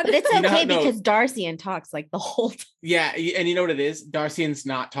god. But it's You know okay how- no. because Darcian talks like the whole time. Yeah, and you know what it is? Darcian's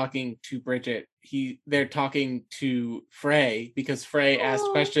not talking to Bridget. They're talking to Frey because Frey asked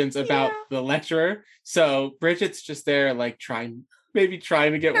Oh, questions about yeah. the lecturer. So Bridget's just there like trying to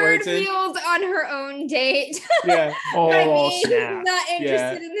get Nerd words in. wheeled on her own date. Yeah. Oh, I mean, snap. not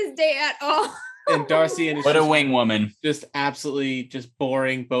interested in this date at all. And Darcian is What a just, wing woman. just absolutely just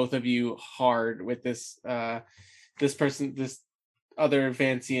boring both of you hard with this this other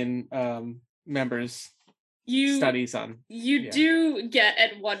Vancian members studies on. You Yeah. do get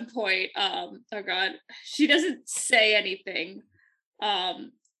at one point, oh god, she doesn't say anything. But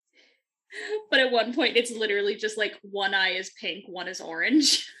at one point it's literally just like one eye is pink, one is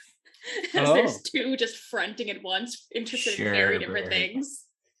orange. As Oh. there's two just fronting at once, interested in very different Sure. things.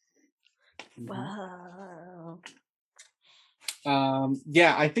 Whoa.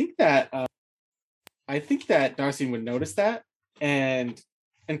 Yeah, I think that Darcian would notice that and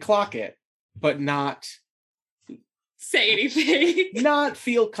clock it, but not Say anything. not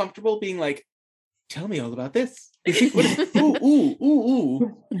feel comfortable being like, tell me all about this.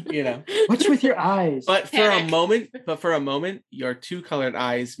 ooh, What's with your eyes? But for Panic. a moment, your two colored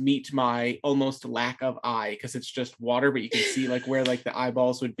eyes meet my almost lack of eye because it's just water, but you can see like where like the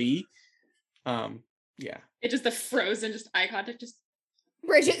eyeballs would be. Yeah. It just the frozen, just eye contact, just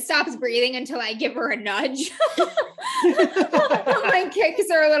Bridget stops breathing until I give her a nudge. My kicks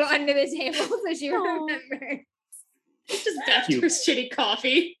are a little under the table so she Aw. remembers. just after Cute. her shitty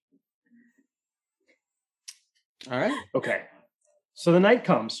coffee. All right. Okay. So the night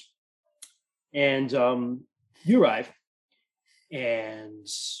comes, and you arrive, and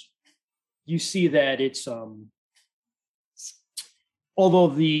you see that it's although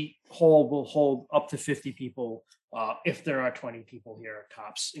the hall will hold up to 50 people, if there are 20 people here,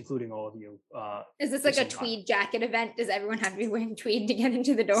 tops, including all of you. Is this like a It's a lot. tweed jacket event? Does everyone have to be wearing tweed to get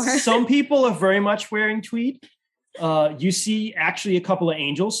into the door? Some people are very much wearing tweed. You see actually a couple of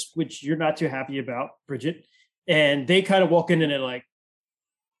angels, which you're not too happy about, Bridget. And they kind of walk in and they're like,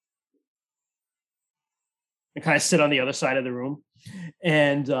 and kind of sit on the other side of the room.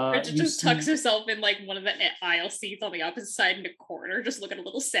 And Bridget you just see- tucks herself in like one of the aisle seats on the opposite side in a corner, just looking a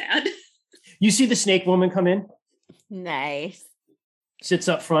little sad. you see the snake woman come in, Nice. sits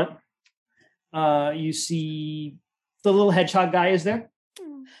up front. You see the little hedgehog guy is there.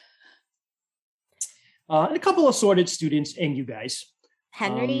 and a couple of sorted students and you guys.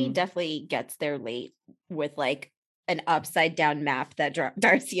 Henry definitely gets there late with like an upside down map that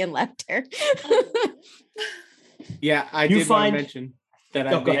Darcy and left her. Yeah, I You did want find- to mention that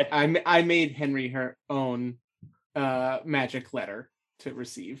go ahead. I made Henry her own magic letter to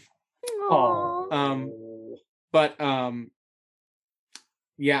receive. Oh. But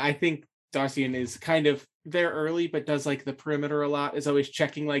yeah, I think Darcian is kind of there early, but does like the perimeter a lot, is always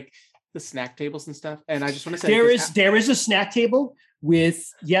checking like the snack tables and stuff. And I just want to say there is a snack table with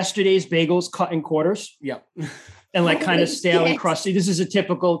yesterday's bagels cut in quarters Yep. and like kind of Holy stale and shit. crusty. This is a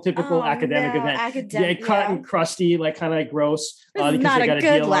typical academic event. Yeah, cut and crusty, like kind of like gross. This is because not they a got a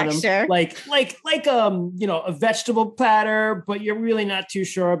good deal on them. lecture. Like a vegetable platter, but you're really not too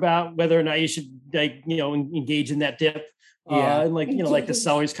sure about whether or not you should engage in that dip. Yeah. And like the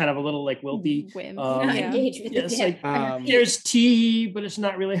celery's kind of a little like wilty. Whim. Yeah. Engage with the It's dip. like there's tea, but it's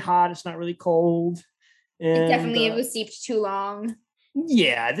not really hot. It's not really cold. And, Definitely it was steeped too long.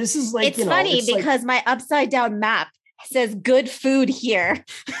 yeah, this is like It's funny it's like- because my upside down map says good food here.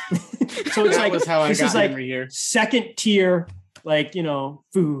 so it's That like was how I this got is like Henry here. second tier,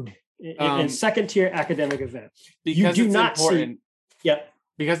 food Um, and second tier academic event. Because do it's not see- important. Yep.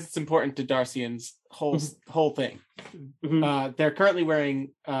 Because it's important to Darcian's whole thing. Mhm. They're currently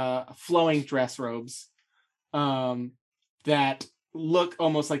wearing flowing dress robes that look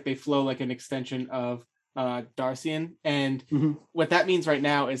almost like they flow like an extension of Darcian. And Mhm. what that means right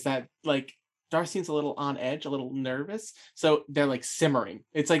now is that like Darcian's a little on edge, a little nervous. So they're like simmering.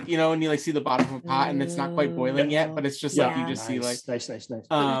 It's like, when you like see the bottom of a pot and it's not quite boiling yet, but it's just like you just see like nice. So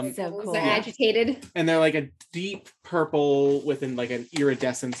Those are agitated. and they're like a deep purple within like an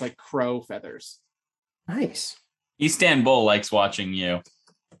iridescence like crow feathers. Nice. Istanbul likes watching you.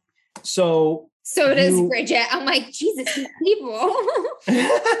 So So does You- Bridget. I'm like, Jesus, these people.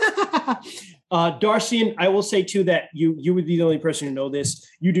 Darcian, I will say too that you would be the only person to know this.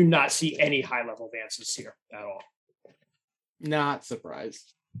 You do not see any high level advances here at all. Not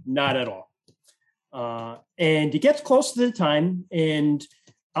surprised. Not at all. And it gets close to the time, and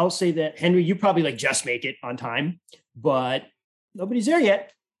I'll say that Henry, you probably like just make it on time, but nobody's there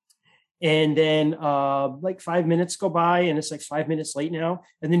yet. And then like 5 minutes go by, and it's like 5 minutes late now.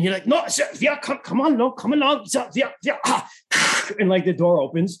 And then you're like, no, yeah, come on, no, come on, yeah. And like the door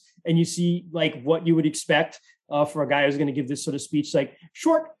opens, and you see like what you would expect for a guy who's going to give this sort of speech, like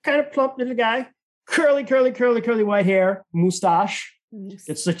short, kind of plump little guy, curly white hair, mustache.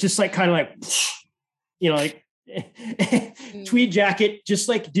 It's like, just like kind of like, tweed jacket, just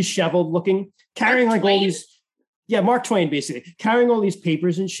like disheveled looking, carrying Mark like all Twain? these, Mark Twain basically, carrying all these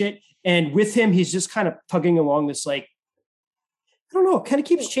papers and shit. And with him, he's just kind of tugging along this like, I don't know, it kind of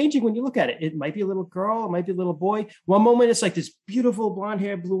keeps changing when you look at it. It might be a little girl, it might be a little boy. One moment it's like this beautiful blonde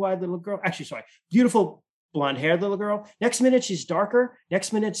haired, blue eyed little girl. Actually, sorry, beautiful blonde haired little girl. Next minute she's darker.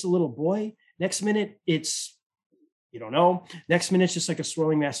 Next minute it's a little boy. Next minute it's, you don't know. Next minute it's just like a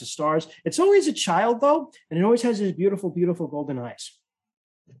swirling mass of stars. It's always a child though, and it always has his beautiful, beautiful golden eyes.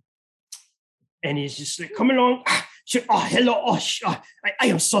 And he's just like coming along. Hello. I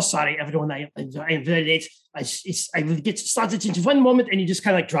am so sorry, everyone. I am very late. I will get started in one moment. And he just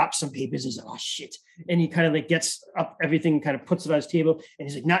kind of like drops some papers. He's like, oh shit. And he kind of like gets up everything, kind of puts it on his table. And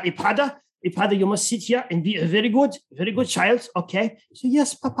he's like, now, Ipada, you must sit here and be a very good child. Okay. So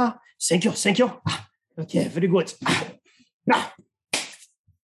yes, Papa. Thank you. Okay, very good. Now,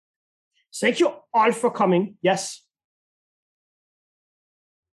 thank you all for coming. Yes.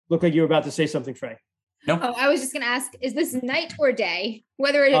 Look like you were about to say something, Frey. Oh, I was just gonna ask: is this night or day?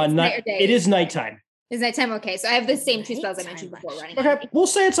 Whether it's night or day? It is nighttime. Is nighttime okay? So I have the same two spells I mentioned before running. Okay, we'll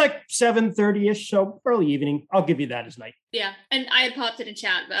say it's like 7:30ish, so early evening. I'll give you that as night. Yeah, and I had popped it in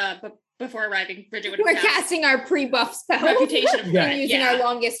chat, but before arriving, Bridget would We're have cast casting our pre-buff spell. Reputation of Yeah. and using yeah. our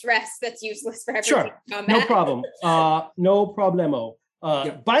longest rest that's useless for Sure, everything. no problem. No problemo.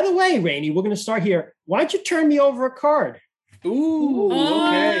 By the way, Rainey, we're going to start here. Why don't you turn me over a card? Ooh,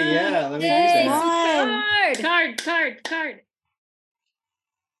 okay, yeah. Let me Yay, do that. card.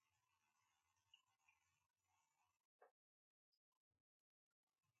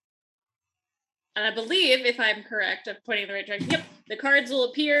 And I believe, if I'm correct, I'm pointing in the right direction. Yep, the cards will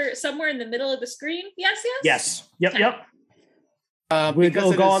appear somewhere in the middle of the screen. Yes. Yes. Yep. Because We'll it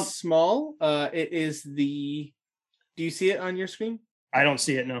go is on. small, it is the. Do you see it on your screen? I don't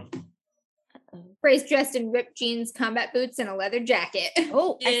see it, no. Frey's dressed in ripped jeans, combat boots, and a leather jacket.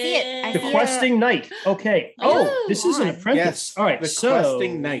 Oh, I see it. I The see it. Questing Knight. Okay. Oh, this is an on. apprentice. Yes, All right. the So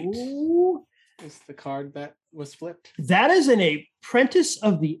Questing Knight. It's the card that was flipped. that is an apprentice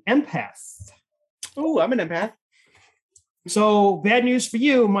of the empath. Oh, I'm an empath. So bad news for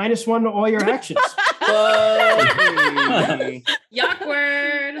you, -1 to all your actions. Lovely.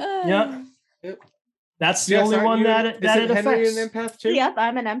 Awkward. Yeah. Yep. That's the Jess, only aren't one you- that is it Henry affects. an empath too? Yep,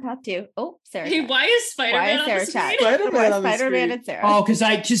 I'm an empath too. Oh, Sarah. Hey, chat. why is Spider-Man on the Sarah screen? chat? Spider-Man Why on the Spider-Man screen. and Sarah? Oh, because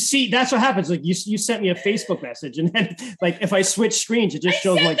I just see that's what happens. Like you sent me a Facebook message, and then like if I switch screens, it just I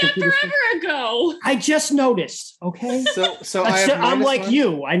shows said my that computer. forever ago. I just noticed. Okay, So I have I'm like -1.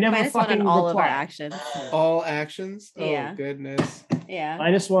 you. I never Minus one fucking on all of our reply. actions. All actions. Oh Yeah. goodness. Yeah.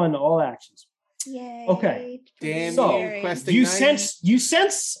 -1 all actions. Yay. Okay. Damn So, you, questing You 90.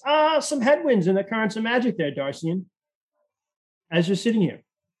 sense some headwinds in the currents of magic there, Darcian. As you're sitting here.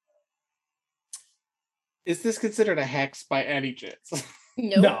 Is this considered a hex by any chance?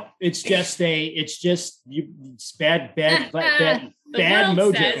 Nope. No, it's just it's bad The bad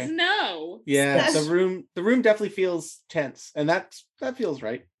world mojo. says no. Yeah, Yes. the room definitely feels tense, and that feels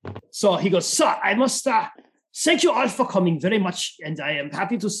right. So he goes, sir, I must thank you all for coming very much, and I am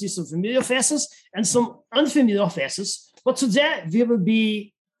happy to see some familiar faces and some unfamiliar faces. But today we will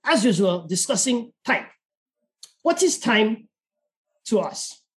be, as usual, discussing time. What is time to us?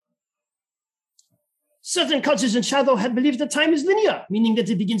 Certain cultures in Shadow had believed that time is linear, meaning that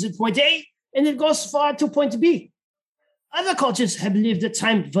it begins at point A and it goes far to point B. Other cultures had believed that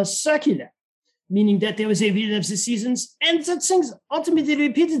time was circular, meaning that there was a wheel of the seasons and that things ultimately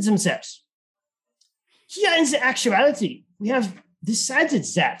repeated themselves. Here in the actuality, we have decided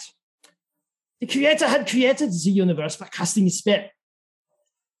that the creator had created the universe by casting a spell.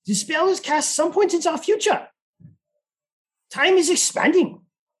 The spell was cast some point into our future. Time is expanding.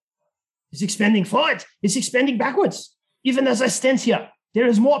 It's expanding forward. It's expanding backwards. Even as I stand here, there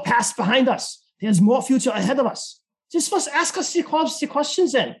is more past behind us. There's more future ahead of us. Just must ask us the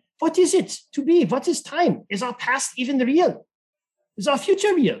questions then. What is it to be? What is time? Is our past even real? Is our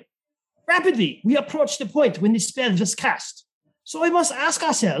future real? Rapidly, we approach the point when the spell was cast. So we must ask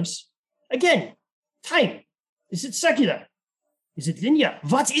ourselves, again, time. Is it circular? Is it linear?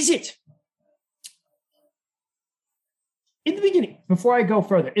 What is it? In the beginning, before I go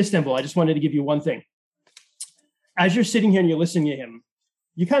further, Istanbul, I just wanted to give you one thing. As you're sitting here and you're listening to him,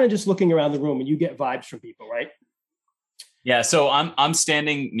 you're kind of just looking around the room and you get vibes from people, right? Yeah, so I'm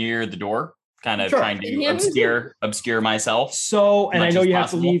standing near the door, kind of Sure. trying to obscure myself. So, and I Much know as you have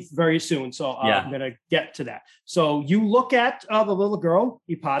possible. to leave very soon, so Yeah. I'm going to get to that. So you look at the little girl,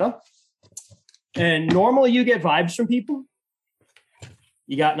 Ipada, and normally you get vibes from people.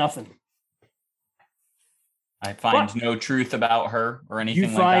 You got nothing. I find no truth about her or anything You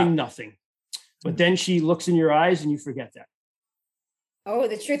like find that. nothing. But then she looks in your eyes and you forget that. Oh,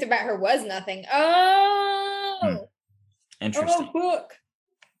 the truth about her was nothing. Oh, Interesting. oh, book.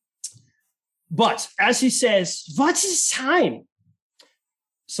 But as he says, what is time?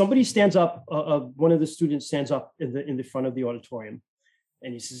 Somebody stands up, one of the students stands up in the front of the auditorium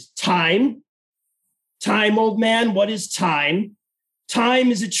and he says, time, old man, what is time?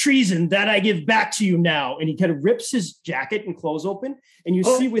 Time is a treason that I give back to you now. And he kind of rips his jacket and clothes open and you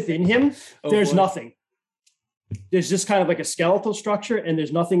see within him, there's nothing. There's just kind of like a skeletal structure and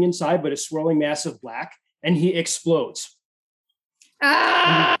there's nothing inside but a swirling mass of black and he explodes.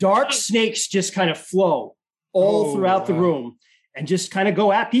 Ah, And dark snakes just kind of flow all throughout the room and just kind of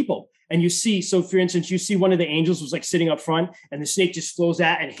go at people. And you see, so for instance, you see one of the angels was like sitting up front and the snake just flows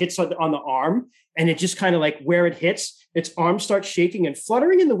at and hits on the arm. And it just kind of like where it hits, its arm starts shaking and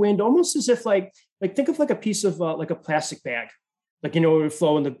fluttering in the wind, almost as if like think of like a piece of like a plastic bag, like, you know, it would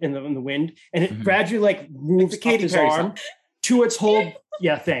flow in the wind. And it gradually like moves Like the up Katy his Perry arm song. to its whole,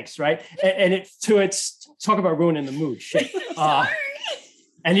 yeah, thanks, right? And it to its, talk about ruining the mood, shit.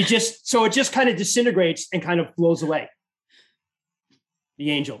 And it just kind of disintegrates and kind of blows away. The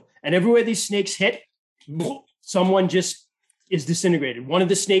angel. And everywhere these snakes hit, someone just is disintegrated. One of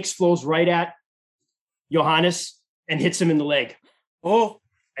the snakes flows right at Johannes and hits him in the leg. Oh,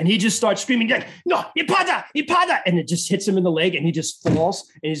 And he just starts screaming like, no, Ipada. And it just hits him in the leg and he just falls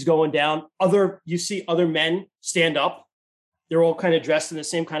and he's going down. You see other men stand up. They're all kind of dressed in the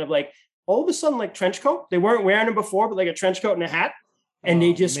same kind of like, all of a sudden like trench coat. They weren't wearing them before, but like a trench coat and a hat. And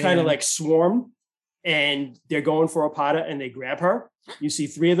they just kind of like swarm and they're going for Ipada and they grab her. You see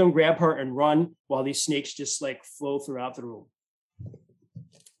 3 of them grab her and run while these snakes just like flow throughout the room.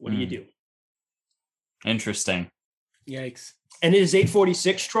 What do you do? Interesting. yikes. And it is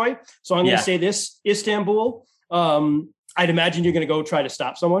 8:46, Troy. So I'm going Yeah. to say this, Istanbul. I'd imagine you're going to go try to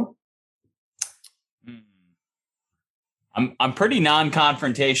stop someone. I'm pretty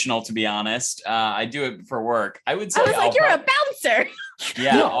non-confrontational, to be honest. I do it for work. I would say I was like, you're a bouncer.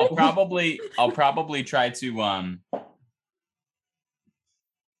 yeah. No. I'll probably try to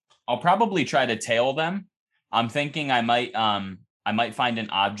I'll probably try to tail them. I'm thinking I might find an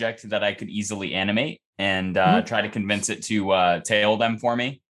object that I could easily animate and Mhm. try to convince it to tail them for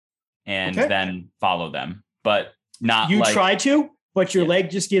me, and Okay. then follow them. But not You like try to, but your Yeah. leg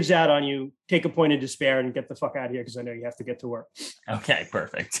just gives out on you. Take a point of despair and get the fuck out of here because I know you have to get to work. okay,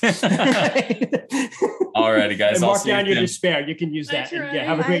 perfect. And Alrighty, guys. I'll mark see you down your soon. despair. You can use Bye, that. And, Troy. yeah,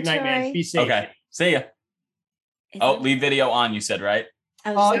 have a Bye, great night, man. Troy. Be safe. Okay, see ya. Is Oh, there- leave video on. You said right.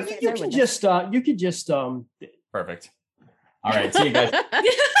 I was just gonna say, You there can would- just Perfect. All right, see you guys.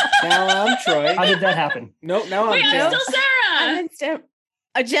 Now I'm Troy. how did that happen? Nope. Now I'm Wait, I'm Jeff. still I'm Sarah. in step.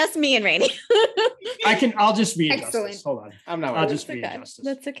 Just me and Rainy. I'll just readjust Excellent. this. Hold on. I'm not. I'll worried. just okay. readjust this.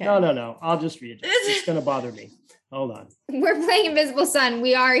 That's okay. No. I'll just readjust. It's gonna bother me. Hold on. We're playing Invisible Sun.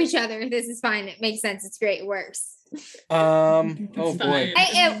 We are each other. This is fine. It makes sense. It's great. It works. Oh It's boy.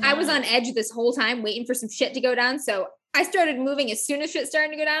 fine. I was on edge this whole time waiting for some shit to go down. So I started moving as soon as shit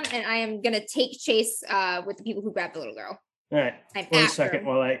started to go down, and I am gonna take chase with the people who grabbed the little girl. All right. I'm One after second him.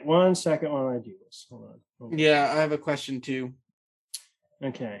 while I do this. Hold on. Yeah, I have a question too.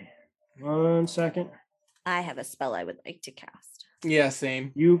 Okay. 1 second. I have a spell I would like to cast. Yeah,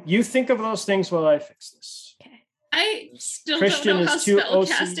 same. You think of those things while I fix this. Okay. I still Christian don't know how is too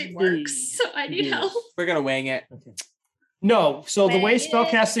spellcasting OCD. works, so I need Yes. help. We're gonna wing it. Okay. No. So the way Wait.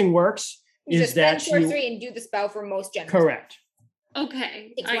 spellcasting works You is just spend that you sorcery and do the spell for most generous. correct.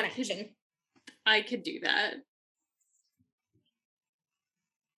 Okay, Takes one action. I could do that.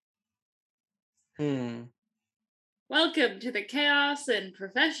 Welcome to the chaos and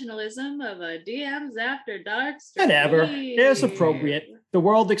professionalism of a DM's After Dark. Whatever. stream. It's appropriate. The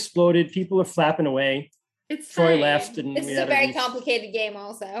world exploded. People are flapping away. It's Troy fine. left, and This we is had a very leave. complicated game,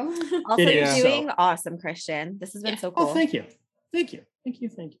 also. Also, It you're is. doing awesome, Christian. This has been Yeah. so cool. Oh, thank you. Thank you.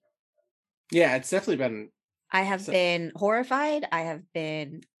 Yeah, it's definitely been. I have So- been horrified. I have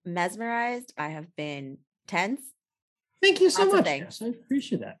been mesmerized. I have been tense. Thank you so Lots of much. things. Yes, I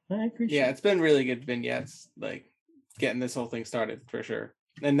appreciate that. I appreciate Yeah, it. it's been really good vignettes. Like getting this whole thing started for sure.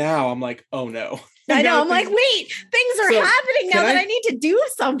 And now I'm like, oh no. I Now know. I'm like, things- wait, things are So, happening now can that I- I need to do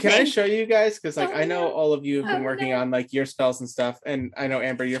something. Can I show you guys? Because like Oh, I know no. all of you have been Oh, working no. on like your spells and stuff, and I know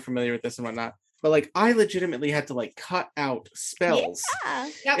Amber, you're familiar with this and whatnot. But like I legitimately had to like cut out spells, Yeah.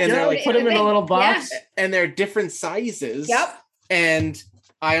 Yep, And they're so like, put them in a big- little box. yeah. and they're different sizes. Yep. And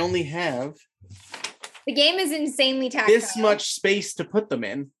I only have The game is insanely tactile. this much space to put them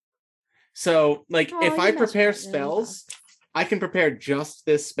in. So like Oh, if you I messed prepare up really spells, I can prepare just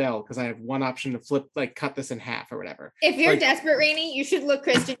this spell because I have one option to flip, like cut this in half or whatever. If you're like- desperate, Rainy, you should look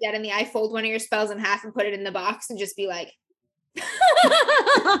Christian dead in the eye, fold one of your spells in half, and put it in the box, and just be like,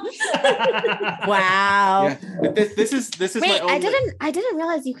 Wow. Yeah, but this is my Wait, own. I didn't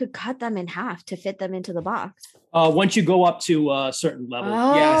realize you could cut them in half to fit them into the box. Once you go up to a certain level.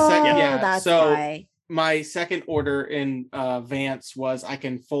 Yeah, yeah, That's so- why. My second order in Vance was I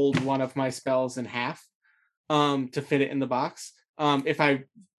can fold one of my spells in half to fit it in the box. If I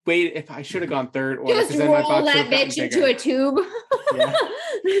should have gone third order just because then my roll box would that have gotten bitch bigger. into a tube. Yeah.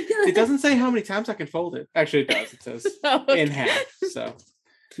 It doesn't say how many times I can fold it. Actually, it does. It says in half. So All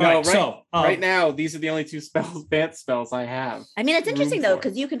no, right, right, so right now these are the only two spells, Vance spells I have. I mean, it's room interesting though, for.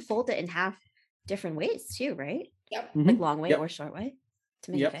 because you can fold it in half different ways too, right? Yep. Mhm. Like long way Yep. or short way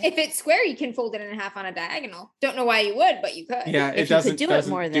to make Yep. it fit. If it's square, you can fold it in half on a diagonal. Don't know why you would, but you could. Yeah, If it you could doesn't do it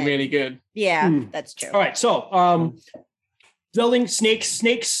doesn't more do me than- any good. Yeah, Hmm. that's true. All right, so building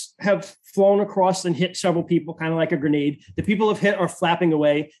snakes have flown across and hit several people, kind of like a grenade. The people have hit are flapping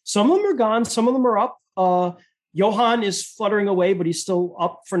away. Some of them are gone, some of them are up. Johan is fluttering away, but he's still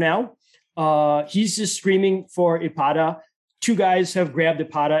up for now. He's just screaming for Ipada. Two guys have grabbed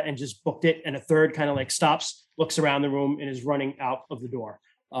Ipada and just booked it, and a third kind of like stops, looks around the room, and is running out of the door.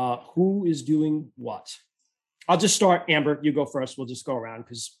 Who is doing what? I'll just start. Amber, you go first. We'll just go around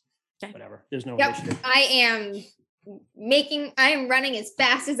because Okay. whatever. There's no Yep. initiative. I am running as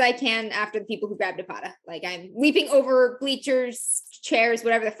fast as I can after the people who grabbed Ipada. Like I'm leaping over bleachers, chairs,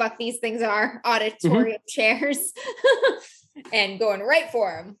 whatever the fuck these things are, auditorium chairs, and going right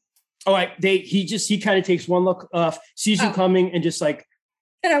for him. All right, he kind of takes one look off, sees you Oh. coming, and just like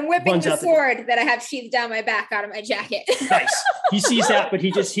And I'm whipping Runs the out the- sword that I have sheathed down my back out of my jacket. nice. He sees that, but he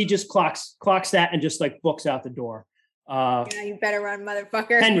just clocks that and just like books out the door. Yeah, you better run,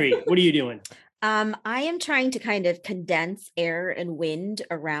 motherfucker. Henry, what are you doing? I am trying to kind of condense air and wind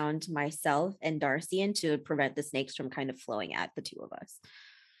around myself and Darcian to prevent the snakes from kind of flowing at the two of us.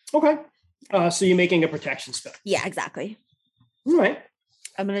 Okay, so you're making a protection spell. Yeah, exactly. All right,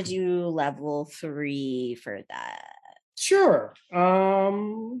 I'm gonna do level 3 for that. sure.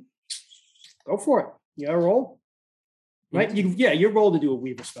 Go for it. You got to roll, right? You roll to do a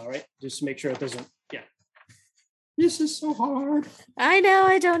weaver spell, right? Just to make sure it doesn't. This is so hard. I know.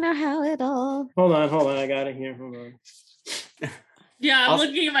 I don't know how it'll. Hold on. I got it here. Hold on. Yeah, I'm I'll-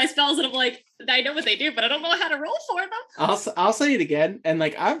 looking at my spells and I'm like, I know what they do, but I don't know how to roll for them. I'll say it again, and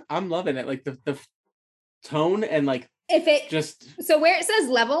like I'm loving it. Like the tone and like If it just so where it says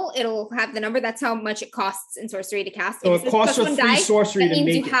level, it'll have the number. That's how much it costs in sorcery to cast. So If it says costs plus a one 3 die, sorcery that to means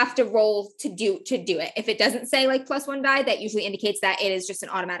make you it. have to roll to do it. If it doesn't say like plus 1 die, that usually indicates that it is just an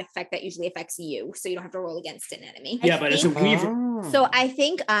automatic effect that usually affects you. So you don't have to roll against an enemy. Yeah, but it's a think- weaver. So I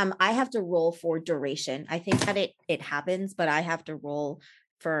think I have to roll for duration. I think that it happens, but I have to roll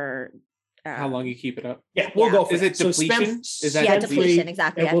for how long you keep it up. Yeah, we'll Yeah. go for Is that. it So depletion? Is that yeah, spend depletion, three,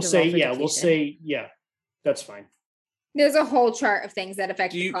 exactly. And I we'll have to roll say, for yeah, we'll depletion. say, yeah, that's fine. There's a whole chart of things that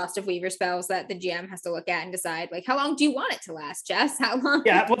affect Do the you- cost of Weaver spells that the GM has to look at and decide, like, how long do you want it to last, Jess? How long?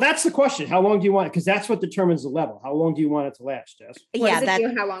 Yeah, well, that's the question. How long do you want it? Because that's what determines the level. How long do you want it to last, Jess? What Yeah, does it that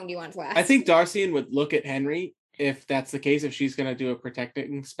do? How long do you want it to last? I think Darcian would look at Henry if that's the case, if she's gonna do a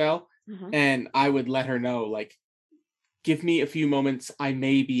protecting spell, Mhm. and I would let her know, like, give me a few moments. I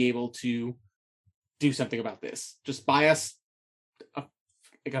may be able to do something about this. Just buy us a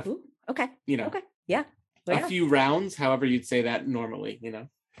Ooh, okay. you know, Okay. Yeah. a few rounds, however you'd say that normally, you know.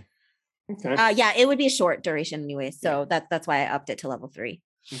 Okay. Yeah, it would be a short duration anyway. So that's why I upped it to level 3.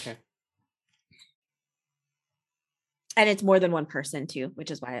 Okay. And it's more than one person too,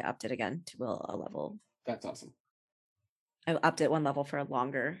 which is why I upped it again to a level. That's awesome. I upped it one level for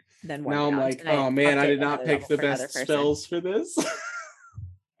longer than one. Now I'm round, like, and oh man, upped I it did not another pick level the for another best person. spells for this.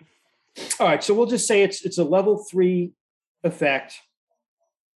 All right, so we'll just say it's a level 3 effect,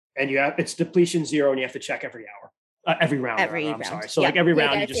 and it's depletion 0, and you have to check every hour, every round. Every I'm round. sorry. So Yeah. like every Yeah,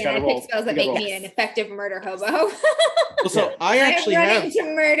 round, you guys, just and got to I roll. pick spells that you gotta make roll. me an effective murder hobo. Well, so I actually am have running to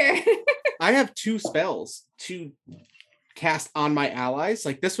murder. I have 2 spells to cast on my allies.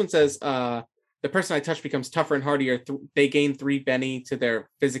 Like this one says, the person I touch becomes tougher and hardier. They gain 3 Benny to their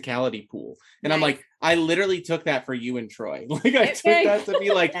physicality pool. And I'm Nice. like, I literally took that for you and Troy. Like I took Okay. that to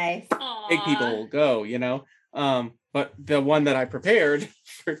be like, Nice. big people go, you know. But the one that I prepared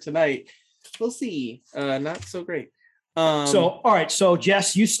for tonight, we'll see. Not so great. So all right, so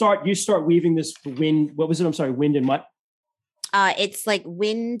Jess, you start weaving this wind. What was it? I'm sorry, wind and what? It's like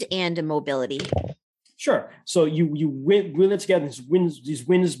wind and mobility. Sure. So you win it together. These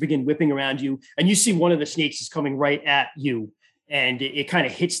winds begin whipping around you, and you see one of the snakes is coming right at you, and it kind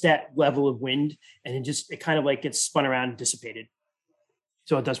of hits that level of wind, and it kind of like gets spun around and dissipated.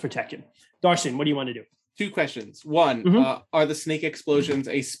 So it does protect you. Darcian, what do you want to do? 2 questions. One, Mhm. are the snake explosions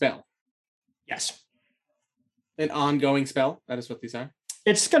a spell? Yes, An ongoing spell? That is what these are.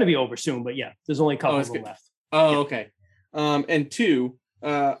 it's going to be over soon, but yeah, there's only a couple it's of them good. left. Oh, Yeah. okay. And 2,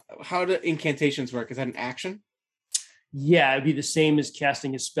 how do incantations work? Is that an action? Yeah, it'd be the same as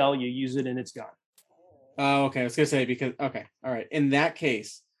casting a spell. You use it and it's gone. Oh, okay. I was gonna say because okay, all right. In that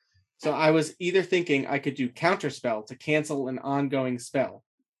case, so I was either thinking I could do counterspell to cancel an ongoing spell,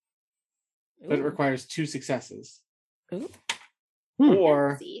 but it Ooh. requires 2 successes. Ooh.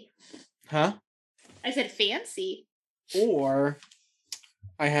 Or Fancy. huh? I said fancy. Or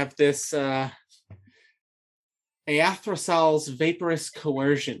I have this Athrosal's vaporous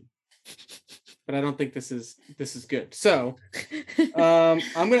coercion. But I don't think this is good. So I'm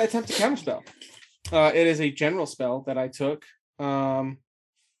gonna attempt to counterspell. It is a general spell that I took. Let's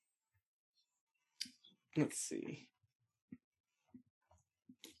see.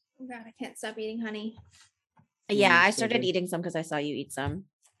 Oh God, I can't stop eating honey. Yeah, I so started good. eating some because I saw you eat some.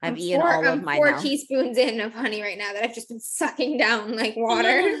 I've I'm eaten four- all of I'm mine 4 now. teaspoons in of honey right now that I've just been sucking down like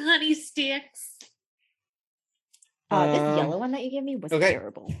water. Little honey sticks. This Um, yellow one that you gave me was okay.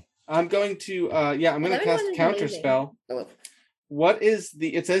 terrible. I'm going to I'm gonna lemon cast one is amazing. counterspell. Oh, What is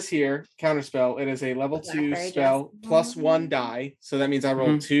it says here, counterspell. It is a level 2 Blackberry spell Jess. plus 1 die. So that means I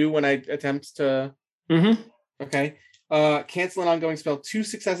roll 2 when I attempt to Mm-hmm. okay. Cancel an ongoing spell, 2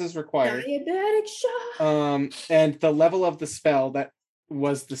 successes required. diabetic shot. And the level of the spell that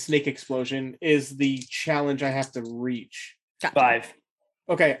was the snake explosion is the challenge I have to reach. Gotcha. 5.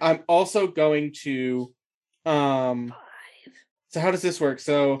 Okay, I'm also going to so how does this work?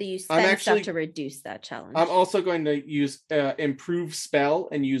 So So you I'm spend actually stuff to reduce that challenge. I'm also going to use improve spell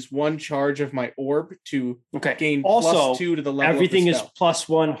and use 1 charge of my orb to Okay. gain Also, +2 to the level everything of is the spell.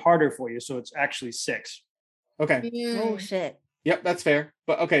 +1 harder for you, so it's actually 6. Okay. Oh shit. Yep, that's fair.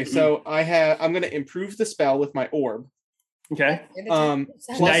 But okay, so I'm going to improve the spell with my orb. Okay. Um,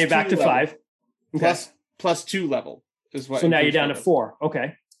 So now Plus you're back 2 to level. 5. Okay. Plus 2 level is what. So now you're improved down to spell 4. Okay.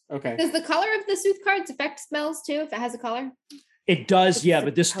 does. Okay. Does the color of the sooth cards affect spells too if it has a color? It does, It's yeah,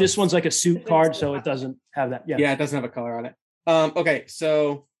 but this supposed one's like a suit to. card, so it doesn't have that. Yeah. Yeah, it doesn't have a color on it. Okay,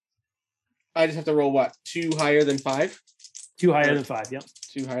 so I just have to roll what? 2 higher than 5? 2 higher than 5. Yep.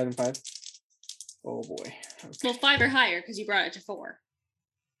 2 higher than 5. Oh boy. Okay. Well, 5 or higher because you brought it to 4.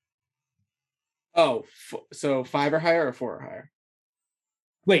 Oh, so 5 or higher or 4 or higher?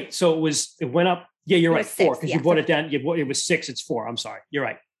 Wait, so it went up. Yeah, you're It right. was 4 6, because yeah. you brought it down. It was 6. It's 4. I'm sorry. You're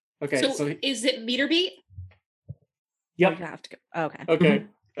right. Okay, So, so is it meter beat? Yep. You have to go. Okay. okay.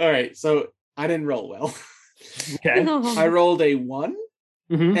 All right. So I didn't roll well. Okay. I rolled a 1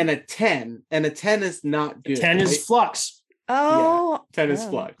 Mhm. and a 10, and a 10 is not good. 10 is right? flux. Oh. 10 is oh.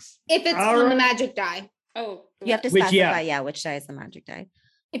 flux. If it's All on the right. magic die. Oh, You have to Which, specify, yeah. which die is the magic die.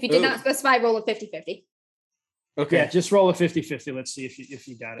 If you did Ooh. not specify, roll a 50-50. Okay. Yeah, just roll a 50-50. Let's see if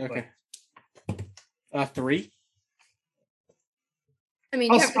you got it. Okay. 3. I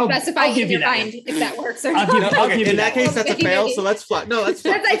mean, you have to I'll specify give in you your that mind if that works or I'll not. give No, you- I'll okay. give In you that that. case, that's a fail. So let's flux. No, let's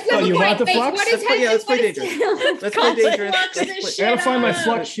flux. That's like Let's flip a you coin. want the Wait, flux? what is Let's play- yeah, heads let's play and what is dangerous. tails? Let's play dangerous. Flux Let's this play- shit I gotta find my up.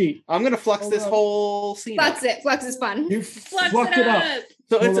 flux sheet. I'm gonna flux Hold this on. whole scene. Flux up. it. Flux is fun. You Flux fucked it it up. up.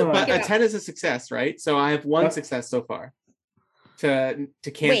 So it's Hold on. but a Yeah. 10 is a success, right? So I have 1 Yep. success so far. To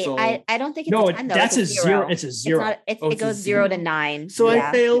Wait, cancel. I don't think it's No, a 10, though. that's a it's 0. It's a It's 0. not, Oh, it it's a goes 0 to 0? 9. So yeah.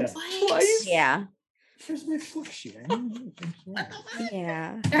 I failed Yeah. twice. Yeah. Where's my flux sheet? I don't know.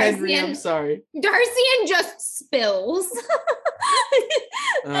 Yeah. Henry, I'm Darcy sorry. and just spills.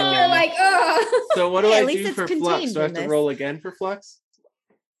 Um, You're like, oh. so what do Hey, I at least do it's for flux? contained Do I have in to this. roll again for flux?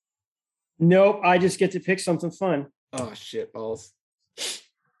 Nope. I just get to pick something fun. Oh shit balls.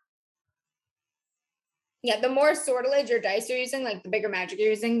 Yeah, the more sortilege or dice you're using, like the bigger magic you're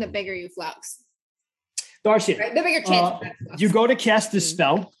using, the bigger you flux. Darcy, Right? The bigger chance of flux. you go to cast this Mhm.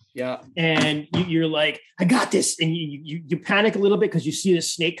 spell. Yeah. And you're like, I got this, and you panic a little bit because you see the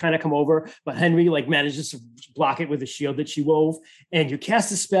snake kind of come over, but Henry like manages to block it with a shield that she wove, and you cast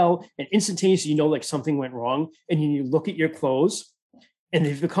the spell, and instantaneously you know like something went wrong, and you look at your clothes, and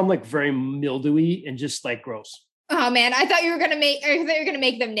they've become like very mildewy and just like gross. Oh man, I thought you were gonna make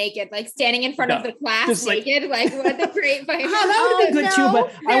them naked, like standing in front of No, the class just like- naked. Like what the great fight. Oh, that would have been good too,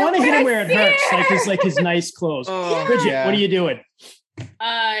 but I want to hit him where it hurts, Yes. like his nice clothes. Oh, Bridget, yeah. what are you doing?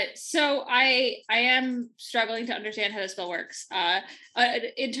 So I am struggling to understand how this spell works.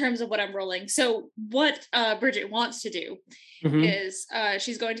 In terms of what I'm rolling. So what Bridget wants to do Mhm. is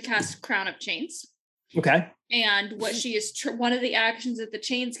she's going to cast Crown of Chains. Okay. And what she is, one of the actions that the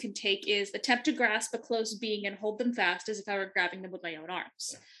chains can take is attempt to grasp a close being and hold them fast as if I were grabbing them with my own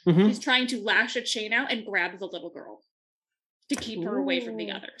arms. Mhm. She's trying to lash a chain out and grab the little girl to keep her away from the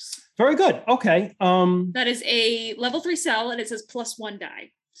Ooh. others. Very good. Okay. That is a level 3 cell, and it says +1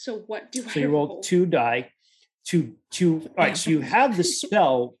 die. So what do I So you roll roll? 2 die. Two. All right. So you have the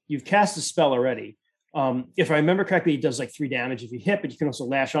spell. You've cast the spell already. If I remember correctly, it does like 3 damage if you hit, but you can also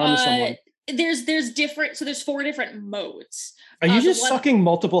lash on to someone. There's different. So there's 4 different modes. Are you the just one- sucking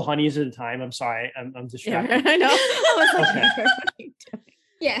multiple honeys at a time? I'm sorry. I'm distracted. I know. I was like,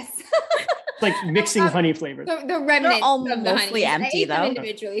 Yes. Like mixing honey flavors. The remnants all of the mostly honey. I empty, ate them though.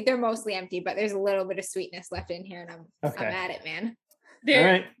 individually. They're mostly empty, but there's a little bit of sweetness left in here, and I'm Okay. at it, man. There,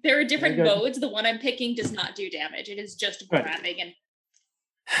 All right. there are different Very good. modes. The one I'm picking does not do damage. It is just Good. grabbing and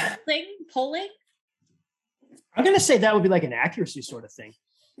pulling. I'm gonna say that would be like an accuracy sort of thing.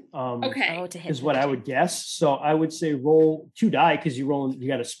 Okay. oh, to hit Is what I would guess. So I would say roll 2 die because you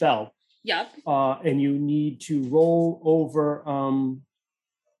got a spell. Yep. And you need to roll over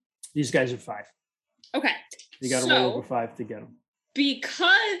these guys are 5. Okay. You got to So- roll over 5 to get them.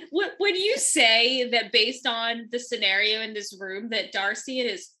 Because would you say that based on the scenario in this room that Darcy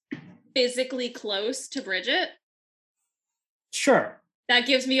is physically close to Bridget? Sure. That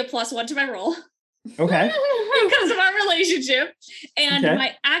gives me a +1 to my roll Okay. because of our relationship. And Okay.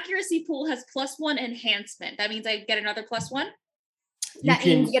 my accuracy pool has +1 enhancement. That means I get another +1. You That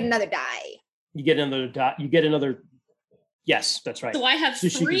means can you get another die. you get another dot. You get another. Yes, that's right. So I have So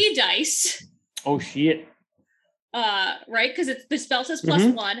she 3 dice. Oh shit. Right? Because it's the spell says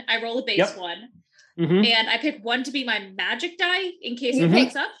Mhm. +1. I roll a base Yep. 1. Mhm. And I pick 1 to be my magic die in case You it Mhm.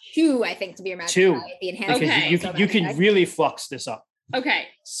 picks up. 2, I think, to be your magic 2. die. The Because enhancement. Okay. you so can you magic can die. really flux this up. Okay,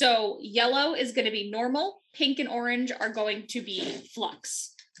 so yellow is going to be normal, pink and orange are going to be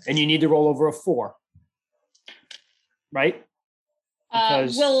flux. And you need to roll over a 4. Right?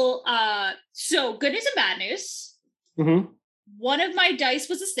 Because- So good news and bad news. Mm-hmm. One of my dice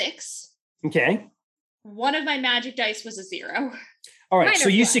was a 6. Okay. One of my magic dice was a 0. All right. Minor So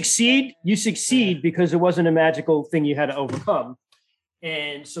you flux. succeed. You succeed because it wasn't a magical thing you had to overcome.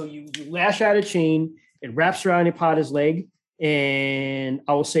 And so you lash out a chain. It wraps around Ipata's leg. And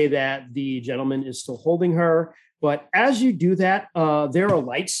I will say that the gentleman is still holding her. But as you do that, there are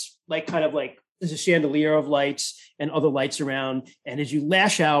lights, like kind of like there's a chandelier of lights and other lights around. And as you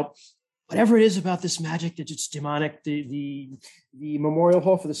lash out, whatever it is about this magic that it's demonic, the Memorial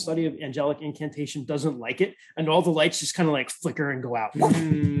Hall for the Study of Angelic Incantation doesn't like it, and all the lights just kind of like flicker and go out.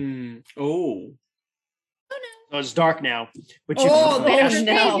 Oh, So it's dark now, but Oh, you've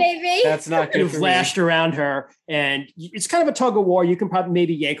no. baby. that's not good you've for me. lashed around her, and it's kind of a tug of war. You can probably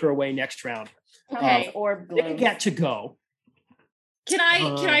maybe yank her away next round. Okay. Orb They glows. get to go. Can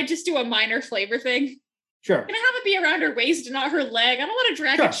I just do a minor flavor thing? Sure. Can I have it be around her waist and not her leg? I don't want to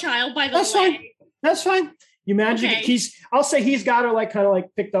drag Sure. a child by the That's leg. fine. That's fine. You manage Okay. it. I'll say he's got her like kind of like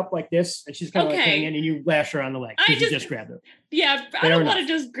picked up like this, and she's kind of like Okay. hanging, and you lash her on the leg. I 'Cause you just- just grabbed her. Yeah, I Fair don't enough. want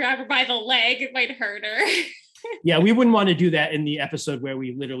to just grab her by the leg. It might hurt her. Yeah, we wouldn't want to do that in the episode where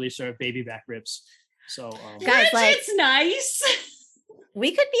we literally serve baby back ribs. So Guys, like- Bridget's nice.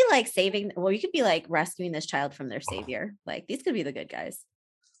 We could be like we could be like rescuing this child from their savior. Like these could be the good guys.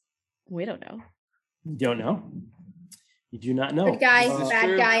 We don't know. you don't know. You do not know. Good guy, This is bad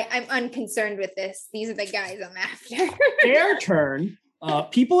true. guy. I'm unconcerned with this. These are the guys I'm after. Their turn.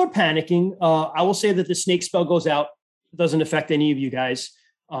 People are panicking. I will say that the snake spell goes out. It doesn't affect any of you guys.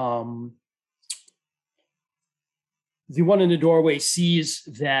 The one in the doorway sees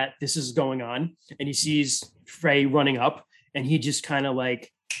that this is going on, and he sees Frey running up, and he just kind of like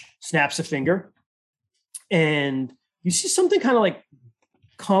snaps a finger, and you see something kind of like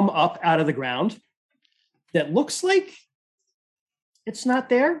come up out of the ground that looks like it's not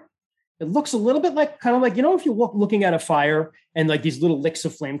there. It looks a little bit like kind of like, if you looking at a fire and like these little licks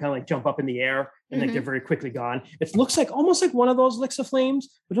of flame kind of like jump up in the air and like they're very quickly gone. It looks like almost like one of those licks of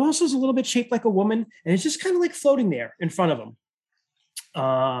flames, but it also is a little bit shaped like a woman, and it's just kind of like floating there in front of him.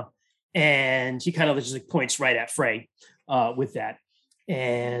 And he kind of just like points right at Frey with that.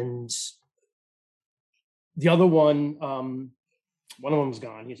 And the other one of them's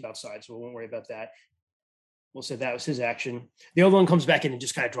gone. He's outside, so we won't worry about that. We'll say that was his action. The other one comes back in and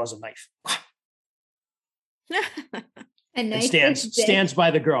just kind of draws a knife And and stands by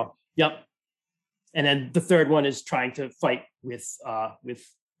the girl. Yep. And then the third one is trying to fight with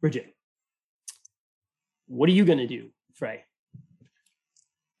Bridget. What are you going to do, Frey?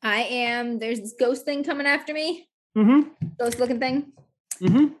 There's this ghost thing coming after me. Mm-hmm. Ghost looking thing.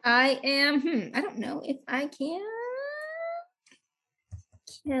 Mm-hmm. I don't know if I can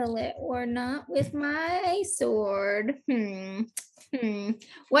kill it or not with my sword.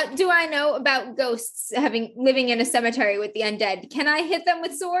 What do I know about ghosts living in a cemetery with the undead? Can I hit them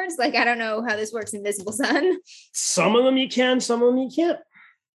with swords? Like, I don't know how this works in Visible Sun. Some of them you can, some of them you can't.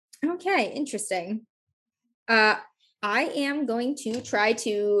 Okay, interesting. I am going to try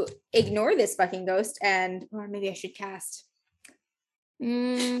to ignore this fucking ghost or maybe I should cast.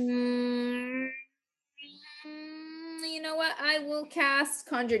 You know what? I will cast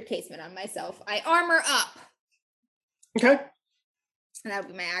Conjured Casement on myself. I armor up. Okay. And that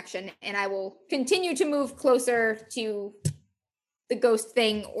would be my action. And I will continue to move closer to the ghost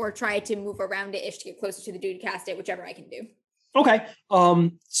thing or try to move around it ish to get closer to the dude to cast it, whichever I can do. Okay.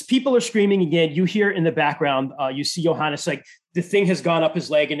 People are screaming again. You hear in the background, you see Johannes, like the thing has gone up his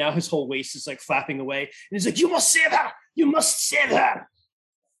leg and now his whole waist is like flapping away. And he's like, "You must save her! You must save her!"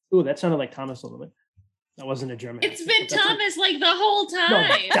 Ooh, that sounded like Thomas a little bit. That wasn't a German It's accent, been but that's Thomas like the whole No,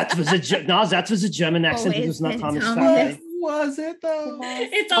 time. that was a German accent. It Always was not been Thomas. Thomas. Saturday. Was it though?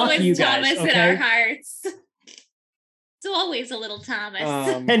 It's Fuck always you guys, Thomas in okay? our hearts. It's always a little Thomas.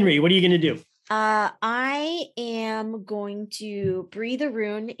 Henry, what are you going to do? I am going to breathe a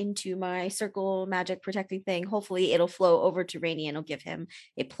rune into my circle magic protecting thing. Hopefully it'll flow over to Rainy and it'll give him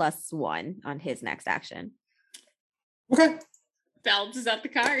a +1 on his next action. Okay. Balances out the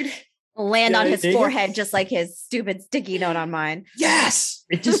card. Land on Yeah, his there you go. forehead, just like his stupid sticky note on mine. Yes.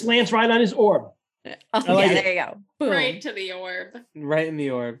 It just lands right on his orb. Oh, like yeah, it. there you go. Boom. Right to the orb. Right in the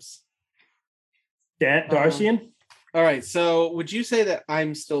orbs. Darcian? All right. So would you say that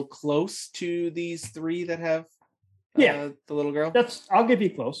I'm still close to these three that have Yeah. the little girl? I'll give you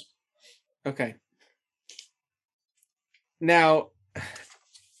close. Okay. Now,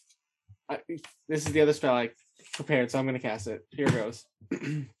 this is the other spell I prepared, so I'm going to cast it. Here goes.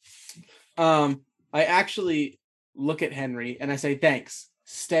 I actually look at Henry and I say, "Thanks.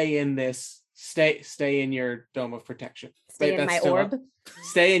 Stay in this. Stay in your dome of protection. Stay Wait, in that's my still orb. up.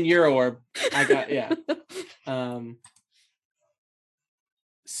 Stay in your orb." I got yeah.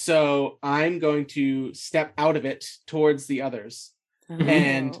 So I'm going to step out of it towards the others.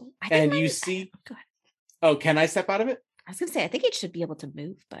 And- Oh, I think and mine you is- see- Go ahead. Oh, can I step out of it? I was gonna say I think it should be able to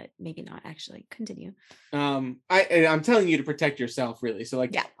move, but maybe not actually. Continue. I'm telling you to protect yourself, really. So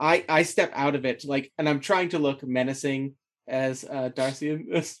like Yeah. I step out of it, like, and I'm trying to look menacing as Darcian,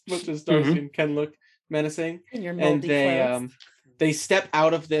 as much as Darcian can look menacing. In your And moldy they clothes. they step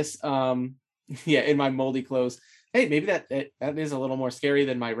out of this in my moldy clothes. Hey, maybe that is a little more scary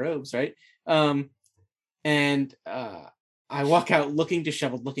than my robes, right? And I walk out looking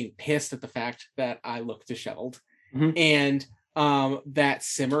disheveled, looking pissed at the fact that I look disheveled. Mhm. And that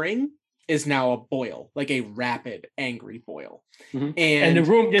simmering is now a boil, like a rapid, angry boil. Mhm. And And the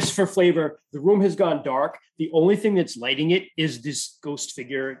room, just for flavor, the room has gone dark. The only thing that's lighting it is this ghost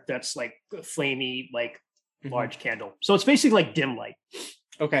figure that's like flamey, like Mhm. large candle. So it's basically like dim light.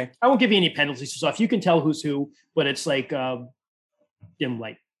 Okay. I won't give you any penalties for stuff. You can tell who's who, but it's like dim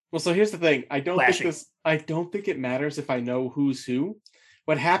light. Well, so here's the thing. I don't Flashing. think it matters if I know who's who.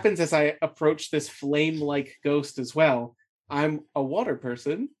 What happens as I approach this flame-like ghost as well, I'm a water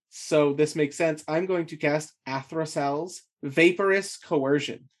person, so this makes sense. I'm going to cast Athrosal's Vaporous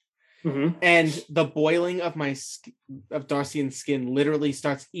Coercion. Mhm. And the boiling of of Darcian's skin literally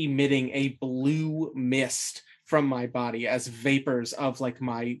starts emitting a blue mist from my body as vapors of like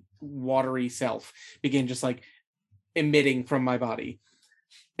my watery self begin just like emitting from my body.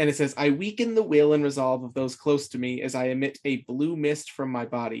 And it says, I weaken the will and resolve of those close to me as I emit a blue mist from my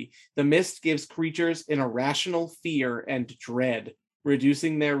body. The mist gives creatures an irrational fear and dread,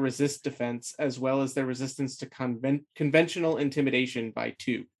 reducing their resist defense as well as their resistance to conventional intimidation by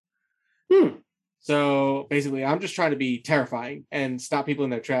 2. So basically, I'm just trying to be terrifying and stop people in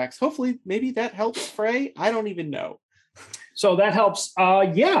their tracks. Hopefully, maybe that helps Frey. I don't even know. So that helps.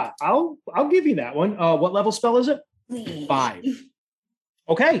 Yeah, I'll give you that one. What level spell is it? 5.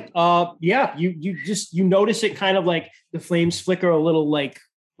 Okay. Yeah, you notice it kind of like the flames flicker a little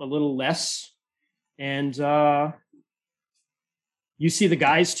less. And you see the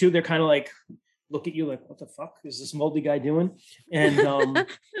guys too, they're kind of like look at you like, what the fuck is this moldy guy doing? And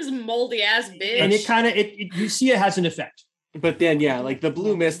This moldy ass bitch. and it kind of you see it has an effect. But then, yeah, like the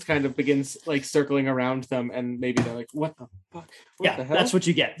blue mist kind of begins like circling around them, and maybe they're like, "What the fuck? What the hell?" That's what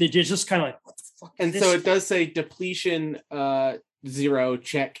you get. They're just kind of like, what the fuck? And is so this? it does say depletion 0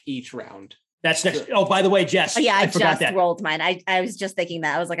 check each round. That's next. Oh, by the way, Jess. Oh, yeah, I forgot just that. rolled mine. I was just thinking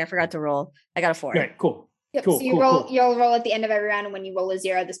that. I was like, I forgot to roll. I got a 4. Right, cool. Yep. Cool, So you cool, roll. cool. You'll roll at the end of every round, and when you roll a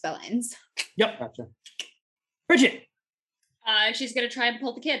 0, the spell ends. Yep. Gotcha. Bridget, She's gonna try and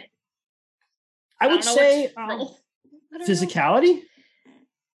pull the kid. I would don't know say what to roll. I don't know. physicality,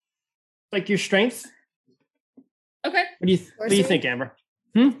 like your strength. Okay. What do you Sorcery? think, Amber?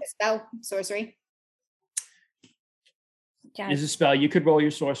 A spell, sorcery. Is a spell. You could roll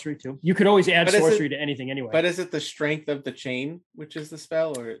your sorcery too. You could always add But is sorcery to anything anyway. But is it the strength of the chain, which is the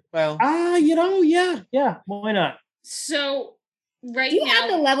spell, or well? Yeah. Why not? So right Do you add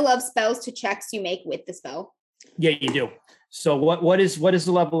the now, level of spells to checks you make with the spell? Yeah, you do. So what is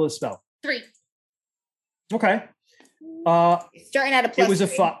the level of the spell? 3. Okay. Starting at a plus. It was a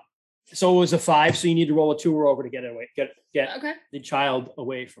 3. 5. So it was a 5. So you need to roll a 2 or over to get it away. Get Okay. the child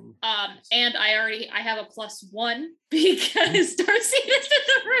away from. And I have a +1 because Darcy is in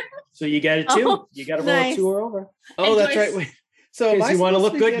the room. So you get a 2. Oh, You got to roll nice. a 2 or over. Oh, And that's do I right. Wait. So am Because I you want to supposed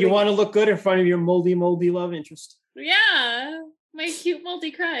look be good. You getting- want to look good in front of your moldy love interest. Yeah, my cute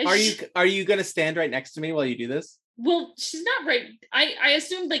multi crush. Are you going to stand right next to me while you do this? Well, she's not right. I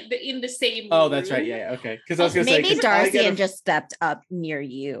assumed like in the same. Oh, that's right. room. Yeah. Okay. Because I was going to say, Maybe 'cause I get Darcian a- just stepped up near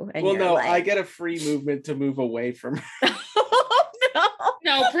you. And Well, you're no, like, I get a free movement to move away from her. oh,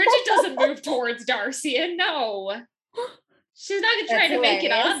 no. No, Bridget doesn't move towards Darcy, and no, she's not gonna try That's to make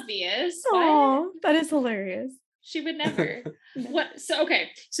it hilarious. obvious. What? Oh, that is hilarious. She would never. What? So okay.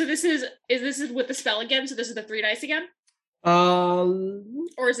 So this is with the spell again. So this is the 3 dice again,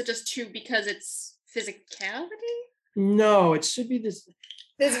 or is it just 2 because it's physicality? No, it should be this.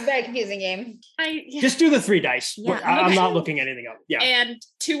 This is a very confusing game. Yeah. Just do the 3 dice. Yeah. I'm not looking at anything else. Yeah. And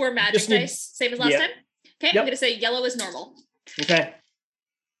 2 are magic Just need- dice, same as last Yeah. time. Okay, Yep. I'm gonna say yellow is normal. Okay.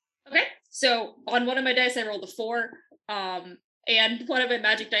 Okay, so on one of my dice I rolled a 4, and one of my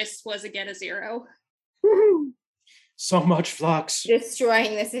magic dice was again a 0. Woohoo. So much flux.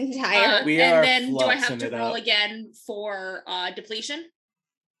 Destroying this entire. We and are then do I have fluxing to it roll up. again for depletion?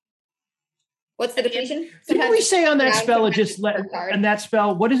 What's the Again. depletion? Didn't Sometimes we say on that Yeah, spell it sometimes just let it's per card. and that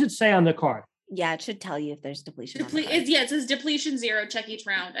spell? What does it say on the card? Yeah, it should tell you if there's depletion. on the card. Yeah, it says depletion 0. Check each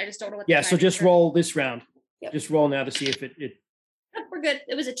round. I just don't know what. the Yeah. So timing just is. roll this round. Yep. Just roll now to see if it. Oh, we're good.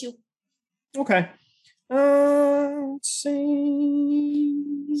 It was a 2. Okay. Let's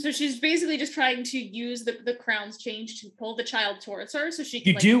see. So she's basically just trying to use the crown's change to pull the child towards her, so she can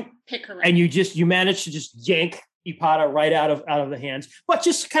You like, do, pick her up. and you manage to just yank Ipata right out of the hands, but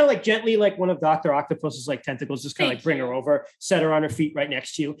just kind of like gently, like one of Dr. Octopus's like tentacles, just kind of like Thank bring you. her over, set her on her feet right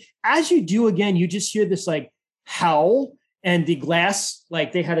next to you. As you do again, you just hear this like howl, and the glass,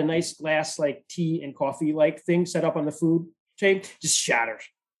 like they had a nice glass like tea and coffee like thing set up on the food, tray just shatters.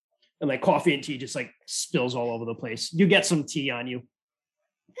 And like coffee and tea just like spills all over the place. You get some tea on you.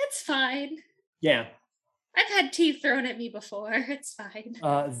 It's fine. Yeah. I've had tea thrown at me before. It's fine.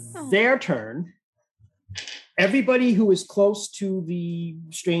 Their turn. Everybody who is close to the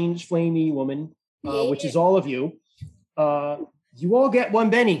strange flamey woman, which is all of you, you all get one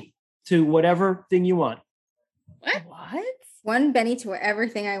Benny to whatever thing you want. What? One Benny to whatever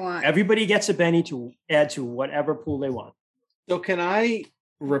thing I want. Everybody gets a Benny to add to whatever pool they want. So can I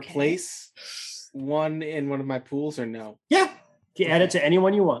replace one in one of my pools or no? Yeah. You can add it to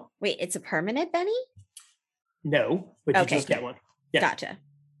anyone you want. Wait, it's a permanent Benny? No, but you Okay, just get one. Yeah. Gotcha.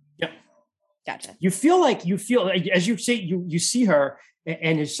 Yep. Gotcha. You feel like as you say you see her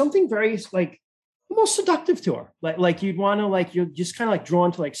and there's something very like almost seductive to her. Like you'd want to like you're just kind of like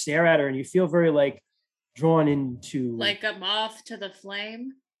drawn to like stare at her and you feel very like drawn into Like a moth to the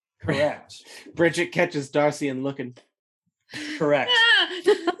flame. correct. Bridget catches Darcy and looking. Correct.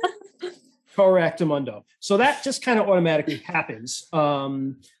 Correct, Amundo. So that just kind of automatically happens.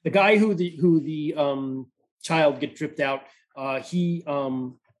 The guy who the child get dripped out, he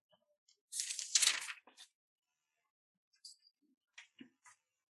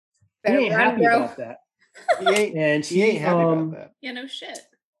ain't happy about that. He ain't happy about that. Yeah, no shit.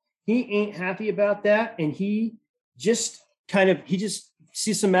 He ain't happy about that, and he just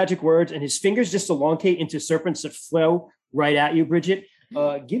sees some magic words, and his fingers just elongate into serpents that flow right at you, Bridget.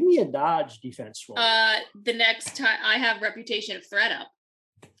 Give me a dodge defense roll. The next time I have reputation of threat up,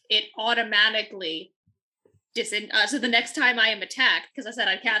 it automatically so the next time I am attacked, because I said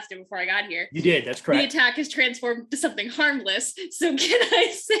I'd cast it before I got here. You did, that's The correct. attack is transformed to something harmless. So can I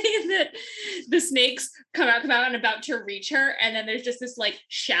say that the snakes come out and about to reach her, and then there's just this like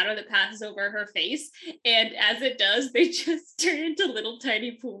shadow that passes over her face, and as it does, they just turn into little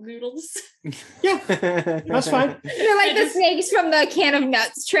tiny pool noodles. Yeah, that's fine. They're like the snakes from the can of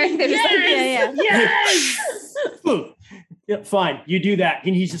nuts trick. They're just like, Yeah. Yes! Boom. Yeah, fine. You do that,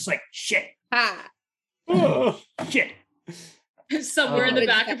 and he's just like shit. ah. Oh, shit. Somewhere in the Oh.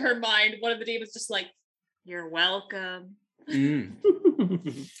 back of her mind, one of the demons just like, "You're welcome." Mm.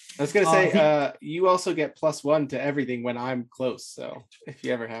 I was gonna say, you also get +1 to everything when I'm close. So if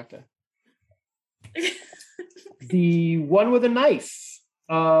you ever have to, The one with a knife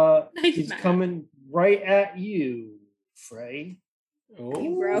Knife is man. coming right at you, Frey.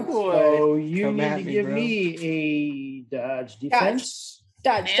 oh bro. boy, So you Come need at to me, give bro. me a dodge defense.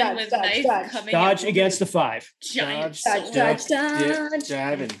 Dodge, Man dodge, with dodge, knife dodge. coming Dodge at against the 5. giant Dodge, sword. dodge, dip, dodge.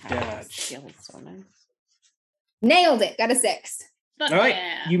 dive, and I have dodge. skills on it. Nailed it. Got a 6. Fuck All right,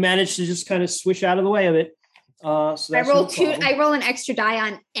 yeah. you managed to just kind of swish out of the way of it. So that's I roll no 2. problem. I roll an extra die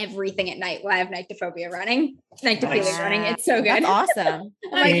on everything at night while I have nyctophobia running. Nyctophilia Nice. running. It's so good. That's awesome.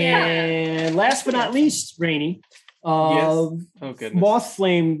 I'm like, yeah. And last but not least, Rainy, Yes. Oh goodness. moth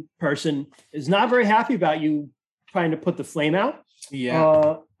flame person is not very happy about you trying to put the flame out.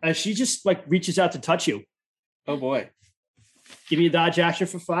 Yeah. And she just like reaches out to touch you. Oh boy. Give me a dodge action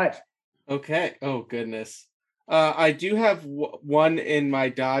for 5. Okay. Oh goodness. I do have one in my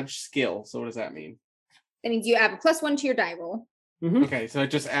dodge skill. So what does that mean? That means you have a +1 to your die roll. Mhm. Okay, so I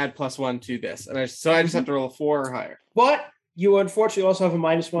just add +1 to this, and I just have to roll a 4 or higher. But you unfortunately also have a -1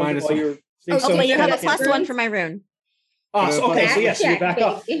 Minus to all one. your Oh, things. Oh, but you have a Yeah. +1 for my rune. Oh, so, okay, so yes, so you're back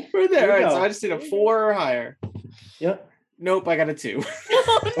up. baby. Right there. There All you right, go. so I just did a 4 or higher. Yep. Nope, I got a 2.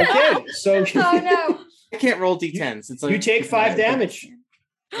 Okay, so Oh no. I can't roll d10s. It's like you take 5 damage.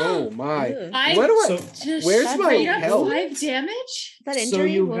 Oh my! Ew. I What do I? just Where's That's my you got health? 5 damage. That So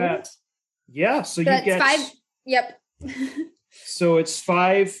injury you wound? have, yeah, so you That's get 5. Yep. So it's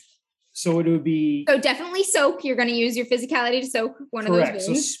 5. So it would be So definitely soak. You're going to use your physicality to soak one correct. of So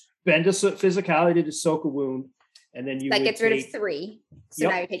those wounds. spend a physicality to soak a wound, and then you That would gets rid of take- 3. So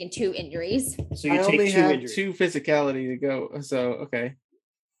Yep. now you're taking 2 injuries. So I you only take 2 have injuries. 2 physicality to go. So okay.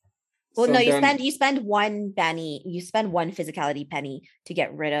 Well, So no, I'm you done. spend one penny. You spend 1 physicality penny to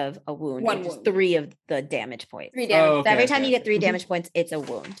get rid of a wound. One which is wound. 3 of the damage points. 3 damage. Oh, So okay, every time okay, you get 3 Mhm. damage points, it's a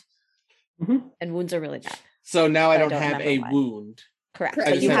wound. Mhm. And wounds are really bad. So now I I don't don't have a remember why. wound. Correct. Correct.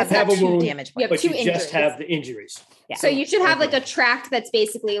 I But just you have have a 2 wound, damage You have points. But 2 you just injuries. have the injuries. Yeah. So you should have like Okay. a tract that's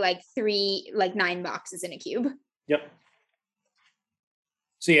basically like 9 boxes in a cube. Yep.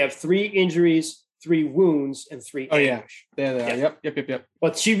 So you have 3 injuries, 3 wounds, and 3 Oh, yeah. anguish. There they are. Yeah. Yep.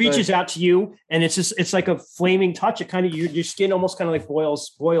 But she reaches out to you, and it's like a flaming touch. It kind of your skin almost kind of like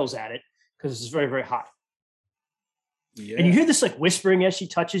boils at it because it's very, very hot. Yeah. And you hear this like whispering as she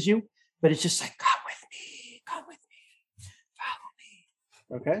touches you, but it's just like, come with me, follow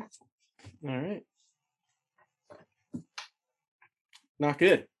me. Okay. All right. Not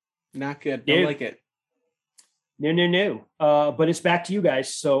good. Not good. Don't Dude. like it. No. But it's back to you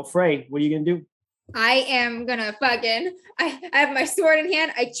guys. So Frey, what are you gonna do? I am gonna fucking. I have my sword in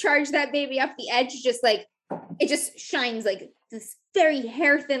hand. I charge that baby up the edge, just like it just shines like this very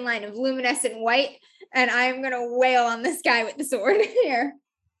hair thin line of luminescent white, and I'm gonna wail on this guy with the sword here.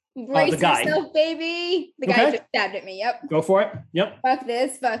 Brace guy. yourself, baby. The guy just stabbed at me. Yep. Go for it. Yep. Fuck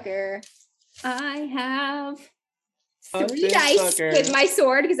this fucker. I have Fuck 3 this dice fucker. with my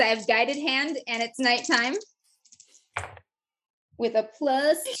sword because I have guided hand and it's nighttime. With a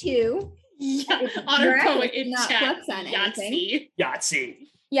 +2. Yeah, It's Honor miraculous Poet in not chat. plus on anything. Yahtzee. Yahtzee.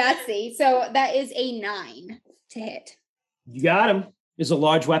 Yahtzee. So that is a 9 to hit. You got him. Is a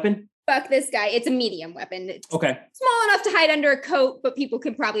large weapon. Fuck this guy. It's a medium weapon. It's Okay. small enough to hide under a coat, but people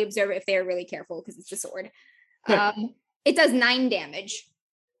can probably observe it if they're really careful because it's a sword. Good. It does 9 damage.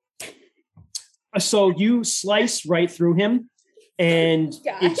 So you slice right through him, and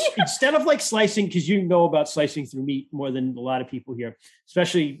Gosh. it's instead of like slicing, because you know about slicing through meat more than a lot of people here,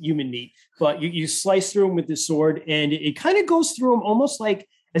 especially human meat. But you slice through him with this sword, and it kind of goes through him almost like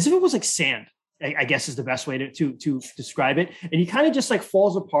as if it was like sand. I guess is the best way to describe it. And he kind of just like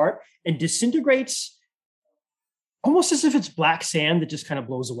falls apart and disintegrates, almost as if it's black sand that just kind of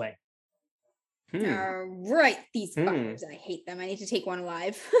blows away. All right, these Hmm. fuckers. I hate them. I need to take one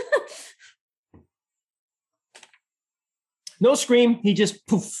alive. No scream. He just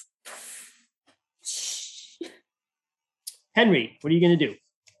poof. Henry, what are you going to do?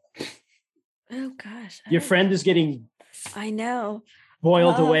 Oh gosh. Your friend is getting I know.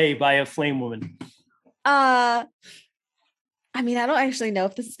 boiled Oh. away by a flame woman. I mean, I don't actually know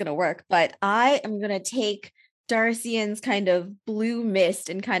if this is gonna work, but I am gonna take Darcian's kind of blue mist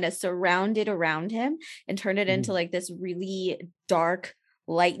and kind of surround it around him and turn it into like this really dark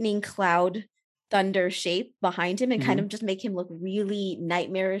lightning cloud thunder shape behind him and kind of just make him look really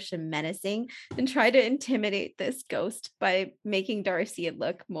nightmarish and menacing and try to intimidate this ghost by making Darcian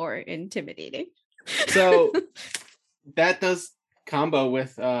look more intimidating. So that does combo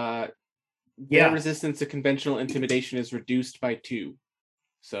with their Yeah. resistance to conventional intimidation is reduced by 2.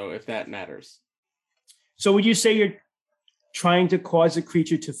 So if that matters. So would you say you're trying to cause a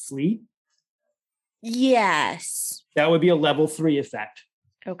creature to flee? Yes. That would be a level 3 effect.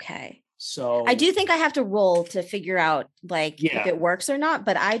 Okay. So I do think I have to roll to figure out like Yeah. if it works or not,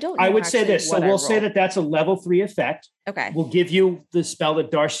 but I don't know I would say actually this. So what I we'll say roll. that that's a level 3 effect. Okay. We'll give you the spell that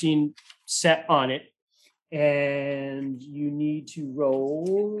Darcine set on it. And you need to roll.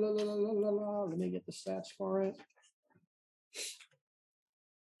 Let me get the stats for it.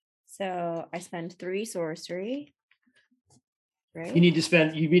 So I spend 3 sorcery. Right. You need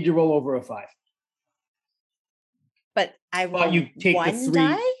to roll over a 5. but I roll you take the one 3.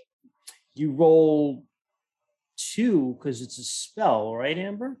 die. You roll 2 because it's a spell, right,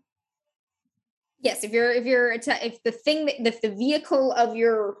 Amber? Yes, if the vehicle of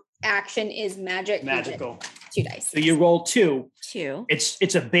your action is magic, you get Magical. 2 dice. So you roll 2. 2.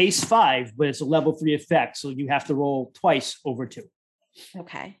 It's a base 5, but it's a level 3 effect. So you have to roll twice over 2.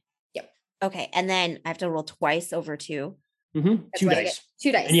 Okay. Yep. Okay, and then I have to roll twice over 2. That's 2 why I dice. get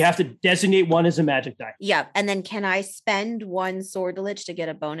 2 dice. And you have to designate one as a magic die. Yep. And then can I spend 1 swordlich to get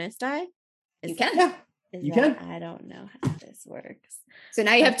a bonus die? You can. Yeah. Is you that- can. I don't know how this works. So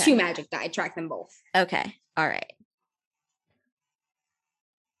now you have Okay. 2 magic die. Track them both. Okay. All right.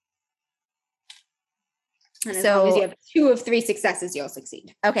 And as long as So- you have 2 of 3 successes, you'll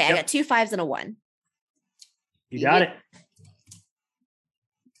succeed. Okay, I Yep. got 2 5s and a 1. You got it.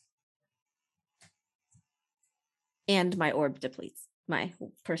 And my orb depletes. My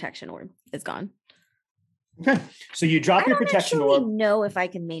protection orb is gone. Okay. So you drop I your don't protection actually orb. know if I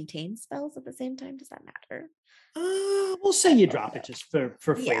can maintain spells at the same time. Does that matter? We'll say you drop it just for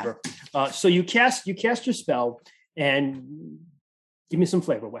Yeah. flavor. So you cast your spell and give me some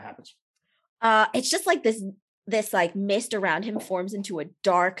flavor. What happens? It's just like this like mist around him forms into a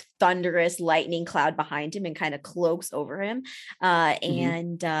dark, thunderous lightning cloud behind him and kind of cloaks over him.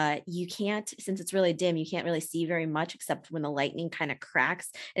 And you can't, since it's really dim, you can't really see very much except when the lightning kind of cracks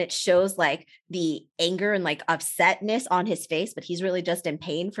and it shows like the anger and like upsetness on his face, but he's really just in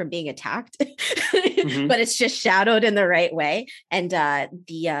pain from being attacked. But it's just shadowed in the right way. And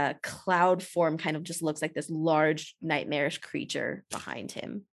the cloud form kind of just looks like this large, nightmarish creature behind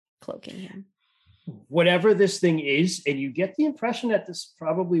him, cloaking him. Whatever this thing is, and you get the impression that this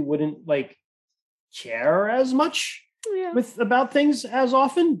probably wouldn't like care as much Yeah. with about things as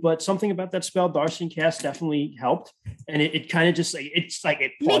often, but something about that spell Darcine cast definitely helped. And it kind of just like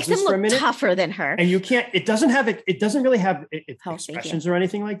it Makes pauses him for a look minute. tougher than her. And it doesn't really have thank you. expressions or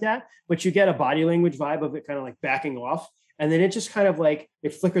anything like that, but you get a body language vibe of it kind of like backing off. And then it just kind of like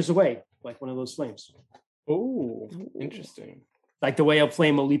it flickers away like one of those flames. Oh, interesting. Like the way a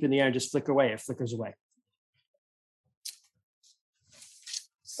flame will leap in the air and just flicker away. It flickers away.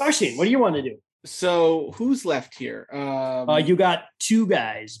 Darcy, what do you want to do? So who's left here? You got two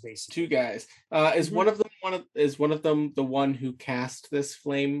guys, basically. Two guys. Is one of them the one who cast this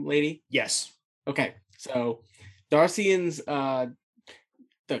flame lady? Yes. Okay, so Darcian's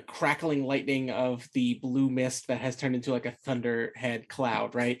the crackling lightning of the blue mist that has turned into like a thunderhead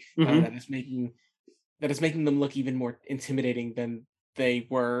cloud, right? Mhm. That is making them look even more intimidating than they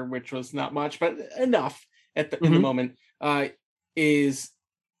were, which was not much, but enough in the moment. Is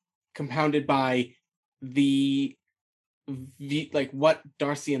compounded by the like what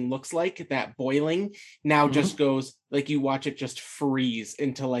Darcian looks like, that boiling now just goes like, you watch it just freeze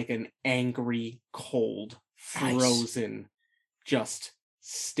into like an angry, cold, frozen just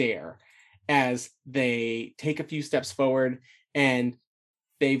stare as they take a few steps forward, and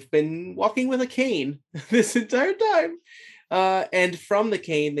they've been walking with a cane this entire time. And from the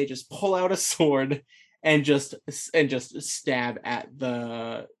cane, they just pull out a sword and just stab at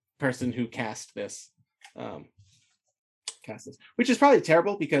the person who cast this, which is probably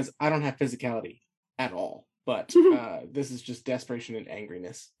terrible because I don't have physicality at all. But this is just desperation and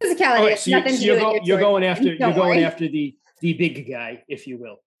angriness. Physicality. So you're going after the big guy, if you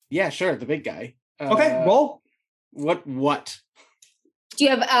will. Yeah, sure, the big guy. Okay, roll. What? Do you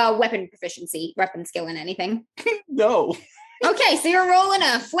have weapon proficiency, weapon skill in anything? No. Okay, so you're rolling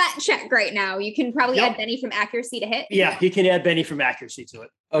a flat check right now. You can probably Yep. add Benny from accuracy to hit. Yeah, you can add Benny from accuracy to it.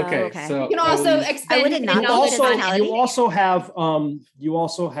 Okay, okay. so You can also expend. would not hidden know knowledge that on it's any- You also have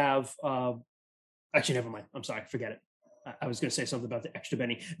actually never mind. I'm sorry, forget it. I was going to say something about the extra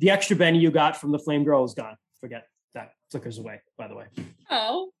Benny. The extra Benny you got from the Flame Girl is gone. Forget that. Flickers away, by the way.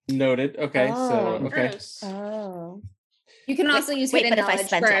 Oh, noted. Okay, so Oh. okay. gross. Oh. You can also use wait, hidden but if I knowledge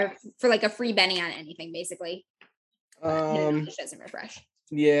spent for like a free Benny on anything, basically. But hidden knowledge doesn't refresh.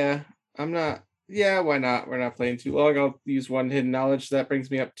 Yeah, I'm not. Yeah, why not? We're not playing too long. I'll use one hidden knowledge. That brings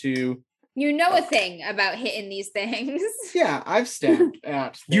me up to. You know a thing about hitting these things. Yeah, I've stabbed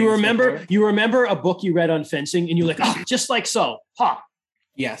at. You things remember? before. You remember a book you read on fencing, and you're like, oh, just like so, ha.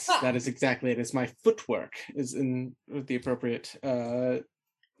 Yes, that is exactly it. It's my footwork is in with the appropriate.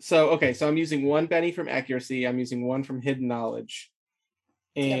 So I'm using one Benny from accuracy. I'm using one from hidden knowledge,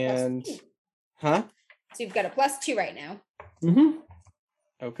 Yeah, and +2. huh? So you've got a +2 right now. Mm-hmm.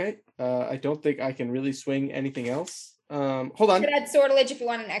 Okay. I don't think I can really swing anything else. Hold on. You could add sortilege if you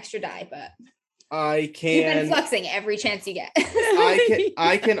want an extra die, but I you've can. been fluxing every chance you get.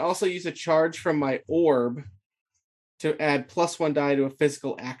 I can also use a charge from my orb to add +1 die to a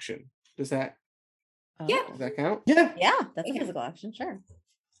physical action. Does that Yeah. count? Yeah. Yeah, that's a Okay. physical action, sure.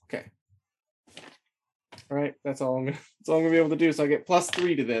 Okay. All right, that's all I'm gonna be able to do. So I get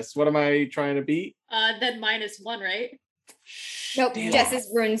 +3 to this. What am I trying to beat? Then -1, right? Nope, Damn. Jess's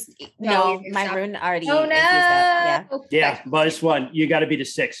runes. No, you're my stopped. rune already Oh is no! used up. Yeah. Yeah, -1. You got to beat a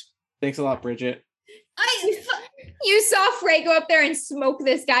 6. Thanks a lot, Bridget. You saw Frey go up there and smoke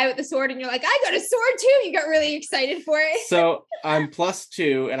this guy with the sword, and you're like, I got a sword too. You got really excited for it. So I'm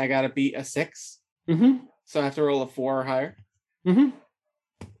 +2, and I gotta beat a 6. Mm-hmm. So I have to roll a 4 or higher. Mm-hmm.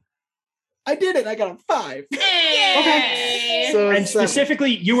 I did it. I got a 5. Hey! So And it's 7.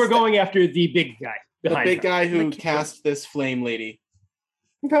 specifically, you were going after the big guy The behind big her. guy who Like- cast this flame lady.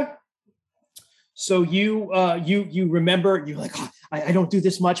 Okay. So you remember, you're like, oh, I don't do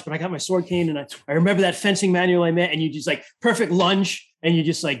this much, but I got my sword cane, and I remember that fencing manual I met, and you just like perfect lunge, and you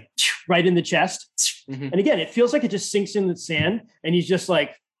just like right in the chest. Mhm. And again, it feels like it just sinks in the sand, and he's just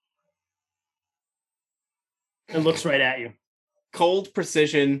like, and looks right at you. Cold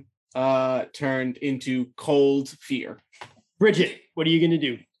precision turned into cold fear. Bridget, what are you going to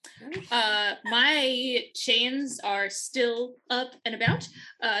do? My chains are still up and about.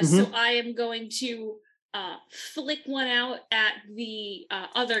 So I am going to flick one out at the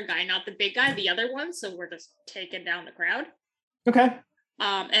other guy, not the big guy, the other one. So we're just taking down the crowd. Okay.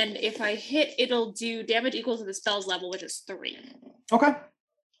 And if I hit, it'll do damage equal to the spell's level, which is 3. Okay.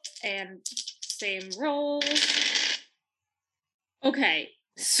 And same roll. Okay.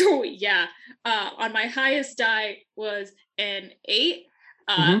 So yeah, on my highest die was an 8.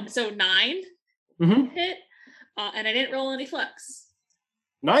 So 9 Mm-hmm. hit, and I didn't roll any flex.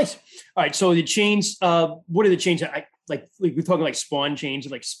 Nice. All right. So the chains, what are the chains? Like we're talking like spawn chains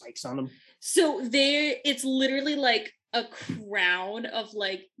with like spikes on them. So it's literally like a crown of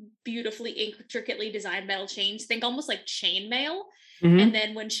like beautifully intricately designed metal chains. Think almost like chainmail. Mhm. And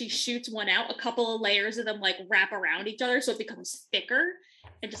then when she shoots one out, a couple of layers of them like wrap around each other, so it becomes thicker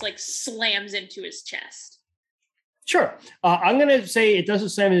and just like slams into his chest. Sure. I'm gonna say it doesn't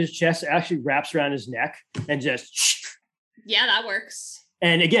slam in his chest. It actually wraps around his neck and just. Yeah, that works.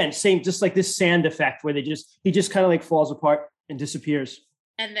 And again, same, just like this sand effect where he just kind of like falls apart and disappears.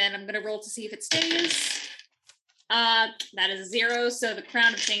 And then I'm gonna roll to see if it stays. That is a 0, so the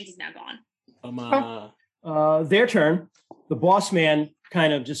crown of chains is now gone. Their turn. The boss man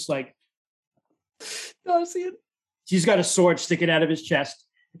kind of just like. Oh, see it. He's got a sword sticking out of his chest,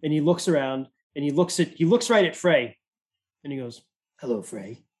 and he looks around and he looks right at Frey, and he goes, "Hello,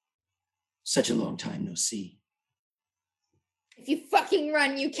 Frey. Such a long time no see. If you fucking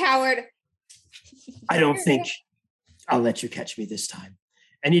run, you coward. I don't think I'll let you catch me this time."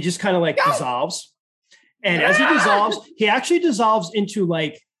 And he just kind of like dissolves. And as he dissolves, he actually dissolves into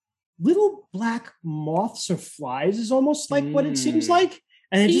like little black moths or flies is almost like what it seems like.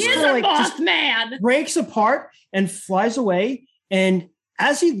 And it He just is kind of a like just Mothman. breaks apart and flies away. And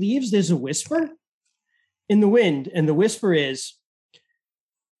as he leaves, there's a whisper in the wind. And the whisper is,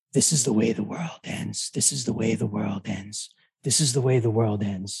 "This is the way the world ends. This is the way the world ends. This is the way the world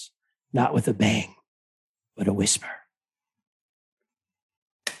ends. Not with a bang, but a whisper."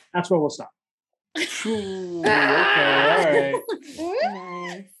 That's where we'll stop. Ooh, okay, all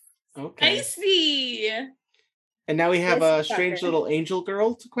right. Nice. Okay. I see. And now we have This a strange fucker. little angel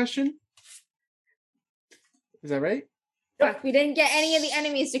girl to question. Is that right? Fuck, we didn't get any of the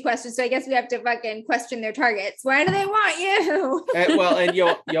enemies to question, so I guess we have to fucking question their targets. Why do they want you?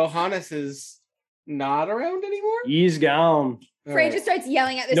 And Johannes is not around anymore. He's gone. All Frey right. just starts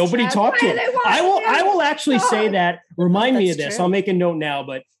yelling at this Nobody child. talked to Why him. do they want I will you? actually say God. that. Remind me of That's this. true. I'll make a note now,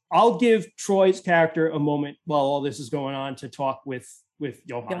 but I'll give Troy's character a moment while all this is going on to talk with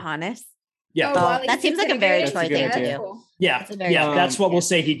Johan. Johannes. Yeah. Oh, while that he's seems like a very disintegrating? Troy thing Yeah, to that's do. cool. Yeah. That's a very Yeah. That's what yeah. we'll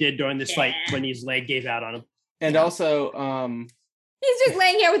say he did during this fight Yeah. when his leg gave out on him. And also, He's just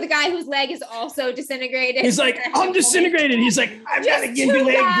laying here with a guy whose leg is also disintegrated. He's like, "I'm disintegrated." He's like, "I've got a Just gimpy two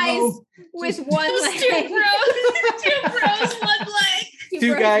leg, guys bro." with one Those leg. two bros, two bros, one leg. two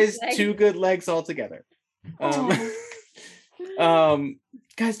bros guys, with leg. two good legs all together.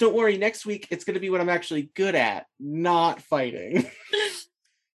 Guys, don't worry. Next week, it's going to be what I'm actually good at, not fighting.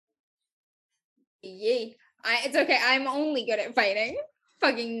 Yay. It's okay. I'm only good at fighting.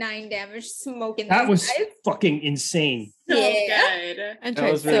 Fucking 9 damage, smoking. That these was guys. fucking insane. So Yeah. good. I That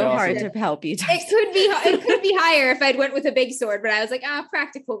tried was really so awesome. hard to help you. It could be higher if I'd went with a big sword, but I was like,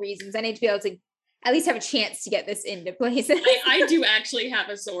 practical reasons. I need to be able to at least have a chance to get this into place. I do actually have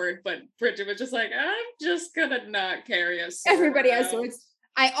a sword, but Bridget was just like, I'm just gonna not carry a sword. Everybody has around. swords.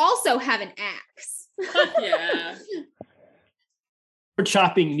 I also have an axe. Fuck yeah. For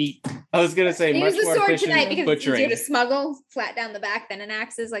chopping meat. I was going to say I much use the more sword efficient tonight because it's easier butchering. to smuggle flat down the back than an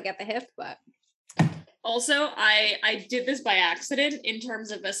axe is like at the hip, but Also, I did this by accident in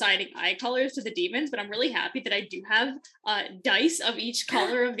terms of assigning eye colors to the demons, but I'm really happy that I do have dice of each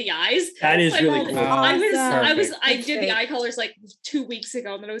color of the eyes. That is Like, really all- cool. I Perfect. did great. the eye colors like 2 weeks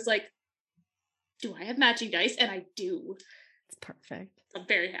ago, and then I was like, do I have matching dice? And I do. It's perfect. I'm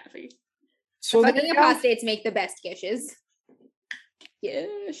very happy. So fucking there we go. apostates make the best gishes.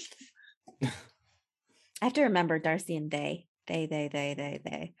 Gish. I have to remember Darcy and they.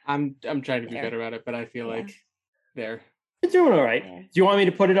 They. I'm trying to be There. better at it, but I feel Yeah. like there. You're doing all right. There. Do you want me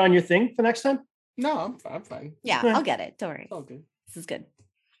to put it on your thing for next time? No, I'm fine. Yeah, Yeah. I'll get it. Don't worry. It's all good. This is good.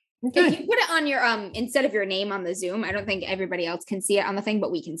 If you put it on your instead of your name on the Zoom, I don't think everybody else can see it on the thing,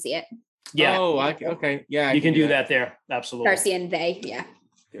 but we can see it. Yeah. Oh, okay. Yeah, I you can do that there. Absolutely. Darcy and they, yeah.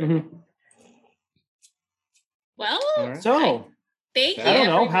 Mhm. Well, All right. So thank you. I don't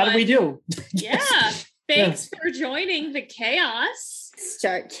know. How did we everyone. do? Yeah. Thanks for joining the chaos.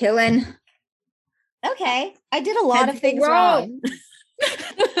 Start killing. Okay. I did a lot Heads of things roll. wrong.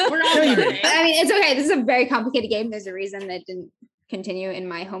 We're all No, you learning. I mean, it's okay. This is a very complicated game. There's a reason that didn't continue in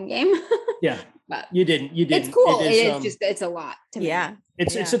my home game. Yeah. But You didn't. You didn't. it's cool. It It is, is just it's a lot to me. Yeah.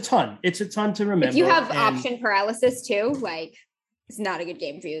 It's a ton. It's a ton to remember. If you have and option paralysis too, like it's not a good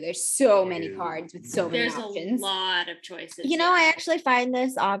game for you. There's so many cards with so many There's options. a lot of choices. You know, yeah. I actually find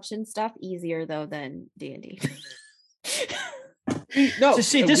this option stuff easier though than D&D. No, So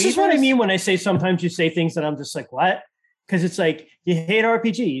see, this is what I mean when I say sometimes you say things that I'm just like, what? Because it's like you hate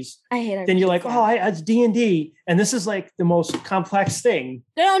RPGs, I hate then you're like, RPGs, oh, it's D&D, and this is like the most complex thing.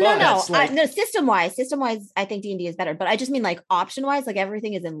 No. That's like- No, system wise, I think D&D is better. But I just mean like option wise, like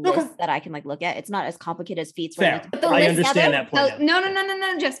everything is in lists Okay. that I can like look at. It's not as complicated as feats. where I Fair. need to But the I list understand together. that point. Oh, now.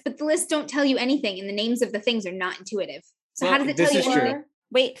 no, Jess. But the lists don't tell you anything, and the names of the things are not intuitive. So Well, how does it this tell is you? true.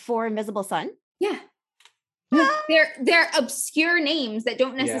 Wait for Invisible Sun. Yeah. They're obscure names that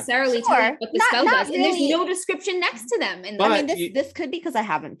don't necessarily tell you Sure. what the Not- spell not does, and there's really. no description next to them. And But I mean, you- this could be because I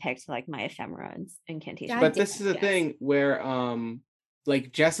haven't picked like my ephemera and incantation. God But damn this is the yes. thing where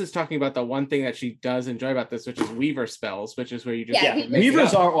like Jess is talking about the one thing that she does enjoy about this, which is Weaver spells, which is where you just Yeah, mix it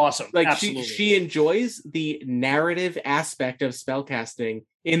Weavers up. are awesome. like Absolutely. she enjoys the narrative aspect of spellcasting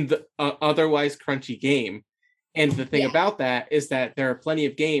in the otherwise crunchy game. And the thing Yeah. about that is that there are plenty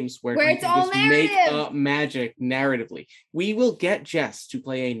of games where you it's can all just make narrative. up magic narratively. We will get Jess to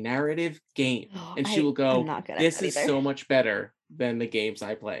play a narrative game, and she will go, I'm not good at "This that is either. so much better than the games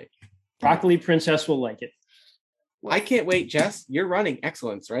I play." Broccoli Princess will like it. I can't wait, Jess. You're running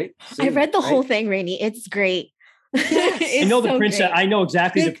excellence, right? I Soon, read the whole right? thing, Rainy. It's great. I know the princess. I know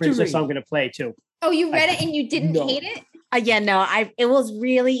exactly the princess Victory. I'm going to play too. Oh, you read it and you didn't No. hate it? Yeah, no, it was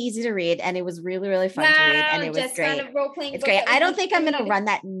really easy to read and it was really, really fun to read and it was just found great. a role-playing It's book great. that I don't was think I'm going to good. run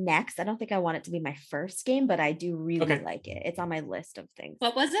that next. I don't think I want it to be my first game, but I do really Okay. like it. It's on my list of things.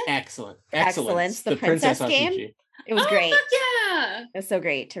 What was it? Excellent. Excellence, the princess game. RPG. It was Oh, great. fuck yeah. It was so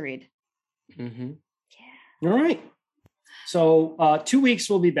great to read. Mhm. All right. So 2 weeks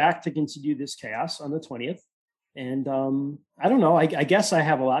we'll be back to continue this chaos on the 20th. And I don't know. I guess I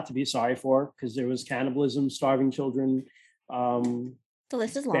have a lot to be sorry for because there was cannibalism, starving children, The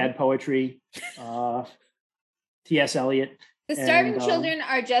list is long. bad poetry, T.S. Eliot. The starving and, children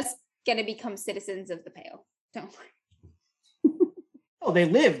are just going to become citizens of the Pale. Don't worry. Oh, they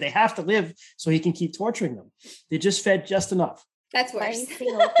live. They have to live so he can keep torturing them. They just fed just enough. That's Why worse. is he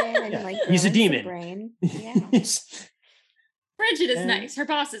open and Yeah. like He's a growing some demon. brain? Yeah. Bridget is And- nice. Her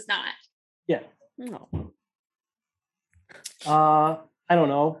boss is not. No. I don't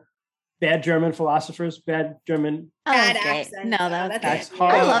know. Bad German philosophers, bad German. Oh, Bad that was great. accent. No, No, that was that's great. it.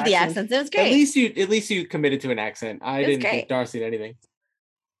 Horrible I love the accent. accents. It was great. At least you committed to an accent. I It was didn't great. think Darcy did anything.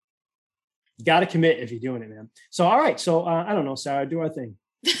 You got to commit if you're doing it, man. So, all right. So, I don't know, Sarah, do our thing.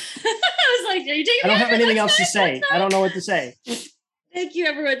 I was like, are you taking I don't me have over? anything That's else to fine, say. that's I fine. don't know what to say. Thank you,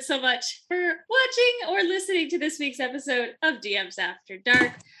 everyone, so much for watching or listening to this week's episode of DMs After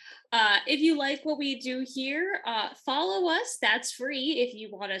Dark. If you like what we do here, follow us. That's free. If you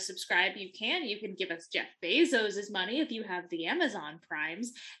want to subscribe, you can. You can give us Jeff Bezos' money if you have the Amazon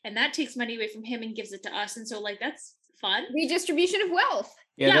Primes, and that takes money away from him and gives it to us. And so, like, that's fun. Redistribution of wealth.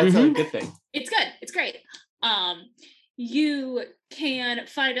 Yeah, Yeah. that's a Mhm. good thing. It's good. It's great. You can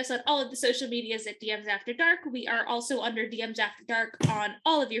find us on all of the social medias at DMs After Dark. We are also under DMs After Dark on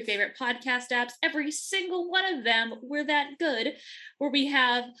all of your favorite podcast apps. Every single one of them, we're that good, where we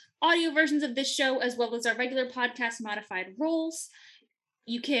have audio versions of this show as well as our regular podcast modified roles.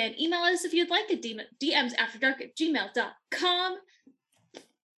 You can email us if you'd like at dmsafterdark@gmail.com.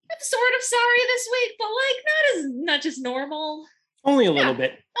 I'm sort of sorry this week, but like not just normal. Only a little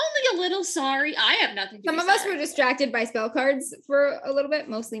bit. Only a little sorry. I have nothing to Some be of us sorry were distracted by spell cards for a little bit,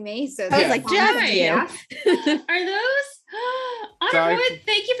 mostly me. So I was Yeah. like, that's Jeff, fine. you. Yeah. Are those? I Sorry. would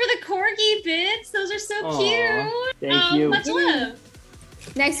thank you for the corgi bits. Those are so Aw. cute. Thank you. Much love.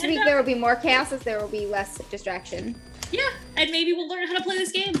 Next week there will be more chaos as there will be less distraction. Yeah, and maybe we'll learn how to play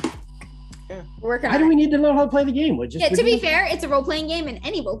this game. We're working Why on do it. we need to know how to play the game? Yeah, to be fair, it's a role-playing game, and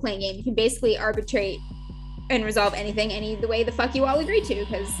any role-playing game, you can basically arbitrate and resolve anything any the way the fuck you all agree to,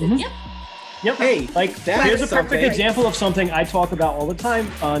 because Mhm. Yep. Hey, like that here's a is perfect something. example of something I talk about all the time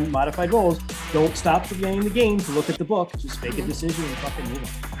on modified roles. Don't stop playing the game to look at the book. Just make a decision and fucking move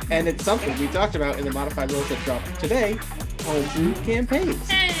on. And it's something we talked about in the modified rules that dropped today. Homebrew campaigns.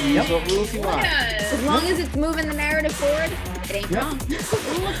 Hey, Use what rules you want. yes. as long as it's moving the narrative forward, it ain't Yep. wrong.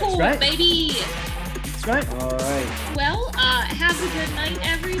 Rule of cool, right. baby. That's right. All right. Well, have a good night,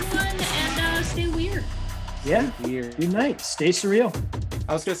 everyone, and stay weird. Yeah. Weird. Good night. Stay surreal.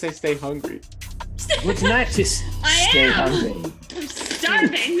 I was gonna say stay hungry. What's next? Just I stay am. hungry. I'm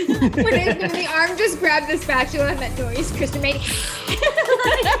starving. when the arm just grabbed the spatula and that noise Kristen made.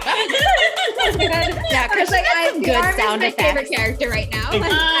 Yeah, Kristen has some the good arm sound is my favorite effects. character right now.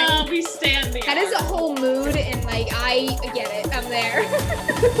 Like, We stand the that is a whole mood, and like I get it. I'm there.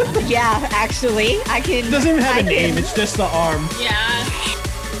 Yeah, actually, I can. It doesn't even have I a name. can- It's just the arm. Yeah,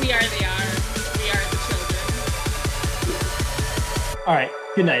 we are the arm. We are the children. All right.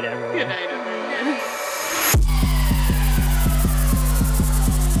 Good night, everyone. Good night,